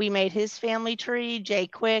we made his family tree, Jay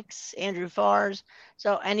Quicks, Andrew Fars.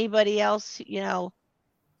 So anybody else,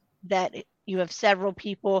 that you have several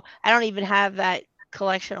people. I don't even have that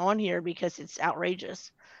collection on here because it's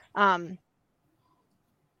outrageous.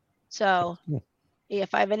 So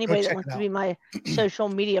if I have anybody that check wants it to be my social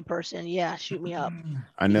media person, yeah, shoot me up.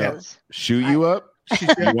 I know. because- Shoot you up?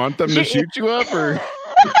 You want them to shoot you up or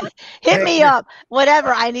Hit me up.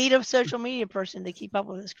 Whatever. I need a social media person to keep up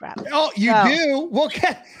with this crap. Oh, you So- do? Well,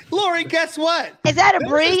 Lori, guess what? Is that a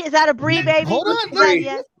brie? Is that a brie, baby? Hold on, Is that Brie.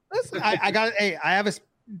 yes? Listen, I got Hey, I have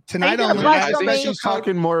tonight gonna only. bust I I have a think somebody- special she's code.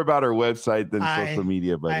 talking more about her website than I- social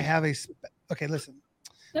media, but I have okay, listen.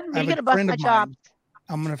 You're I have a gonna bust friend my of chops.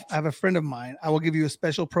 mine. I have a friend of mine. I will give you a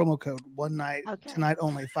special promo code one night, Okay. tonight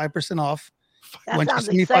only, 5% off. That Once you sounds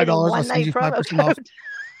send me exciting. $5, I'll One send night you promo 5% off. code.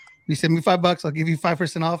 You send me $5, I'll give you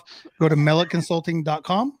 5% off. Go to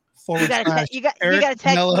mellettconsulting.com You gotta, / you gotta Eric text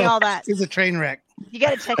me Mello all that. is a train wreck. You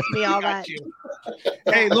gotta text me all that.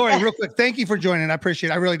 Hey, Lori, real quick, thank you for joining. I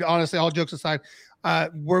appreciate it. I really, honestly, all jokes aside,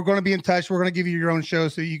 we're going to be in touch. We're going to give you your own show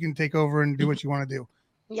so you can take over and do what you want to do.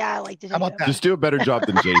 Yeah, I like to do How about that? Just do a better job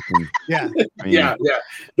than Jason. Yeah. I mean, Yeah.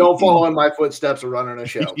 Don't follow in my footsteps of running a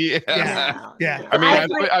show. Yeah. Yeah. I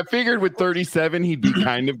mean, I figured with 37 he'd be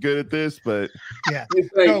kind of good at this, but Yeah. You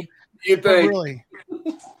think? Really?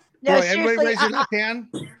 No, Lori, everybody seriously. raise your left hand.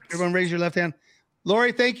 Everyone raise your left hand.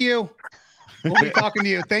 Lori, thank you. We'll be talking to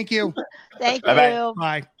you. Thank you. Thank Bye-bye. you.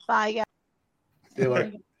 Bye. Bye, guys. See you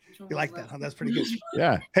later. You like that, huh? That's pretty good.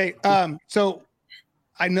 yeah. Hey, so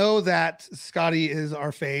I know that Scotty is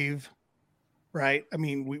our fave, right? I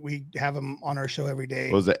mean, we have him on our show every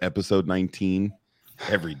day. What was it, episode 19?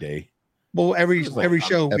 Every day. Well, every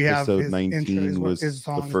show we have Episode his 19 intro, was his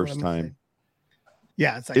song the is first what I'm gonna time. say.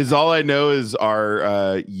 Yeah, it's like Is all I know is our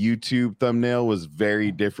YouTube thumbnail was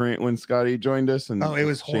very different when Scotty joined us, and it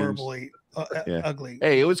was changed. horribly Yeah. ugly.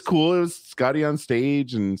 Hey, it was cool. It was Scotty on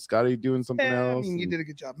stage and Scotty doing something Yeah, else. I mean, you and- did a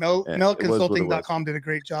good job. Yeah, it was what it Melconsulting.com did a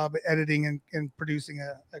great job at editing and producing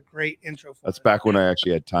a great intro. For That's it. back when I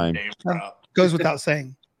actually had time. Name drop. Goes without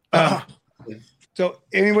saying. So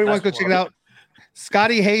anybody wants to go check it out?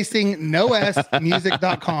 Scotty Hastings,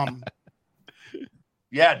 music.com.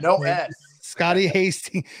 Yeah, no S. Scotty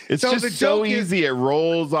Hastings. It's So the just so joke is- easy. It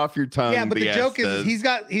rolls off your tongue. Yeah, but the yes joke is does.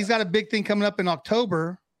 he's got a big thing coming up in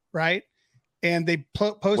October, right? And they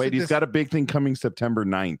posted Wait, he's this. got a big thing coming September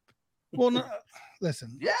 9th. Well, no,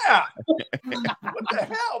 listen, Yeah. What the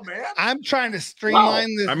hell, man? I'm trying to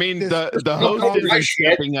streamline this. I mean, this the host conversation. is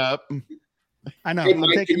stepping up. I know. Hey, I'm Mike,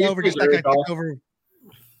 taking can you over just figure like I it out? took over.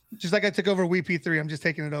 Just like I took over WP3, I'm just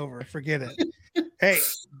taking it over. Forget it. Hey,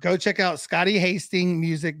 go check out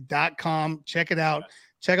ScottyHastingsmusic.com. Check it out.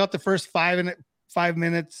 Check out the first 5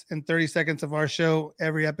 minutes and 30 seconds of our show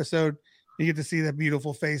every episode. You get to see the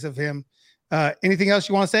beautiful face of him. Anything else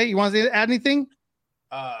you want to say? You want to add anything?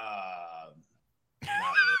 Not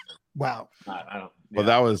Wow. really. I don't. Well,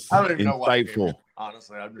 yeah. that was I don't even know why I came insightful. here,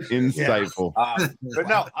 honestly, I'm just Insightful. But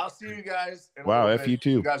no, I'll see you guys. In a Wow, little F bit. you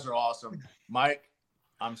too. You guys are awesome, Mike.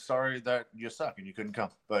 I'm sorry that you suck and you couldn't come,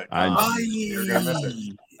 but you're gonna miss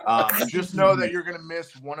it. Just know that you're gonna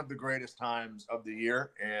miss one of the greatest times of the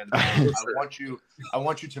year, and I want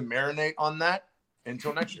you to marinate on that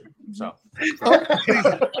until next year. So,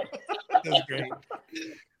 That's great.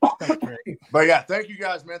 That's great. but yeah, thank you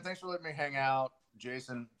guys, man. Thanks for letting me hang out,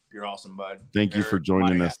 Jason. You're awesome, bud. Thank you for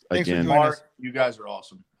joining Mike, us Thanks for again. joining us. Mark, you guys are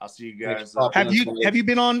awesome. I'll see you guys. Have you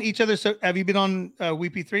been on each other? So have you been on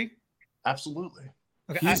WP3? Absolutely.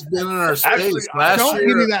 Okay. He's been in our space. Actually, Last Don't give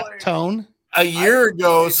year, me that tone. a year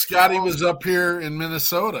ago, Scotty was up here in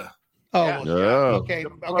Minnesota. Oh, Yeah. well, Oh. okay.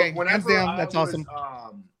 But Okay. Hands whenever down. I That's was,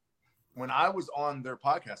 awesome. When I was on their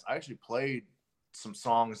podcast, I actually played some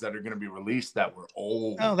songs that are going to be released that were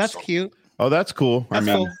old. Oh, that's songs. cute. Oh, that's cool. That's I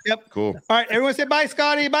mean, cool. Yep. cool. All right. Everyone say bye,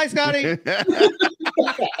 Scotty. Bye, Scotty.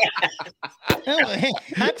 Oh, hey,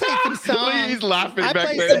 I played some songs. He's laughing I back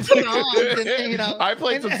played there. some songs and, you know, I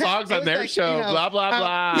played some and- songs it on was their like, show. you know, blah blah it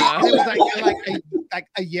blah. was like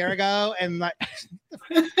a year ago, and like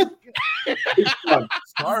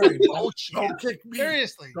Sorry, don't kick me.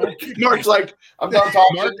 seriously. Don't kick me. Mark's like, I'm done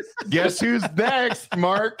talking. Mark, guess who's next,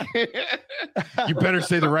 Mark? You better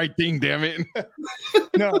say the right thing, damn it.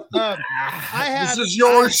 No, I had. This is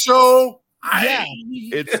your show. Yeah.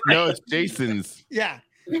 It's Jason's. Yeah,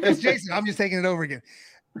 it's Jason. I'm just taking it over again.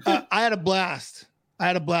 I had a blast.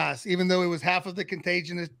 Even though it was half of the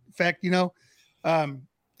contagion effect, you know.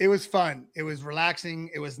 It was fun. It was relaxing.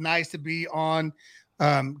 It was nice to be on.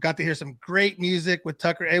 Got to hear some great music with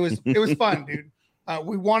Tucker. It was fun, dude.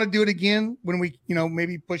 We want to do it again when we,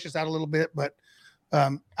 maybe push us out a little bit, but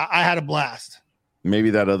I had a blast.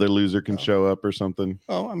 Maybe that other loser can show up or something.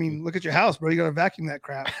 Oh, I mean, look at your house, bro. You got to vacuum that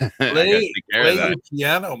crap. I gotta Play take care of that. the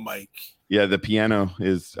piano, Mike. Yeah, the piano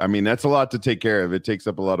is, that's a lot to take care of. It takes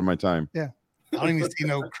up a lot of my time. I don't even see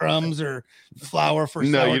no crumbs or flour for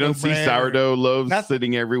No, you sourdough don't see bread or- sourdough loaves Nothing.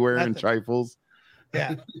 sitting everywhere in Nothing. trifles.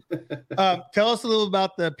 Yeah. Tell us a little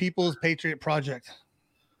about the People's Patriot Project.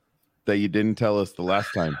 That you didn't tell us the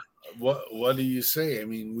last time. What do you say? I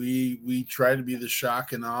mean, we try to be the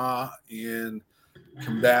shock and awe in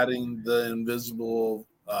combating the invisible,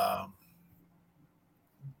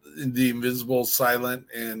 silent,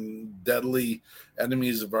 and deadly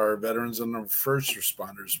enemies of our veterans and our first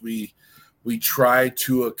responders. We try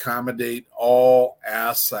to accommodate all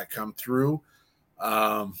asks that come through.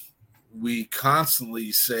 we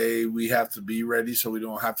constantly say we have to be ready so we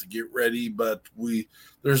don't have to get ready, but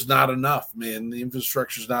there's not enough, man. The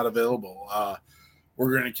infrastructure is not available.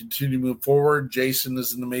 We're going to continue to move forward. Jason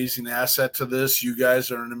is an amazing asset to this. You guys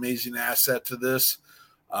are an amazing asset to this.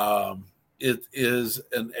 It is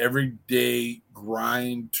an everyday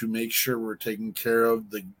grind to make sure we're taking care of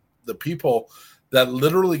the people that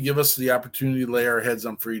literally give us the opportunity to lay our heads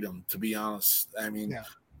on freedom, to be honest. I mean,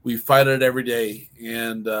 we fight it every day,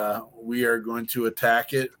 and we are going to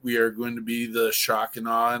attack it. We are going to be the shock and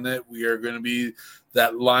awe in it. We are going to be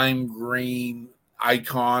that lime green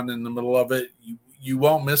icon in the middle of it. You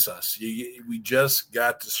won't miss us. We just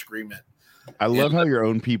got to scream it. I love how your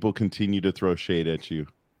own people continue to throw shade at you.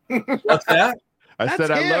 What's that? I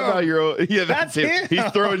said, I love how your own. Yeah, that's him. He's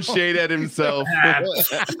throwing shade at himself.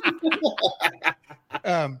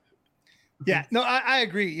 Yeah, no, I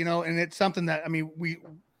agree. You know, and it's something that, I mean,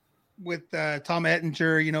 with Tom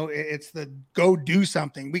Ettinger, you know, it's the go do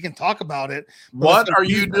something. We can talk about it. What are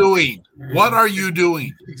you doing? What are you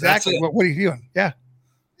doing? Exactly. What are you doing? Yeah.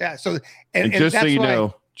 Yeah. So, and just so you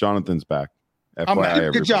know, Jonathan's back.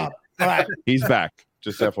 FYI, good job. All right. He's back.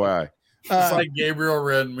 Just FYI. It's like Gabriel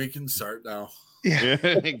Wren. We can start now. Yeah,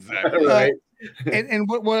 exactly. Right. And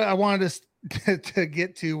what I wanted us to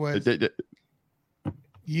get to was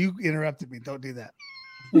you interrupted me. Don't do that.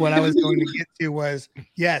 What I was going to get to was,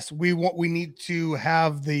 yes, we need to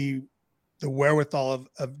have the wherewithal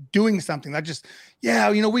of doing something. Not just,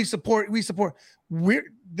 we support.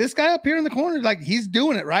 This guy up here in the corner, like, he's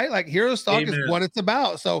doing it right. Like, Herostock is what it's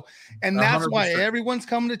about. So, and that's 100%. Why everyone's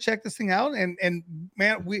coming to check this thing out. And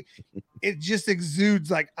man, it just exudes.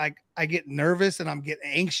 Like, I get nervous and I'm getting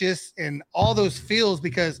anxious and all those feels,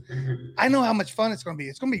 because I know how much fun it's going to be.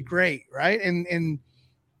 It's going to be great. Right. And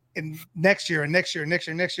next year and next year and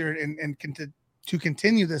to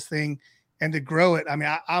continue this thing and to grow it. I mean,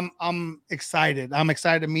 I'm excited. I'm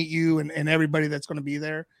excited to meet you and everybody that's going to be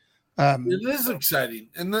there. It is exciting.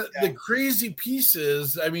 And the crazy piece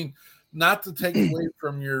is, I mean, not to take away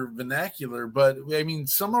from your vernacular, but I mean,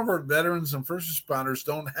 some of our veterans and first responders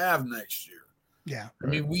don't have next year. Yeah. I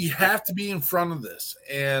mean, we have to be in front of this.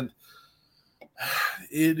 And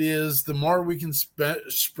it is, the more we can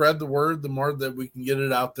spread the word, the more that we can get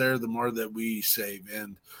it out there, the more that we save.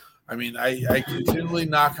 And I mean, I continually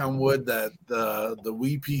knock on wood that the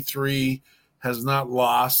WP3 has not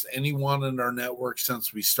lost anyone in our network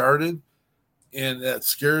since we started. And that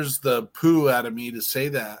scares the poo out of me to say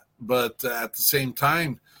that. But at the same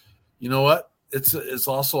time, you know what? It's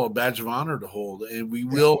also a badge of honor to hold, and we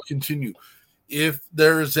will continue. If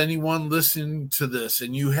there is anyone listening to this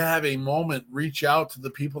and you have a moment, reach out to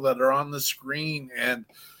the people that are on the screen. And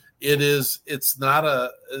it's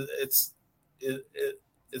not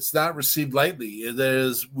received lightly. It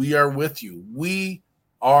is, we are with you. We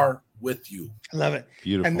are with you. I love it.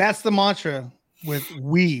 Beautiful. And that's the mantra with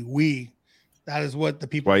we. That is what the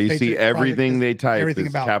people. Why you see everything they type everything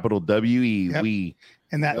is about capital W-E, yep. we.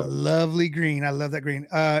 And that lovely green. I love that green.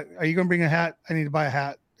 Are you going to bring a hat? I need to buy a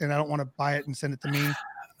hat, and I don't want to buy it and send it to me.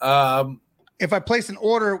 If I place an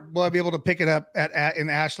order, will I be able to pick it up in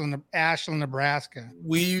Ashland, Nebraska?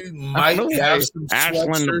 We might have some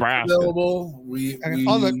sweatshirts available.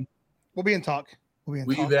 We'll be in talk.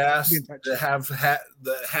 We've asked to have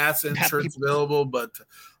the hats and shirts available, but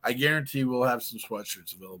I guarantee we'll have some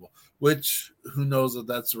sweatshirts available, which who knows if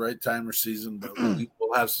that's the right time or season, but we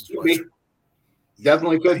will have some sweatshirts.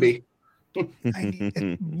 Definitely could be.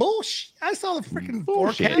 Bullshit. I saw the freaking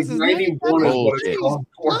forecast.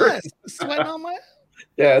 Sweating on my.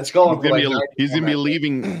 Yeah, it's calling for he's gonna be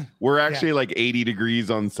leaving. We're actually like 80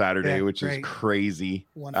 degrees on Saturday, which is crazy.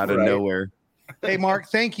 Wonderful. Out of nowhere. Hey, Mark,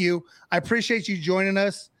 thank you. I appreciate you joining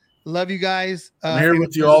us. Love you guys. I'm here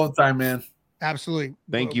with you all the time, man. Absolutely.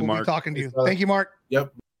 Thank you, Mark. We'll be talking to you. Thank you, Mark.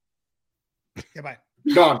 Yep. Yeah, bye.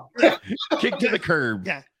 Gone. Kick to the curb.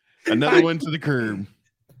 Yeah. Another one to the curb.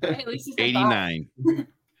 Hey, 89.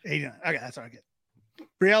 89. Okay, that's all I get.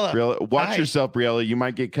 Briella, watch yourself, Briella. You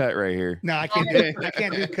might get cut right here. No, I can't do it.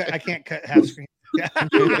 I can't cut half screen.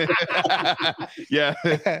 Yeah.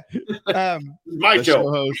 My show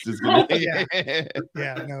host is gonna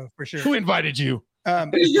yeah, no, for sure. Who invited you?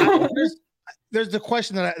 There's the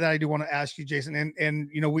question that I do want to ask you, Jason, and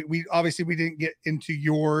you know, we obviously we didn't get into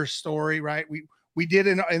your story, right? We did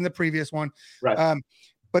in the previous one, right?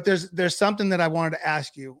 But there's something that I wanted to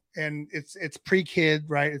ask you, and it's pre-kid,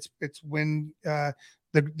 right? It's when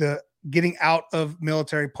the getting out of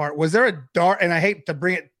military part. Was there a dark? And I hate to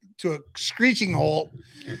bring it to a screeching halt.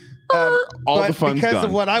 All the fun's because gone.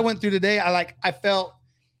 of what I went through today, I felt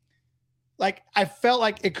like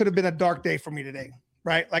it could have been a dark day for me today,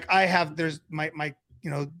 right? Like there's my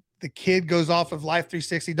the kid goes off of Life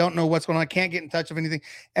 360, don't know what's going on, I can't get in touch of anything,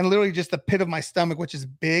 and literally just the pit of my stomach, which is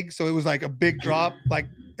big, so it was like a big drop, like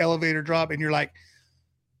elevator drop, and you're like,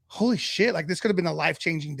 holy shit, like this could have been a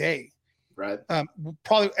life-changing day. Right.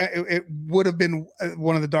 Probably it would have been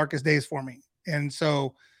one of the darkest days for me. And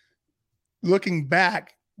so looking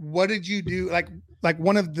back, what did you do? Like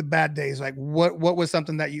one of the bad days, like what was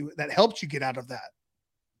something that helped you get out of that?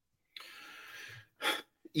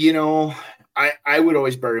 You know, I would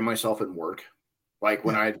always bury myself in work. Like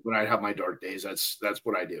when I have my dark days, that's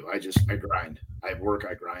what I do. I grind. I work,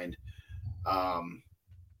 I grind.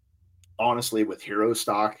 Honestly, with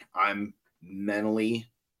Herostock, I'm mentally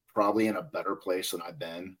probably in a better place than I've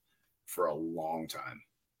been for a long time.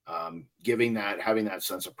 Having that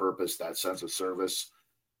sense of purpose, that sense of service.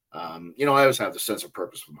 You know, I always have the sense of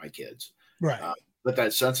purpose with my kids, right? But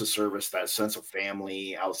that sense of service, that sense of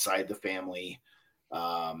family outside the family,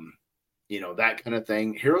 you know, that kind of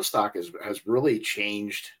thing. Herostock has really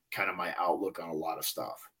changed kind of my outlook on a lot of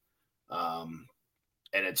stuff. And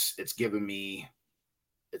it's given me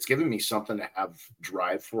something to have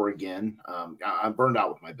drive for again. I'm burned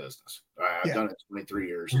out with my business. I've done it 23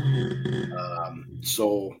 years.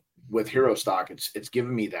 So with Herostock, it's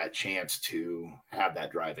given me that chance to have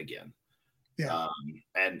that drive again. Yeah.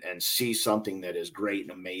 And see something that is great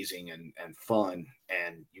and amazing and fun.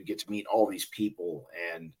 And you get to meet all these people.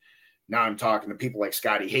 And now I'm talking to people like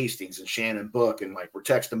Scotty Hastings and Shannon Book, and like we're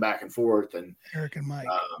texting back and forth, and Eric and Mike.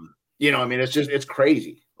 You know, I mean, it's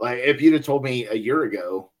crazy. Like if you'd have told me a year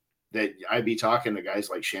ago that I'd be talking to guys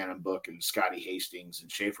like Shannon Book and Scotty Hastings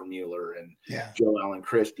and Schaefer Mueller and Joe Allen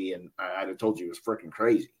Christie, and I'd have told you it was freaking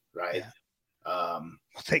crazy, right? Yeah.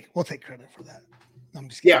 We'll take credit for that. I'm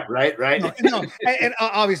just kidding. Yeah, right. No, and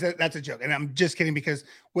obviously that's a joke, and I'm just kidding, because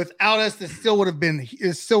without us, it still would have been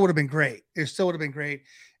great. It still would have been great.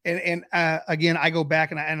 And again, I go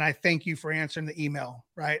back and I thank you for answering the email,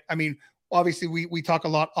 right? I mean, obviously we talk a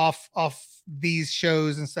lot off these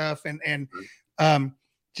shows and stuff, and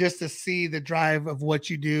just to see the drive of what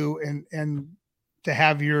you do and to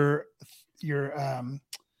have your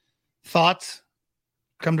thoughts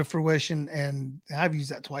come to fruition. And I've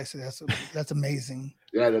used that twice. So that's amazing.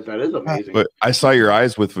 Yeah, that is amazing. But I saw your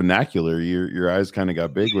eyes with vernacular. Your eyes kind of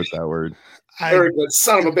got big with that word. Eric,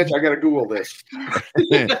 son of a bitch, I gotta Google this. I'm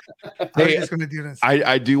just gonna do this.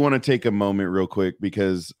 I do want to take a moment real quick,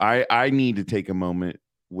 because I need to take a moment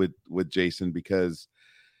with Jason, because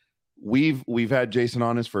we've had Jason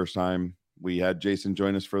on his first time. We had Jason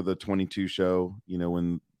join us for the 22 show, you know,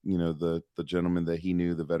 when, you know, the gentleman that he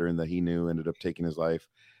knew, the veteran that he knew, ended up taking his life.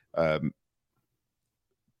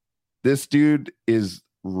 This dude is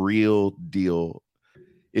real deal.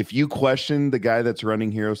 If you question the guy that's running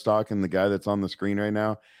Herostock and the guy that's on the screen right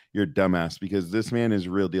now, you're a dumbass, because this man is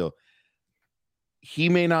real deal. He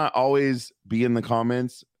may not always be in the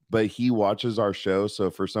comments, but he watches our show. So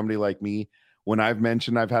for somebody like me, when I've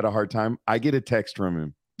mentioned I've had a hard time, I get a text from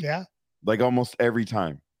him. Yeah. Like almost every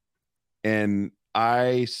time. And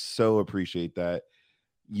I so appreciate that.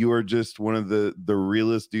 You are just one of the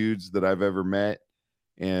realest dudes that I've ever met.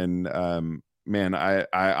 And man,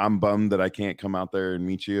 I'm bummed that I can't come out there and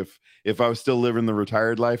meet you. If I was still living the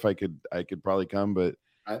retired life, I could probably come, but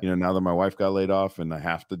you know, now that my wife got laid off and I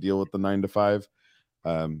have to deal with the 9 to 5,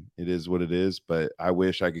 it is what it is. But I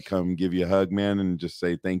wish I could come give you a hug, man, and just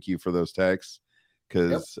say thank you for those texts.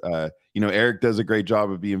 Because you know, Eric does a great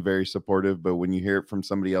job of being very supportive, but when you hear it from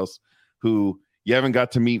somebody else who you haven't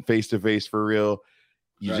got to meet face to face for real,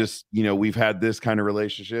 you just, you know, we've had this kind of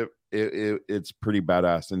relationship. It's pretty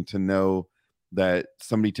badass. And to know that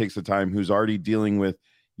somebody takes the time, who's already dealing with,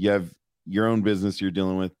 you have your own business you're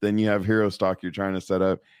dealing with, then you have Herostock you're trying to set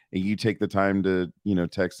up, and you take the time to, you know,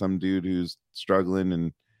 text some dude who's struggling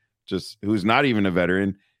and just who's not even a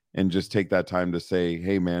veteran, and just take that time to say,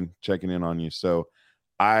 hey man, checking in on you. So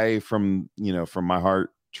I, from my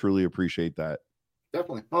heart, truly appreciate that.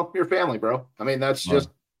 Definitely. Well, you're family, bro. I mean, that's just,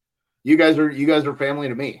 you guys are family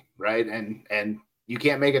to me, right? And you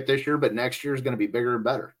can't make it this year, but next year is going to be bigger and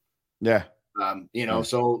better. Yeah. You know,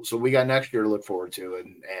 so we got next year to look forward to,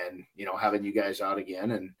 and you know, having you guys out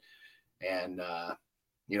again, and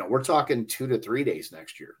you know, we're talking 2 to 3 days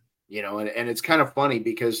next year, you know, and it's kind of funny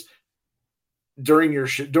because during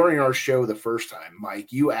our show the first time,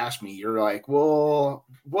 Mike, you asked me, you're like, well,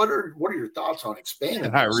 what are your thoughts on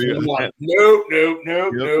expanding? I really like, nope.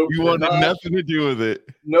 You wanted nothing to do with it.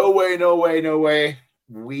 No way.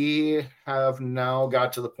 We have now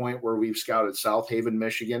got to the point where we've scouted South Haven,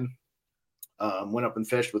 Michigan. Went up and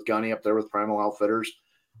fished with Gunny up there with Primal Outfitters,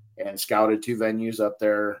 and scouted 2 venues up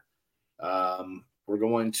there. We're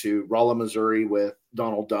going to Rolla, Missouri with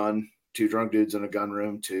Donald Dunn Two Drunk Dudes in a Gun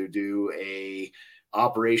Room to do a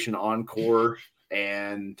Operation Encore,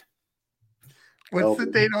 and What's the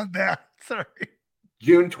date on that? Sorry.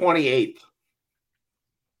 June 28th.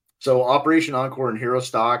 So Operation Encore and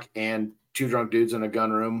Herostock and Two Drunk Dudes in a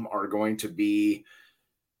Gun Room are going to be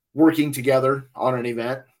working together on an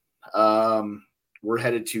event. We're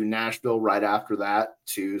headed to Nashville right after that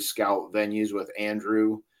to scout venues with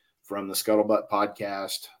Andrew from the Scuttlebutt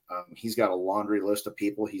podcast. He's got a laundry list of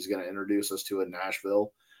people he's going to introduce us to in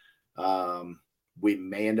Nashville. We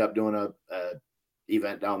may end up doing a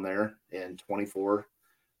event down there in 24.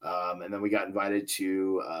 And then we got invited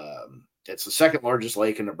to it's the second largest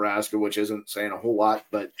lake in Nebraska, which isn't saying a whole lot,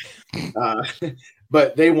 but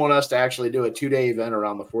but they want us to actually do a 2-day event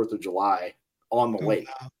around the 4th of July on the lake.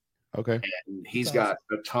 Okay. And he's got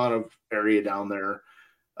a ton of area down there.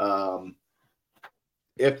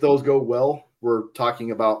 If those go well, we're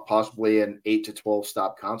talking about possibly an 8 to 12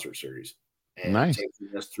 stop concert series. And nice.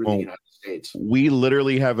 Taking this through the United States. We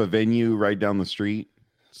literally have a venue right down the street.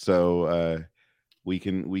 So we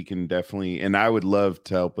can definitely, and I would love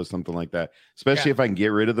to help with something like that, especially if I can get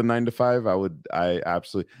rid of the 9 to 5.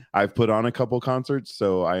 I've put on a couple concerts,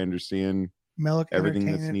 so I understand everything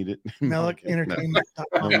that's needed. Melick Entertainment.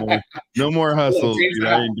 No more hustle. Dude,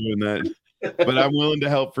 I ain't doing that. But I'm willing to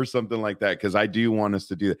help for something like that because I do want us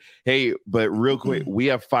to do that. Hey, but real quick, we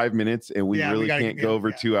have 5 minutes and we really can't go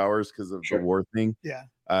over 2 hours because of the war thing. Yeah.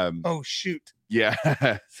 Oh shoot. Yeah.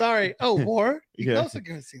 Sorry. Oh, war. Yeah. Also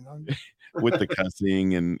gonna sing on with the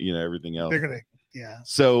cussing and everything else. They're gonna, yeah.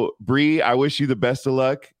 So Bree, I wish you the best of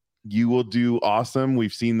luck. You will do awesome.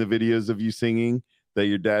 We've seen the videos of you singing that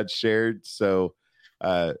your dad shared. So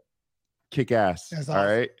kick ass. That's all awesome.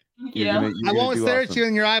 right. Yeah. I won't stare at you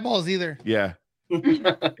in your eyeballs either. Yeah.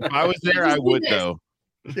 If I was there, I would though.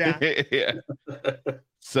 Yeah. Yeah.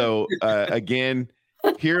 So again,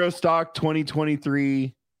 Herostock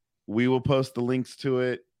 2023. We will post the links to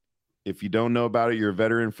it. If you don't know about it, you're a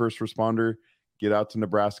veteran first responder, get out to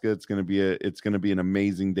Nebraska. It's gonna be an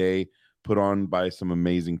amazing day put on by some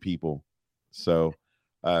amazing people. So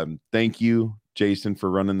thank you, Jason,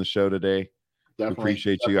 for running the show today. Definitely.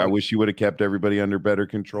 Appreciate you. I wish you would have kept everybody under better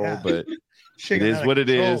control, but it is what it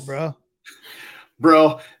is,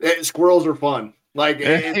 bro. Squirrels are fun. Like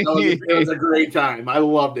it was a great time. I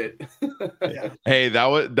loved it. Yeah. Hey,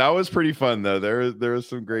 that was pretty fun though. There was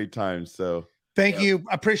some great times. So thank you.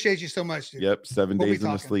 I appreciate you so much, dude. Yep, 7 days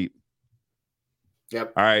in the sleep.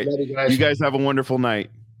 Yep. All right. You guys have a wonderful night.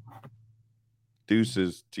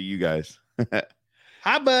 Deuces to you guys.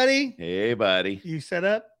 Hi, buddy. Hey, buddy. You set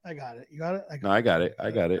up? I got it. You got it? I got it.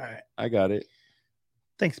 I got it. All right. I got it.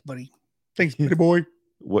 Thanks, buddy. Thanks, buddy boy.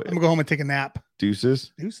 What? I'm gonna go home and take a nap.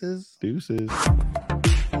 Deuces. Deuces. Deuces.